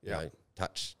of, you Yep. know,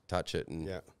 touch it and,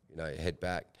 Yep. you know, head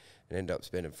back and end up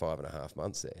spending 5.5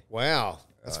 months there. Wow,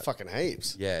 that's fucking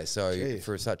heaps. Yeah. So Jeez.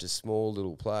 for such a small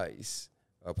little place,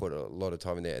 I put a lot of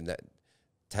time in there, and that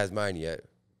Tasmania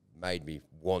made me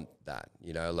want that,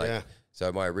 you know, like, Yeah.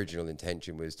 so my original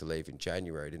intention was to leave in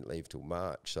January. I didn't leave till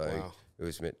March. So Wow. it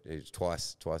was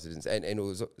twice the distance. And it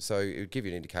was, so it would give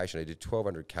you an indication. I did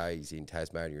 1,200 Ks in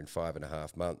Tasmania in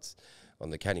 5.5 months. On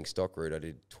the Canning stock route, I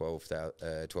did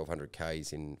 1,200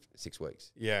 Ks in 6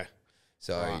 weeks. Yeah.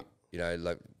 So, Right. you know,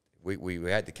 like we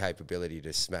had the capability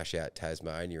to smash out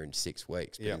Tasmania in 6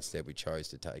 weeks, but Yep. instead we chose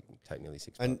to take nearly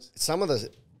 6 And months. some of the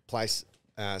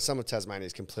some of Tasmania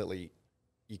is completely,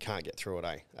 you can't get through it,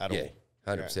 at Yeah, all.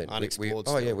 100%. Yeah, unexplored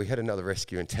Oh, yeah, still. we had another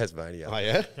rescue in Tasmania. Oh,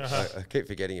 yeah? I keep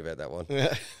forgetting about that one.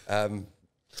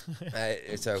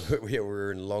 So we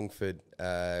were in Longford. We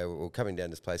were coming down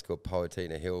this place called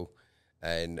Poatina Hill,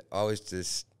 and I was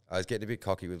getting a bit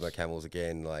cocky with my camels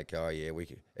again. Like, oh yeah,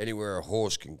 anywhere a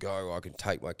horse can go, I can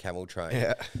take my camel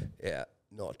train. Yeah,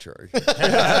 not true.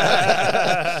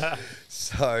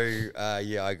 So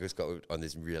I just got on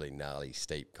this really gnarly,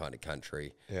 steep kind of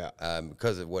country. Yeah.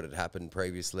 Because of what had happened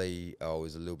previously, I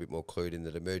was a little bit more clued in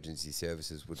that emergency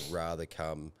services would rather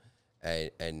come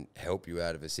and help you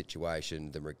out of a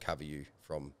situation than recover you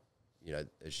from, you know,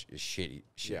 the shit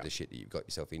that you've got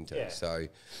yourself into. Yeah. So,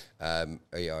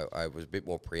 I was a bit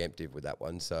more preemptive with that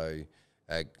one. So,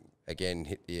 again,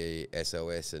 hit the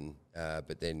SOS and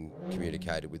but then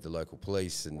communicated with the local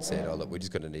police and said, oh, look, we're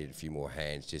just going to need a few more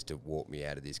hands just to walk me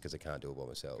out of this because I can't do it by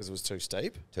myself. Because it was too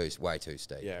steep? Way too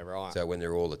steep. Yeah, right. So when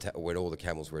all the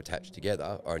camels were attached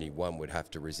together, only one would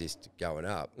have to resist going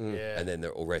up, Yeah. and then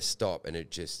the rest stop, and it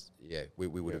just we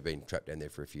would have been trapped down there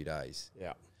for a few days.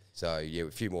 Yeah. So a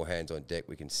few more hands on deck.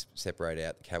 We can separate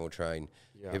out the camel train.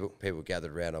 Yeah. People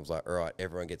gathered around. I was like, all right,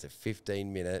 everyone gets a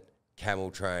 15-minute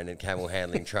camel train and camel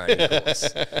handling training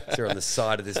course. So we're on the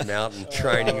side of this mountain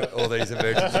training all these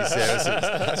emergency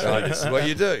services. So this is what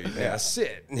you do. Now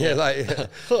sit. Yeah, like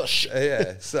Push.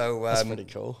 yeah. So That's pretty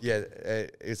cool. Yeah,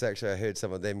 it's actually I heard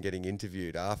some of them getting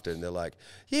interviewed after, and they're like,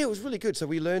 "Yeah, it was really good. So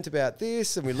we learned about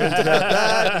this and we learned about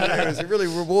that. And it was a really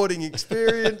rewarding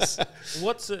experience."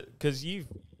 What's it? Because you've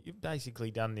basically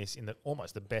done this in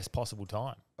almost the best possible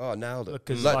time. Oh, nailed it.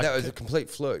 Because Like, that was a complete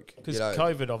fluke. Because you know,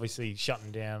 COVID obviously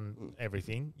shutting down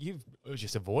everything, you've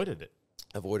just avoided it.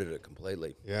 avoided it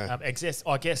completely. Yeah. I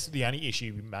guess the only issue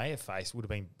you may have faced would have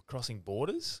been crossing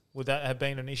borders. Would that have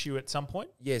been an issue at some point?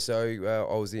 Yeah, so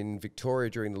I was in Victoria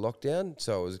during the lockdown,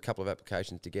 so it was a couple of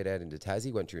applications to get out into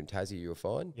Tassie. Once you're in Tassie, you were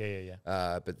fine. Yeah.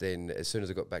 But then as soon as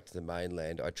I got back to the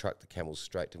mainland, I trucked the camels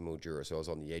straight to Mildura, so I was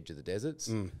on the edge of the deserts,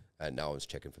 and no one's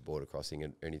checking for border crossing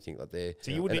and anything like that. So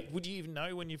you would you even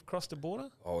know when you've crossed a border?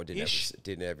 Oh, I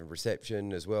didn't have a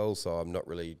reception as well, so I'm not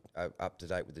really up to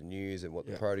date with the news and what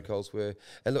the protocols were.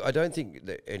 And look, I don't think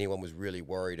that anyone was really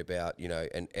worried about, you know,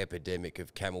 an epidemic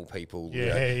of camel people.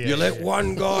 You let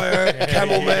one guy,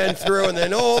 camel man, through, and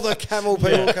then all the camel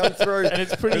people come through. And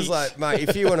it's pretty. It's like, mate,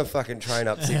 if you want to fucking train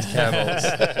up 6 camels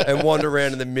and wander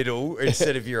around in the middle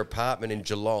instead of your apartment in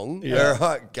Geelong, all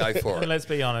right, go for And it. let's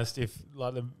be honest, if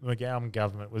like the McGowan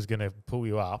government was going to pull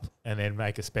you up and then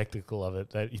make a spectacle of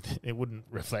it, that it wouldn't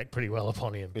reflect pretty well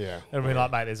upon him. Yeah. It'd be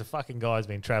like, mate, there's a fucking guy who's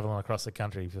been travelling across the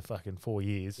country for fucking 4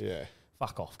 years. Yeah.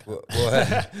 Fuck off.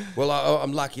 cunt.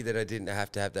 I'm lucky that I didn't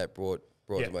have to have that brought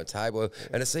to my table,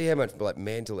 and I see how much like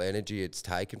mental energy it's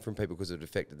taken from people because it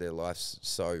affected their lives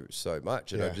so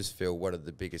much. And I just feel one of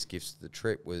the biggest gifts of the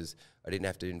trip was I didn't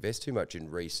have to invest too much in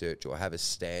research or have a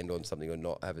stand on something or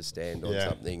not have a stand on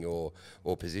something or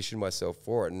position myself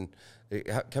for it. And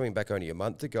coming back only a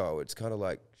month ago, it's kind of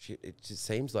like shit. It just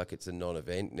seems like it's a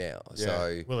non-event now.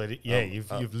 So Well,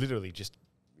 you've literally just.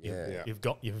 You've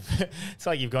it's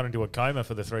like you've gone into a coma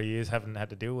for the 3 years, haven't had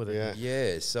to deal with it.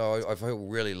 Yeah, so I feel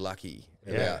really lucky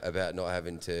about not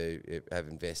having to have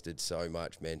invested so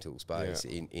much mental space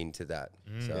into that.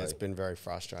 So It's been very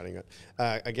frustrating.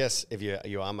 I guess if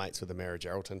you are mates with the Mayor of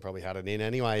Geraldton, probably had it in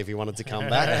anyway if you wanted to come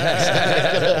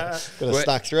back. Could have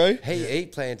stuck through. he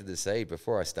planted the seed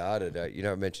before I started. I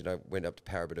mentioned I went up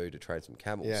to Parabadoo to train some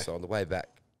camels. So on the way back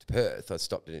to Perth, I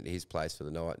stopped in at his place for the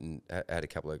night and had a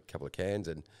couple of cans,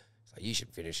 and He's like, you should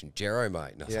finish in Gero,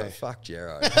 mate. And I was Yeah. like, fuck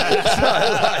Gero.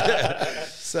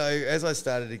 So as I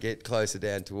started to get closer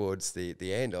down towards the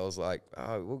end, I was like,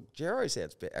 oh, well, Gero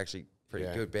sounds actually pretty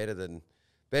Yeah. good, better than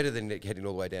heading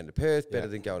all the way down to Perth, better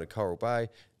than going to Coral Bay.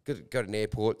 Got an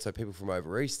airport, so people from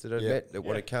over east that I met that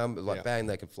want to come, like bang,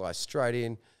 they can fly straight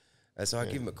in. And so I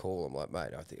give him a call. I'm like,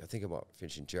 mate, I think I might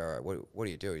finish in Gero. What do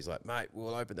you do? He's like, mate,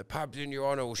 we'll open the pubs in your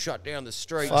honour. We'll shut down the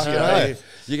streets.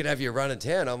 You can have your run in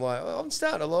town. I'm like, oh, I'm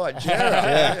starting to like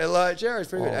Gero. Like Gero's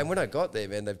pretty good. And when I got there,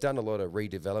 man, they've done a lot of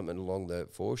redevelopment along the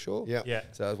foreshore. Yeah.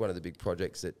 So that was one of the big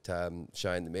projects that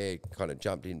Shane the mayor kind of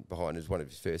jumped in behind as one of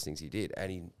his first things he did,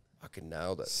 and he fucking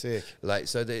nailed it. Sick. Like,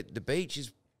 so the beach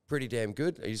is pretty damn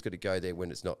good. You just got to go there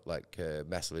when it's not like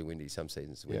massively windy. Some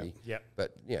seasons it's windy. Yeah.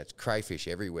 But it's crayfish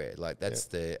everywhere. Like that's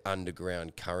the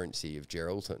underground currency of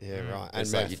Geraldton. Yeah, right. And And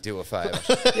so meth. you do a favour.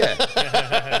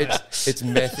 It's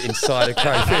meth inside a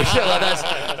crayfish.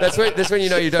 Like that's when you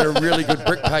know you've done a really good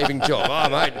brick paving job. Oh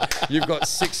mate, you've got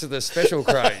 6 of the special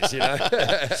crays.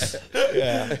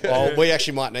 Yeah. Well, we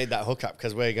actually might need that hookup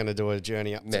because we're going to do a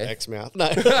journey up Meth? to Exmouth. No.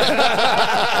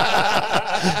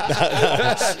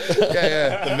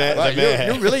 Yeah. The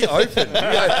mayor. You're really open.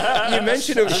 You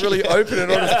mentioned it was really open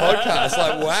and honest podcast.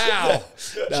 Like, wow.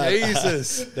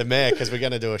 Jesus. The mayor, because we're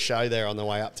going to do a show there on the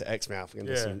way up to Exmouth. We're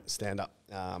going to Yeah. do some stand-up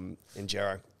in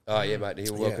Gero. Oh, yeah, mate.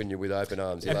 He'll welcome you with open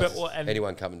arms. He loves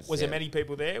anyone coming to Was there town. many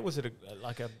people there? Was it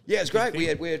like a Yeah, it's great.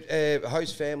 big We had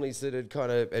host families that had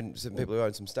kind of, and some people who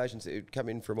own some stations that had come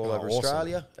in from all over awesome.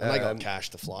 Australia. And they got cash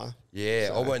to fly.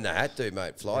 Yeah, or when they had to,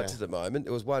 mate. Flights at the moment.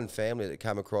 There was one family that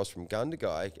came across from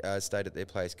Gundagai, stayed at their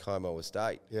place, Como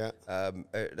Estate. Yeah.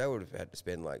 They would have had to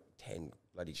spend like 10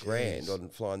 bloody grand on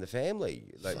flying the family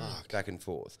like back and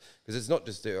forth. Because it's not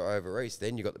just over east.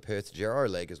 Then you got the Perth to Gero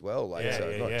leg as well. Like, so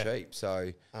it's not cheap.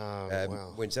 So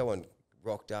when someone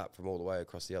rocked up from all the way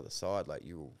across the other side, like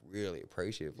you were really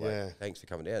appreciative. Like, thanks for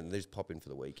coming down. And they just pop in for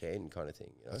the weekend kind of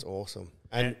thing. You know? That's awesome.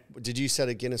 And did you set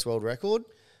a Guinness World Record?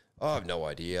 I have no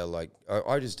idea. Like,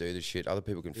 I just do this shit. Other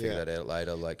people can figure that out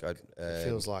later. Like, It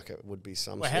feels like it would be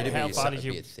some Well, sort of- how far did be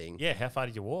you? a thing. Yeah, how far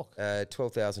did you walk?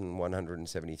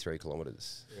 12,173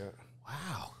 kilometres. Yeah.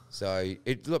 Wow. So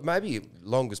look, maybe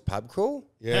longest pub crawl.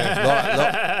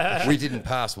 Yeah. Like, we didn't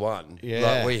pass one. Yeah.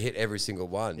 Like, we hit every single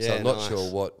one. So Yeah, I'm not nice.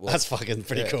 sure what. That's fucking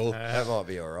pretty cool. That might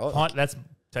be all right. Pint. That's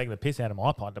taking the piss out of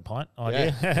my pint to pint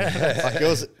idea. Like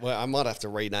yours, well, I might have to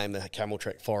rename the camel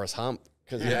trek Forest Hump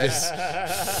because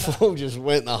it just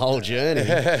went the whole journey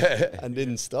and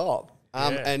didn't stop.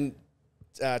 And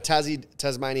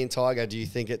Tasmanian tiger, do you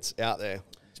think it's out there?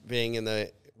 Being in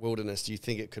the wilderness, do you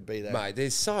think it could be there? Mate,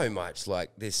 there's so much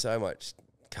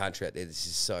country out there. This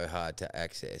is so hard to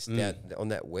access. Down on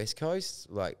that west coast,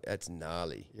 like that's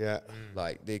gnarly. Yeah.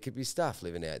 Like there could be stuff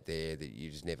living out there that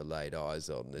you just never laid eyes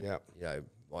on. That you know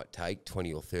might take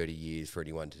 20 or 30 years for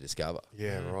anyone to discover.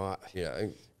 Yeah, right. You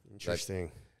know,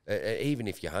 Interesting. even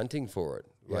if you're hunting for it,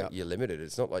 like you're limited.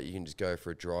 It's not like you can just go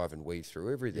for a drive and weave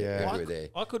through everything. Everywhere there.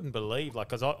 I couldn't believe, like,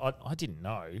 because I didn't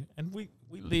know, and we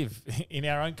live in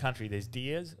our own country. There's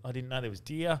deers. I didn't know there was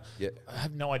deer. Yeah. I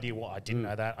have no idea why I didn't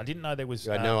know that. I didn't know there was.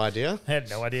 You had no idea? I had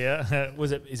no idea.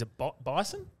 Is it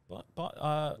bison?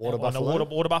 Water buffalo?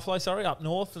 Water buffalo. Sorry, up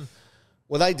north. And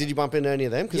Well, did you bump into any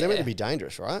of them? Because they're meant to be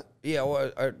dangerous, right? Yeah,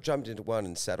 well, I jumped into one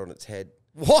and sat on its head.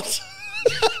 What?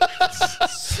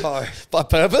 So By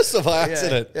purpose or by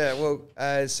accident? Yeah, well,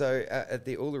 at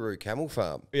the Uluru Camel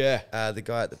Farm, the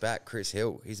guy at the back, Chris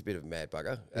Hill, he's a bit of a mad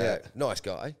bugger. Nice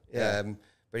guy. Yeah.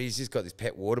 But he's just got this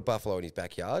pet water buffalo in his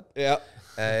backyard. Yeah.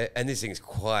 And this thing's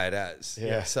quiet as.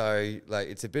 Yeah. So, like,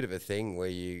 it's a bit of a thing where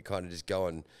you kind of just go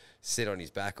and sit on his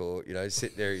back or, you know,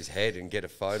 sit near his head and get a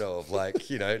photo of,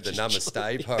 like, you know, the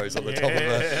namaste pose on the top of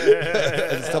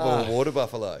the top of a water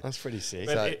buffalo. That's pretty sick.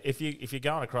 But if you're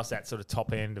going across that sort of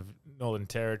top end of Northern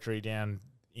Territory down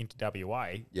into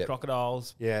WA,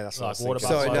 crocodiles, that's what I like was water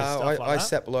thinking. buffalo, So, stuff no, like I that.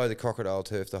 sat below the crocodile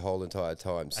turf the whole entire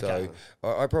time. So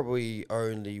I probably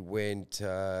only went,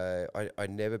 I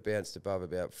never bounced above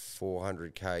about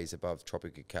 400 Ks above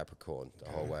Tropic of Capricorn the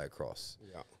whole way across.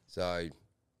 Yeah. So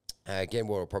again,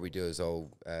 what I'll probably do is I'll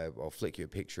flick you a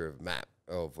picture of a map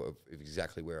of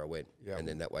exactly where I went. And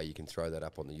then that way you can throw that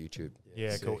up on the YouTube.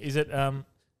 Yeah, cool. Is it Arnhem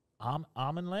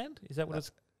Land? Is that what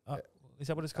it's? Is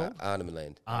that what it's called? Arnhem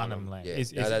Land. Arnhem Land. Yeah,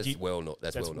 That's that's well north.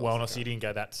 That's well north. well north. So you didn't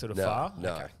go that sort of far.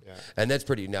 No, Okay. And that's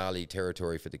pretty gnarly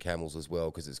territory for the camels as well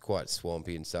because it's quite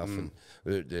swampy and stuff. And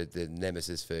the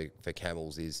nemesis for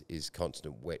camels is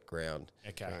constant wet ground.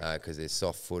 Okay. Because they're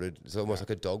soft-footed. It's almost like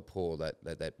a dog paw,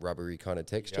 that rubbery kind of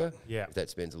texture. Yeah. If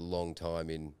that spends a long time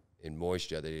in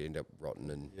moisture, they end up rotten.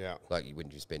 And like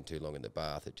when you spend too long in the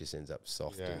bath, it just ends up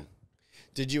soft. Yeah. And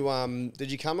Did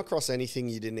you come across anything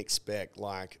you didn't expect?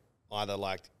 Like either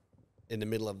like in the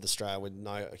middle of Australia with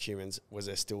no humans, was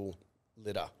there still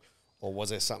litter, or was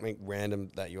there something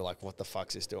random that you were like, what the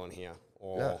fuck's this doing here,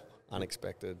 or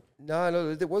unexpected?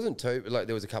 No, there wasn't too. Like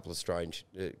there was a couple of strange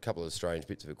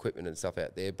bits of equipment and stuff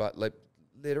out there, but like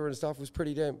litter and stuff was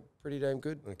pretty damn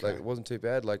good. Okay. Like it wasn't too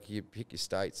bad. Like you pick your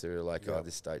states that are like, oh,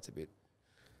 this state's a bit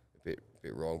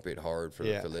wrong, a bit horrid for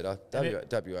litter.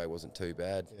 WA wasn't too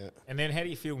bad. Yeah. And then how do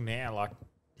you feel now? Like,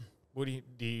 what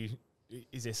do you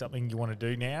is there something you want to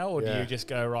do now, or do you just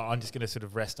go, right, I'm just going to sort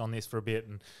of rest on this for a bit?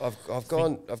 And I've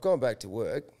gone back to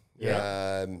work.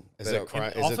 Yeah. Is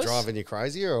it driving you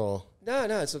crazy or? No,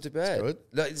 it's not too bad. It's good.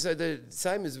 Like, so the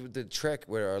same as with the trek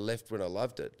where I left when I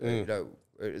loved it. You know,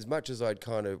 as much as I'd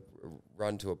kind of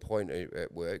run to a point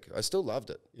at work, I still loved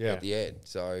it at the end.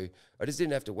 So I just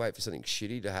didn't have to wait for something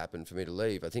shitty to happen for me to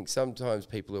leave. I think sometimes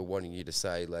people are wanting you to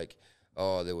say like,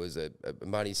 oh, there was a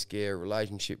money scare, a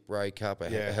relationship breakup, a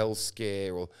health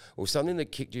scare, or something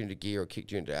that kicked you into gear or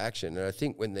kicked you into action. And I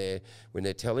think when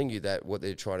they're telling you that, what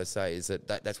they're trying to say is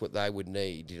that's what they would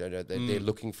need. You know, they're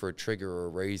looking for a trigger or a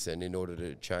reason in order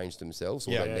to change themselves,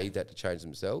 or they need that to change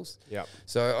themselves. Yeah.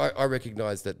 So I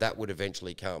recognise that would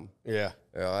eventually come. Yeah.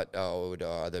 Right. Oh,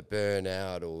 the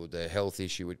burnout or the health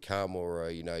issue would come, or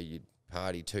you'd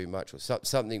party too much, or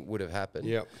something would have happened.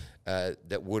 Yep.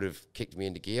 That would have kicked me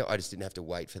into gear. I just didn't have to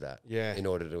wait for that in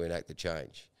order to enact the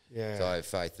change. Yeah. So I have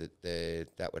faith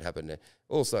that would happen.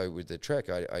 Also with the trek,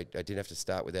 I didn't have to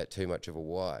start without too much of a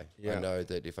why. I know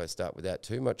that if I start without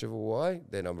too much of a why,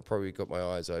 then I'm probably got my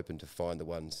eyes open to find the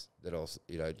ones that I'll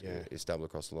stumble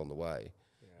across along the way.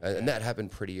 And that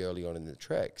happened pretty early on in the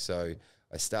trek. So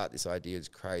I start this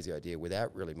crazy idea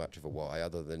without really much of a why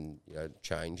other than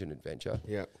change and adventure.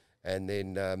 Yeah. And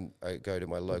then I go to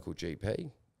my local GP,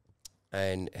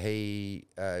 and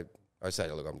I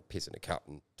say, look, I'm pissing a cup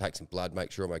and take some blood,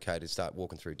 make sure I'm okay to start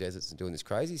walking through deserts and doing this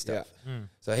crazy stuff. Yeah.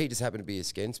 So he just happened to be a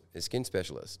skin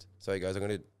specialist. So he goes, I'm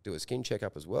going to do a skin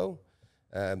checkup as well.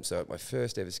 So at my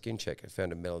first ever skin check, I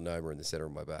found a melanoma in the center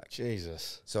of my back.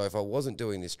 Jesus. So if I wasn't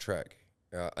doing this trek,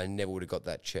 I never would have got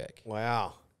that check.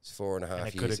 Wow. It's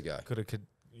 4.5 years ago. Could have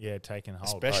taken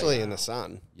hold. Especially in the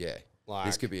sun. Yeah.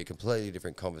 This could be a completely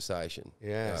different conversation.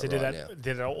 Yeah. So did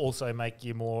it also make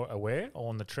you more aware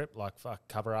on the trip? Like,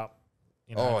 cover up?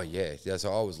 Oh, yeah.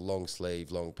 So I was long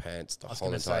sleeve, long pants, the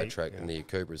whole entire track, and the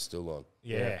Akubra's still on.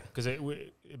 Yeah, because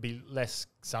it'd be less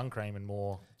sun cream and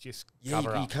more just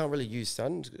cover up. You can't really use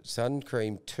sun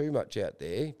cream too much out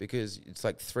there because it's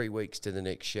like 3 weeks to the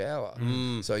next shower.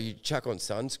 So you chuck on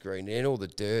sunscreen and all the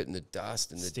dirt and the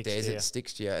dust and the desert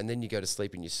sticks to you, and then you go to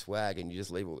sleep in your swag and you just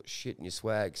leave all the shit in your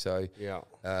swag. So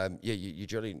you're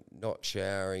generally not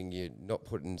showering, you're not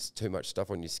putting too much stuff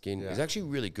on your skin. It's actually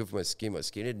really good for my skin. My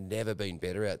skin had never been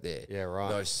better out there. Yeah, right.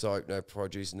 No soap, no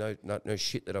produce, no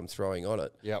shit that I'm throwing on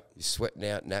it. Yep. You're sweating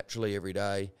out naturally every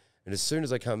day. And as soon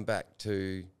as I come back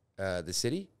to the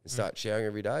city and start showering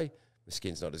every day, my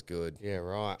skin's not as good. Yeah,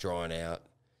 right. Drying out.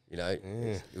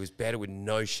 It was better with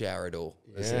no shower at all.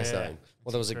 That's insane.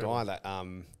 Well, there was a guy that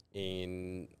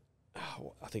in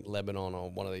I think Lebanon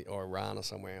or Iran or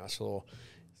somewhere, I saw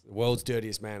the world's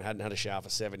dirtiest man, hadn't had a shower for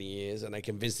 70 years, and they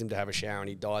convinced him to have a shower, and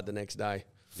he died the next day.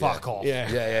 Fuck off.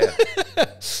 Yeah.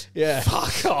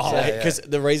 Fuck off. Because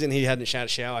the reason he hadn't had a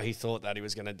shower, he thought that he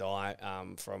was going to die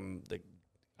from the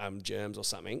germs or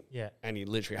something. Yeah. And he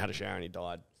literally had a shower and he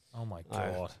died. Oh, my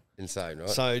God. Insane, right?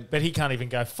 So, but he can't even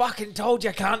go, fucking told you,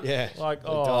 cunt. Yeah. Like,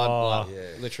 died,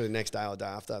 literally the next day or day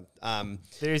after.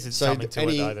 There is something to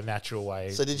it, though, the natural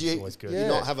way. So did you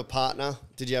not have a partner?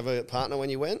 Did you have a partner when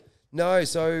you went? No,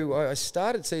 so I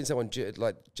started seeing someone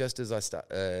just as I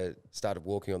started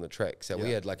walking on the trek. So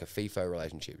we had like a FIFO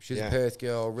relationship. She was a Perth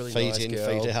girl, really nice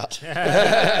girl. Feet out.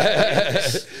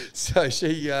 So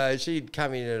she'd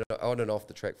come in and on and off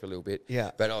the trek for a little bit.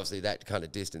 Yeah. But obviously that kind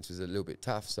of distance was a little bit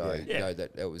tough. So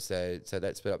that was so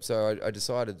that sped up. So I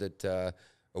decided that I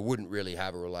wouldn't really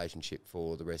have a relationship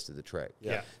for the rest of the trek.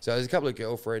 Yeah. So there's a couple of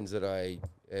girlfriends that a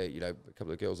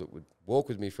couple of girls that would walk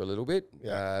with me for a little bit.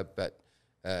 Yeah. But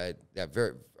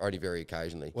only very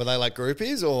occasionally. Were they like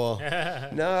groupies or?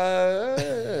 No,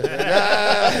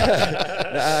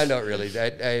 not really.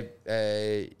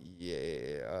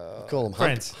 Call them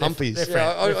friends, humpies.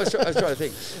 I was trying to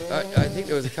think. I think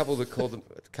there was a couple that called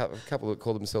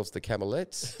themselves the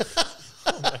camelettes.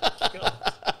 Oh my God.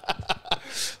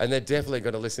 And they're definitely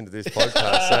going to listen to this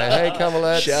podcast. So, hey,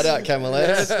 Camelettes. Shout out,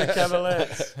 Camelettes. The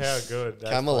Camelettes. How good.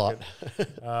 That's Camelot.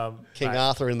 King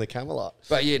Arthur in the Camelot.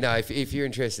 But, if you're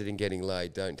interested in getting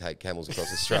laid, don't take camels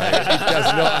across Australia. It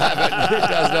does not happen. It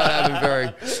does not happen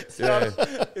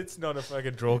It's not a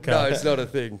fucking draw No, card. it's not a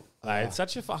thing. Mate, it's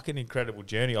such a fucking incredible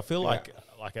journey. I feel like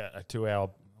a 2 hour,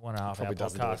 1.5 hour Probably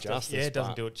doesn't do it podcast. justice, It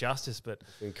doesn't but- do it justice, but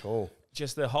Been cool.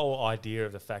 just the whole idea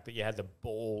of the fact that you had the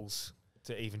balls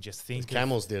to even just think.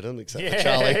 Camels didn't, except for Yeah,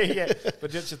 Charlie. yeah.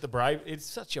 But just the brave. It's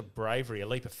such a bravery, a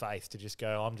leap of faith to just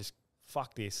go. I'm just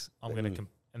fuck this. I'm going to.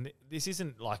 And this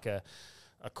isn't like a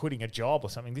quitting a job or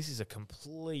something. This is a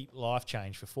complete life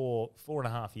change for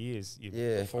 4.5 years.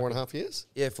 Yeah. 4.5 years?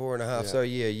 Yeah, 4.5. Yeah. So,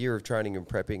 yeah, a year of training and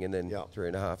prepping and then Yeah.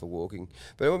 3.5 of walking.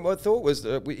 But my thought was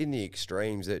in the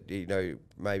extremes that,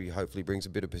 maybe hopefully brings a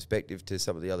bit of perspective to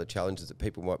some of the other challenges that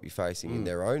people might be facing in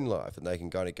their own life. And they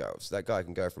can kind of go, so that guy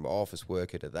can go from office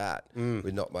worker to that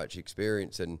with not much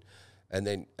experience and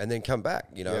then come back,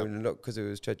 and not because it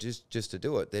was just to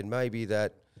do it. Then maybe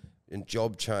that and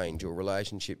job change or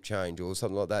relationship change or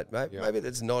something like that. Maybe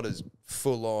that's not as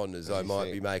full on as I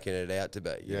might be making it out to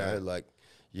be. You know, like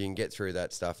you can get through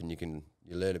that stuff and you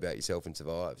learn about yourself and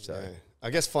survive. So I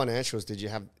guess financials, did you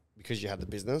have, because you had the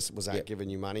business, was that giving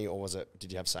you money or did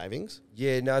you have savings?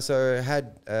 Yeah, no, so I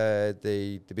had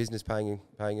the business paying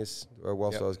us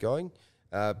whilst I was going,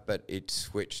 but it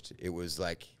switched. It was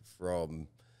like from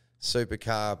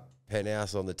supercar,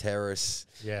 penthouse on the terrace,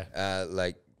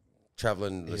 like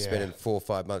traveling, spending 4 or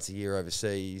 5 months a year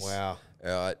overseas. Wow.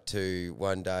 To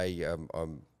one day,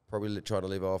 I'm probably trying to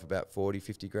live off about 40,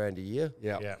 50 grand a year.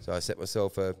 Yeah. So I set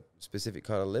myself a specific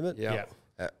kind of limit. Yeah.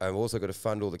 I've also got to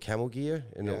fund all the camel gear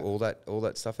and all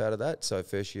that stuff out of that. So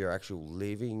first year actual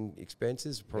living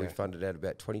expenses probably funded out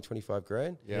about 20, 25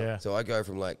 grand. Yeah. So I go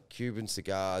from like Cuban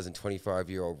cigars and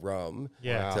 25-year-old rum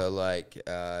Yeah. to like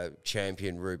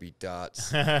champion ruby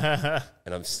darts, and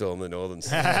I'm still in the northern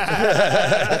side.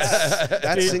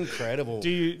 That's incredible.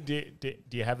 Do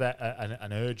you have that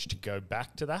an urge to go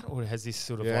back to that, or has this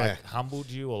sort of like humbled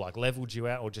you, or like leveled you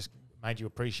out, or just made you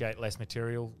appreciate less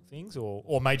material things,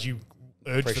 or made you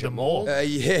urge for them more?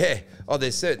 Yeah. Oh,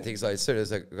 there's certain things. Like as soon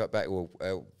as I got back, one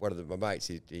of my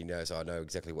mates, he knows I know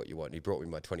exactly what you want. And he brought me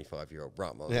my 25-year-old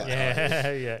rum. I was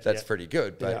like, that's pretty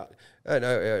good. But I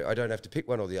know I don't have to pick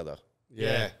one or the other.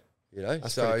 Yeah.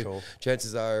 That's pretty so cool.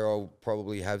 chances are I'll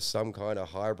probably have some kind of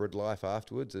hybrid life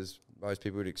afterwards, as most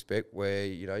people would expect, where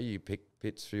you pick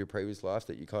bits for your previous life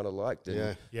that you kind of liked,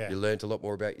 and you learnt a lot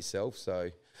more about yourself.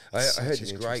 So I heard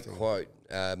this great quote.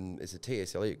 It's a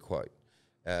T.S. Elliott quote.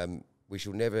 We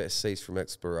shall never cease from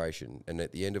exploration, and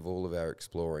at the end of all of our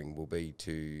exploring will be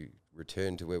to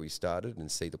return to where we started and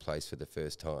see the place for the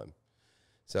first time.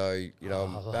 So,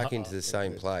 I'm back into the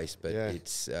same place, but it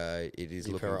is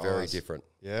looking very different.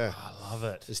 Yeah. I love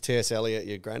it. Is T.S. Eliot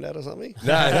your granddad or something?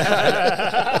 No.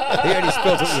 He only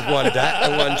spelled it with one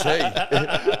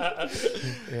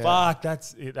T. Fuck,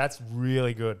 that's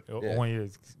really good. I want you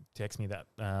to text me that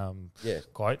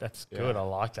quote. That's good. I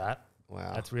like that.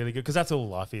 Wow. That's really good, because that's all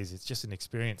life is. It's just an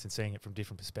experience and seeing it from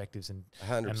different perspectives and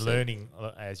 100%. learning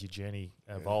as your journey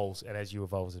evolves and as you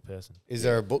evolve as a person. Is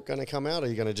there a book going to come out, or are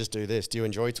you going to just do this? Do you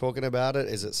enjoy talking about it?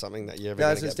 Is it something that you ever No,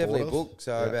 going it's to get definitely a bored of? book.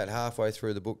 So about halfway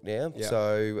through the book now. Yeah.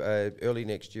 So early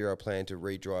next year, I plan to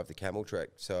redrive the camel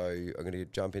track. So I'm going to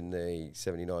jump in the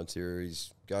 79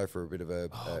 series, go for a bit of a.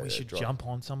 We should drive. jump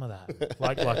on some of that.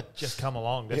 like just come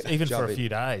along. That's even for a few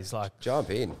days. Like, Jump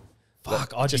in.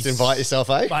 fuck, I'd Just be invite yourself,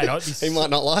 eh? Mate, I'd be He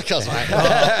might not like us, mate.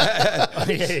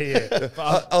 yeah.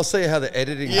 I'll see how the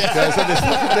editing goes on this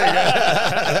fucking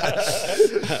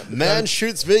thing. Man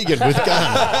shoots vegan with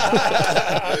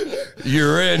gun.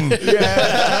 You're in.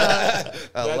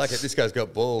 I like it. This guy's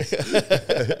got balls.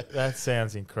 That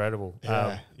sounds incredible.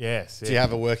 Yes. Do you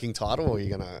have a working title, or are you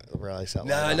going to release that?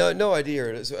 No idea.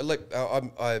 It's like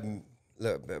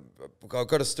I've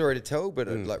got a story to tell, but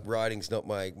like writing's not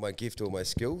my gift or my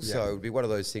skill. So it would be one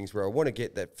of those things where I want to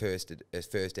get that first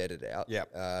edit out. Yeah.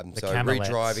 So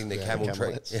redriving the camel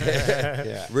trek,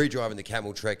 redriving the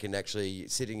camel trek, and actually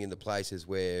sitting in the places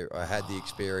where I had the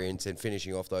experience and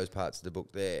finishing off those parts of the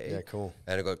book there. Yeah, cool.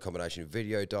 And I've got a combination of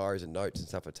video diaries and notes and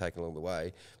stuff I've taken along the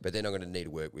way. But then I'm going to need to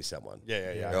work with someone.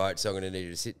 Yeah. Right. So I'm going to need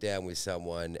to sit down with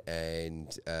someone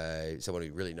and someone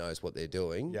who really knows what they're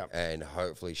doing, and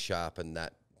hopefully sharpen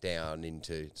that down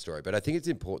into story. But I think it's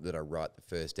important that I write the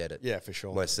first edit for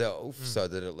sure. myself, so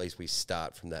that at least we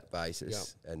start from that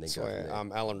basis and then go from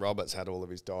there. Alan Roberts had all of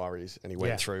his diaries, and he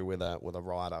went through with a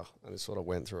writer, and he sort of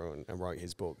went through and wrote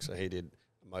his book. So he did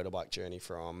a motorbike journey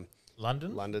from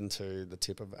London to the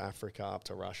tip of Africa up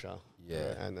to Russia,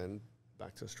 and then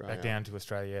back to Australia. Back down to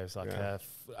Australia. It was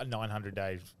like 900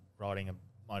 days riding a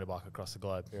motorbike across the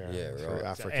globe. Through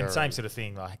Africa. And same sort of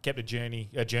thing. Like, kept a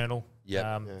journal.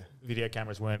 Yep. Video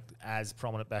cameras weren't as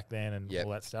prominent back then, and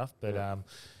all that stuff. But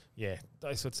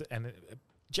those sorts of, and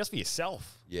just for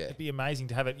yourself. Yeah. It'd be amazing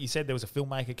to have it. You said there was a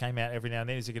filmmaker came out every now and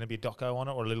then. Is there going to be a doco on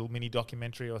it or a little mini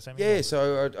documentary or something? Yeah,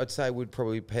 so I'd say we'd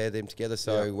probably pair them together.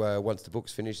 So once the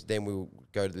book's finished, then we'll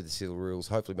go to the Seal Rules,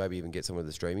 hopefully maybe even get some of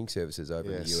the streaming services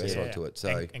over in the US onto it.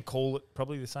 So and call it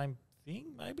probably the same thing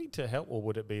maybe to help, or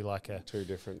would it be like a... Two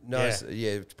different. No,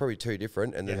 it's probably two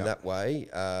different, and then that way,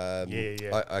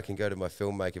 I can go to my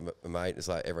filmmaker mate. It's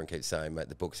like everyone keeps saying, mate,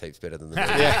 the book's heaps better than the movie.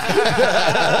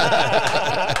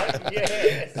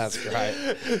 Yes. That's great.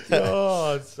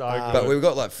 Oh, it's so good. But we've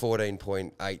got like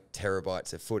 14.8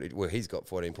 terabytes of footage. Well, he's got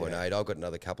 14.8. I've got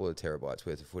another couple of terabytes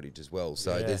worth of footage as well.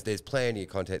 So there's plenty of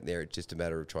content in there. It's just a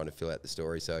matter of trying to fill out the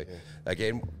story. So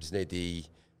again, just need the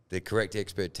correct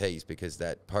expertise, because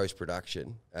that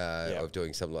post-production of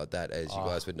doing something like that, as you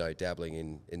guys would know,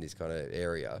 dabbling in this kind of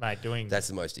area, Mate, that's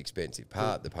the most expensive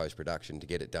part, the post-production, to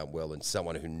get it done well, and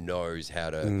someone who knows how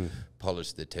to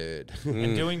polish the turd.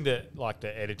 And doing the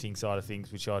editing side of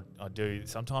things, which I do,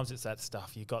 sometimes it's that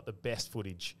stuff. You got the best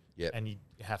footage and you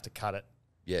have to cut it.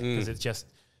 Yeah. Because it's just,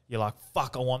 you're like,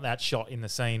 fuck, I want that shot in the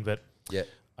scene, but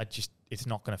it's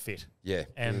not going to fit. Yeah.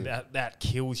 And that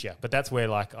kills you. But that's where,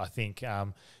 like, I think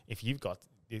if you've got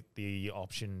the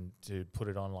option to put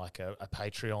it on like a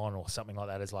Patreon or something like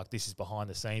that, is like, this is behind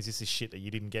the scenes. This is shit that you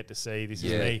didn't get to see. This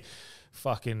is me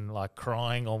fucking like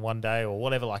crying on one day or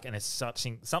whatever. Like, and it's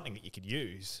something that you could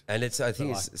use. And it's, I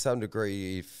think, it's some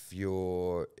degree, if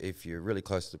you're really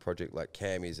close to the project like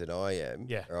Cam is and I am,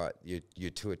 all right, you're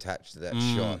too attached to that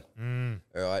shot,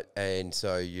 all right, and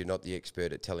so you're not the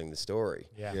expert at telling the story.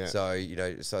 So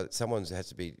so someone has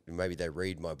to be, maybe they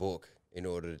read my book in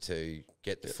order to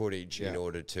get the footage, in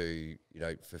order to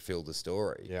fulfill the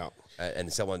story.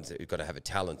 And someone's got to have a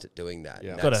talent at doing that.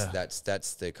 And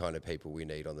that's the kind of people we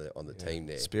need on the team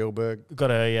there. Spielberg. We've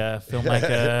got a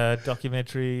filmmaker,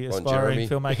 documentary aspiring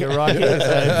filmmaker right here.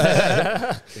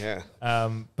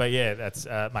 But yeah, that's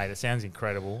mate. It sounds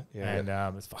incredible, and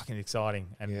it's fucking exciting.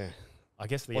 And I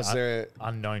guess the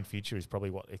unknown future is probably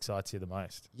what excites you the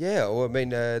most. Yeah, well, I mean,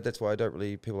 that's why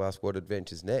people ask what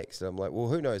adventure's next. And I'm like, well,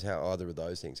 who knows how either of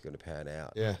those things are going to pan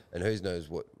out. Yeah. And who knows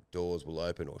what doors will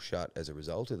open or shut as a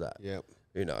result of that. Yeah.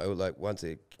 Like once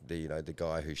the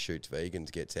guy who shoots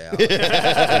vegans gets out, those doors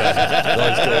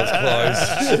close.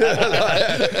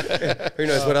 Who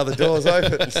knows what other doors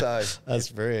open? So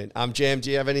that's brilliant. Jam, do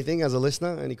you have anything as a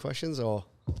listener? Any questions or?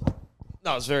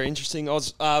 No, it's very interesting. I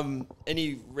was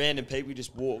any random people you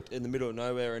just walked in the middle of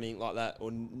nowhere or anything like that,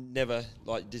 or never,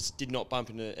 like, just did not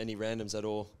bump into any randoms at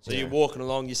all. So you're walking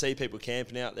along, you see people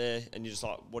camping out there, and you're just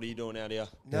like, "What are you doing out here?"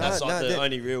 That's like the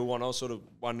only real one. I was sort of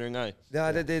wondering, No,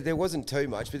 there wasn't too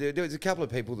much, but there was a couple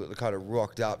of people that kind of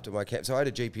rocked up to my camp. So I had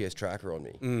a GPS tracker on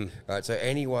me, right? So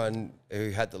anyone who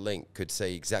had the link could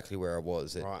see exactly where I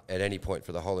was at any point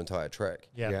for the whole entire trek.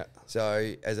 Yeah.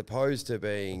 So as opposed to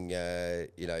being,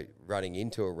 running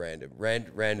into a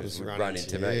randoms would run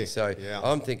into me. So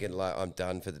I'm thinking, like, I'm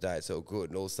done for the day. It's all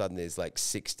good. And all of a sudden there's like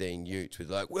 16 utes with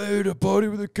like, where'd a body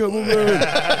with a camel man?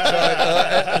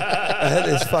 And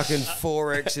there's fucking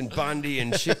Forex and Bundy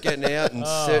and shit getting out and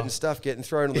certain stuff getting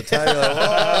thrown on the table. Like, all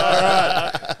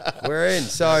right, we're in.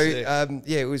 So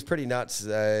it was pretty nuts,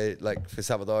 like for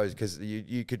some of those, because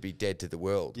you could be dead to the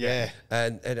world. Yeah.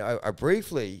 And I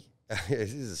briefly,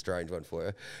 this is a strange one for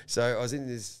you. So I was in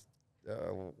this,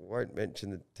 I won't mention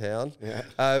the town.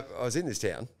 I was in this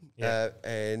town,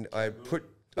 and I put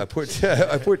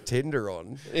Tinder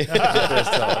on the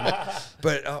first time.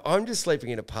 But I'm just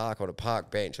sleeping in a park on a park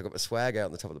bench. I got my swag out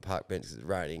on the top of the park bench because it's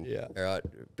raining. All right, a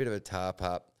bit of a tarp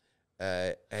up,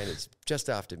 and it's just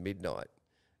after midnight.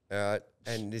 All right,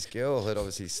 and this girl had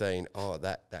obviously seen,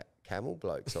 that camel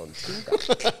bloke's on Tinder.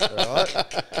 All right,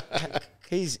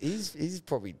 he's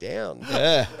probably down.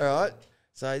 Yeah. All right.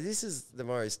 So this is the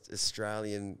most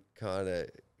Australian kind of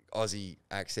Aussie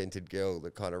accented girl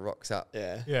that kind of rocks up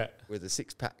with a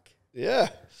six-pack. Yeah.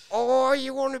 Oh,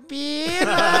 you want a beer,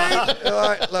 mate?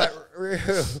 like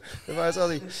real, the most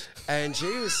Aussie. And she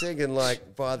was singing,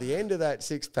 like, by the end of that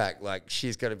six-pack, like,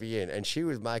 she's going to be in. And she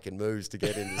was making moves to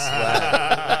get in the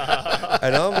swag.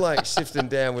 And I'm, like, shifting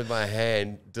down with my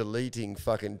hand, deleting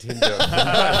fucking Tinder from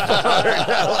my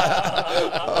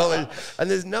phone.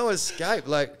 And there's no escape.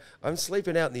 Like, I'm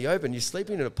sleeping out in the open. You're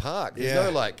sleeping in a park. There's no,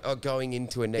 like, going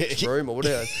into a next room or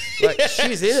whatever. Like,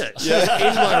 she's in it. She's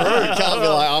in my room. You can't be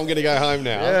like, I'm going to go home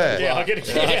now. Yeah, I've got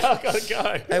to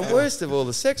go. And worst of all,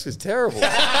 the sex was terrible. I'm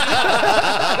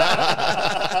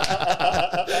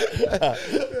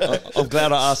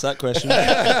glad I asked that question.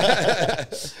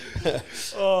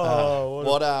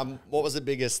 What was the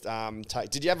biggest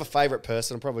take? Did you have a favourite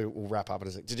person? Probably we'll wrap up in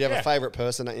a sec. Did you have a favourite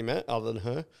person that you met other than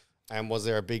her? And was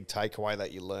there a big takeaway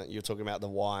that you learned? You were talking about the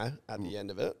why at the end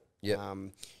of it. Yeah.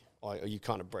 You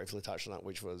kind of briefly touched on that,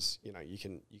 which was, you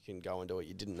can go and do it.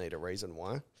 You didn't need a reason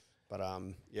why. But,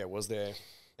 was there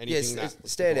anything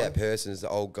standout person is the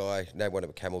old guy. Named one of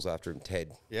the camels after him,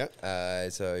 Ted. Yeah.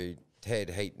 So Ted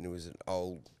Heaton was an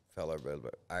old fellow.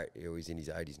 He was in his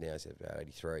 80s now. He's about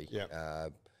 83. Yeah.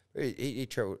 He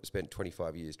spent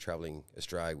 25 years travelling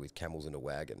Australia with camels in a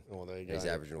wagon. Oh, there you go. His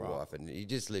Aboriginal wife. And he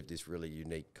just lived this really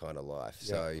unique kind of life.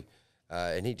 So,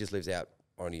 and he just lives out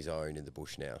on his own in the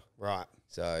bush now. Right.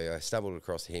 So I stumbled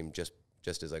across him just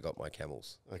as I got my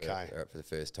camels for the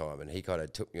first time. And he kind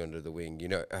of took me under the wing. You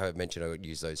know, I mentioned I would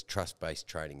use those trust-based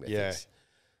training methods.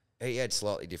 Yeah. He had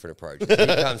slightly different approaches. He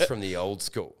comes from the old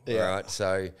school, right?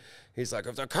 So he's like,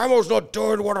 if the camel's not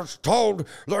doing what it's told,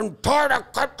 then tie the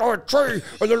cunt to a tree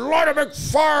and then light a big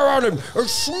fire on him and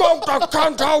smoke the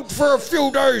cunt out for a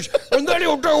few days and then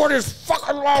he'll do what he's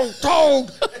fucking long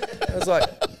told. I was like,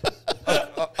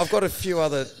 I've got a few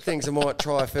other things I might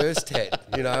try first, Ted.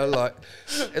 You know, like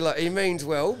he means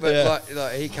well, but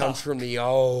like he comes from the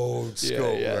old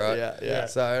school, right? Yeah.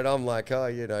 So and I'm like,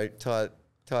 tie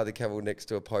the camel next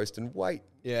to a post and wait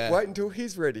until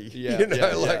he's ready. But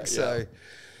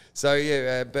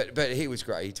he was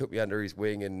great. He took me under his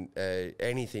wing, and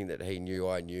anything that he knew,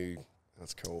 I knew.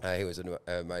 That's cool. He was an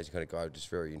amazing kind of guy, just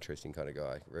very interesting kind of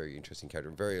guy, very interesting character,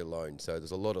 and very alone. So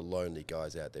there's a lot of lonely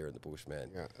guys out there in the bush,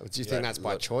 man. Yeah. Do you think that's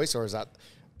by choice, or is it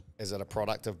a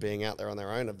product of being out there on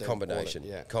their own? Combination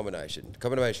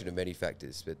of many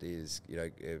factors. But it's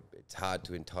hard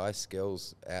to entice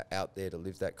girls out there to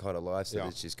live that kind of life. So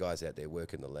there's just guys out there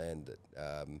working the land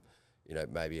that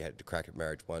maybe had to crack at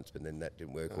marriage once, but then that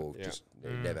didn't work, or just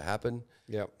never happened.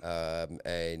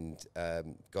 And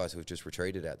guys who have just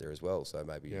retreated out there as well. So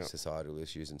maybe societal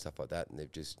issues and stuff like that, and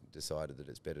they've just decided that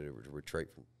it's better to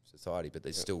retreat from society, but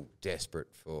they're still desperate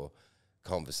for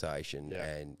conversation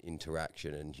and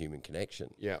interaction and human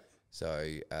connection. Yeah.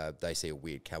 So they see a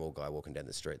weird camel guy walking down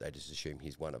the street, they just assume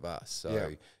he's one of us.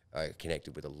 So I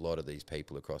connected with a lot of these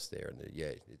people across there, and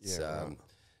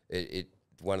it's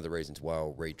one of the reasons why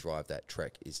I'll redrive that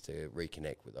trek is to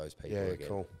reconnect with those people again.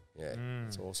 Cool. Yeah,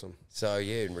 that's awesome. So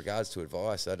in regards to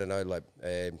advice, I don't know, like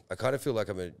I kind of feel like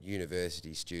I'm a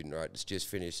university student, right? It's just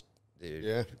finished.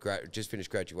 Just finished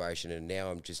graduation, and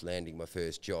now I'm just landing my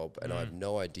first job, and I have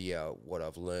no idea what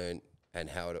I've learned and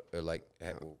how it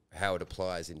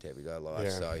applies into everyday life.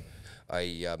 So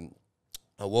I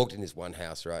walked in this one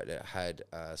house, right, that had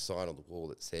a sign on the wall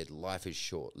that said, "Life is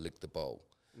short, lick the bowl."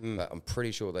 But I'm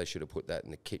pretty sure they should have put that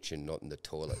in the kitchen, not in the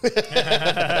toilet. Right,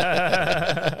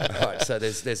 so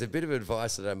there's a bit of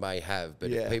advice that I may have,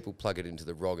 but if people plug it into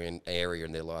the wrong area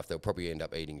in their life, they'll probably end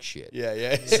up eating shit.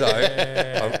 So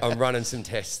I'm running some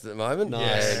tests at the moment.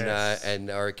 Nice. And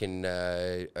I reckon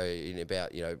in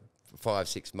about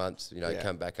 5-6 months,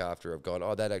 come back after I've gone,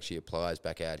 that actually applies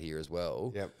back out here as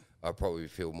well. Yep. I probably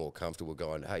feel more comfortable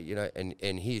going, hey,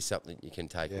 and here's something you can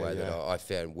take away that I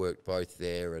found worked both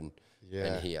there and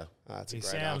here. That's a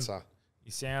great answer.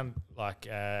 You sound like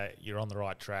you're on the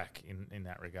right track in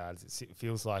that regards. It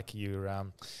feels like you're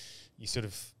sort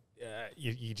of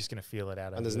you're just going to feel it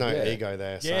out. And there's no ego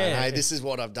there saying, hey, this is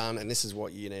what I've done and this is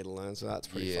what you need to learn. So that's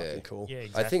pretty fucking cool. Yeah,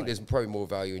 exactly. I think there's probably more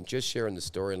value in just sharing the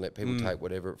story and let people take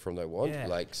whatever from they want.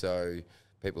 So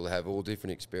people have all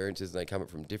different experiences and they come at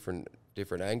from different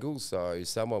angles. So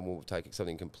someone will take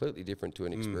something completely different to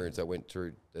an experience I went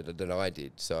through than I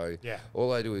did. So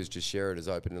all I do is just share it as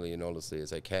openly and honestly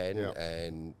as I can,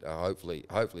 and hopefully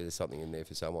there's something in there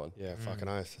for someone. Yeah, fucking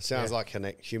oath. Sounds like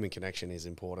human connection is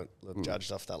important.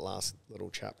 Judged off that last little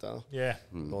chapter. Yeah,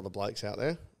 with all the blokes out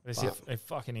there. It's a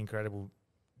fucking incredible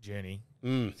journey.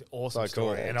 It's an awesome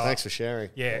story. Cool. And thanks for sharing.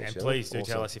 Yeah, and please do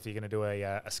tell us if you're going to do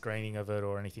a screening of it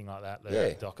or anything like that,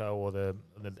 the doco or the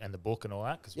book and all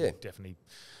that, because we'd definitely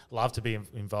love to be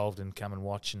involved and come and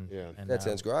watch. And that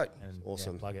sounds great. And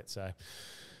awesome. Plug it. So,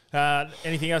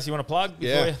 anything else you want to plug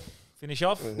before you finish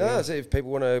off? No, so if people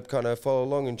want to kind of follow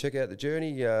along and check out the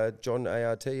journey, John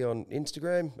ART on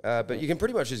Instagram. But you can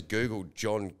pretty much just Google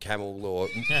John Camel, or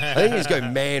I think you just go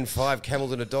man 5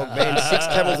 camels and a dog, man 6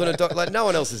 camels and a dog. Like no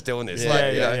one else is doing this.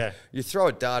 You throw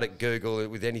a dart at Google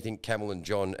with anything camel and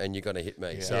John, and you're going to hit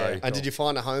me. Yeah. So, and did you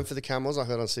find a home for the camels? I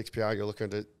heard on 6PR you're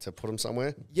looking to put them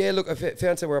somewhere. Yeah, look, I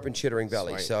found somewhere up in Chittering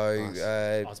Valley. Sweet. So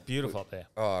nice. It's beautiful up there.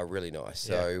 Oh, really nice.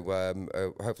 Yeah. So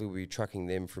hopefully we'll be trucking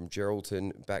them from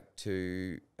Geraldton back to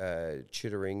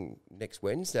Chittering next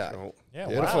Wednesday. Oh, yeah,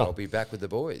 beautiful. wow. I'll be back with the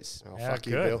boys. Oh, Yeah, fuck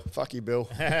you, good. Bill. Fuck you, Bill.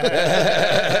 And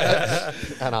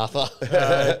Arthur.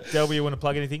 Delby, you want to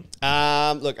plug anything?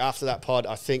 Look, after that pod,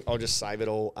 I think I'll just save it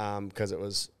all because it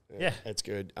was, Yeah. it's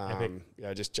good. Epic.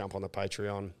 Just jump on the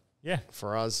Patreon. Yeah.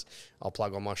 For us, I'll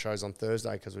plug on my shows on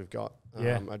Thursday because we've got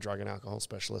a drug and alcohol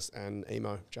specialist and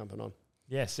emo jumping on.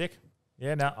 Yeah, sick.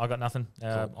 Yeah, no, I got nothing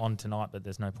on tonight, but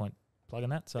there's no point plugging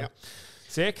that. So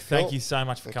sick. Thank you so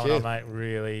much for coming on, mate.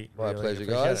 Really, My really pleasure,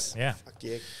 appreciate guys. it. Yeah. Fuck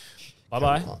yeah.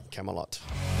 Bye-bye. Camelot.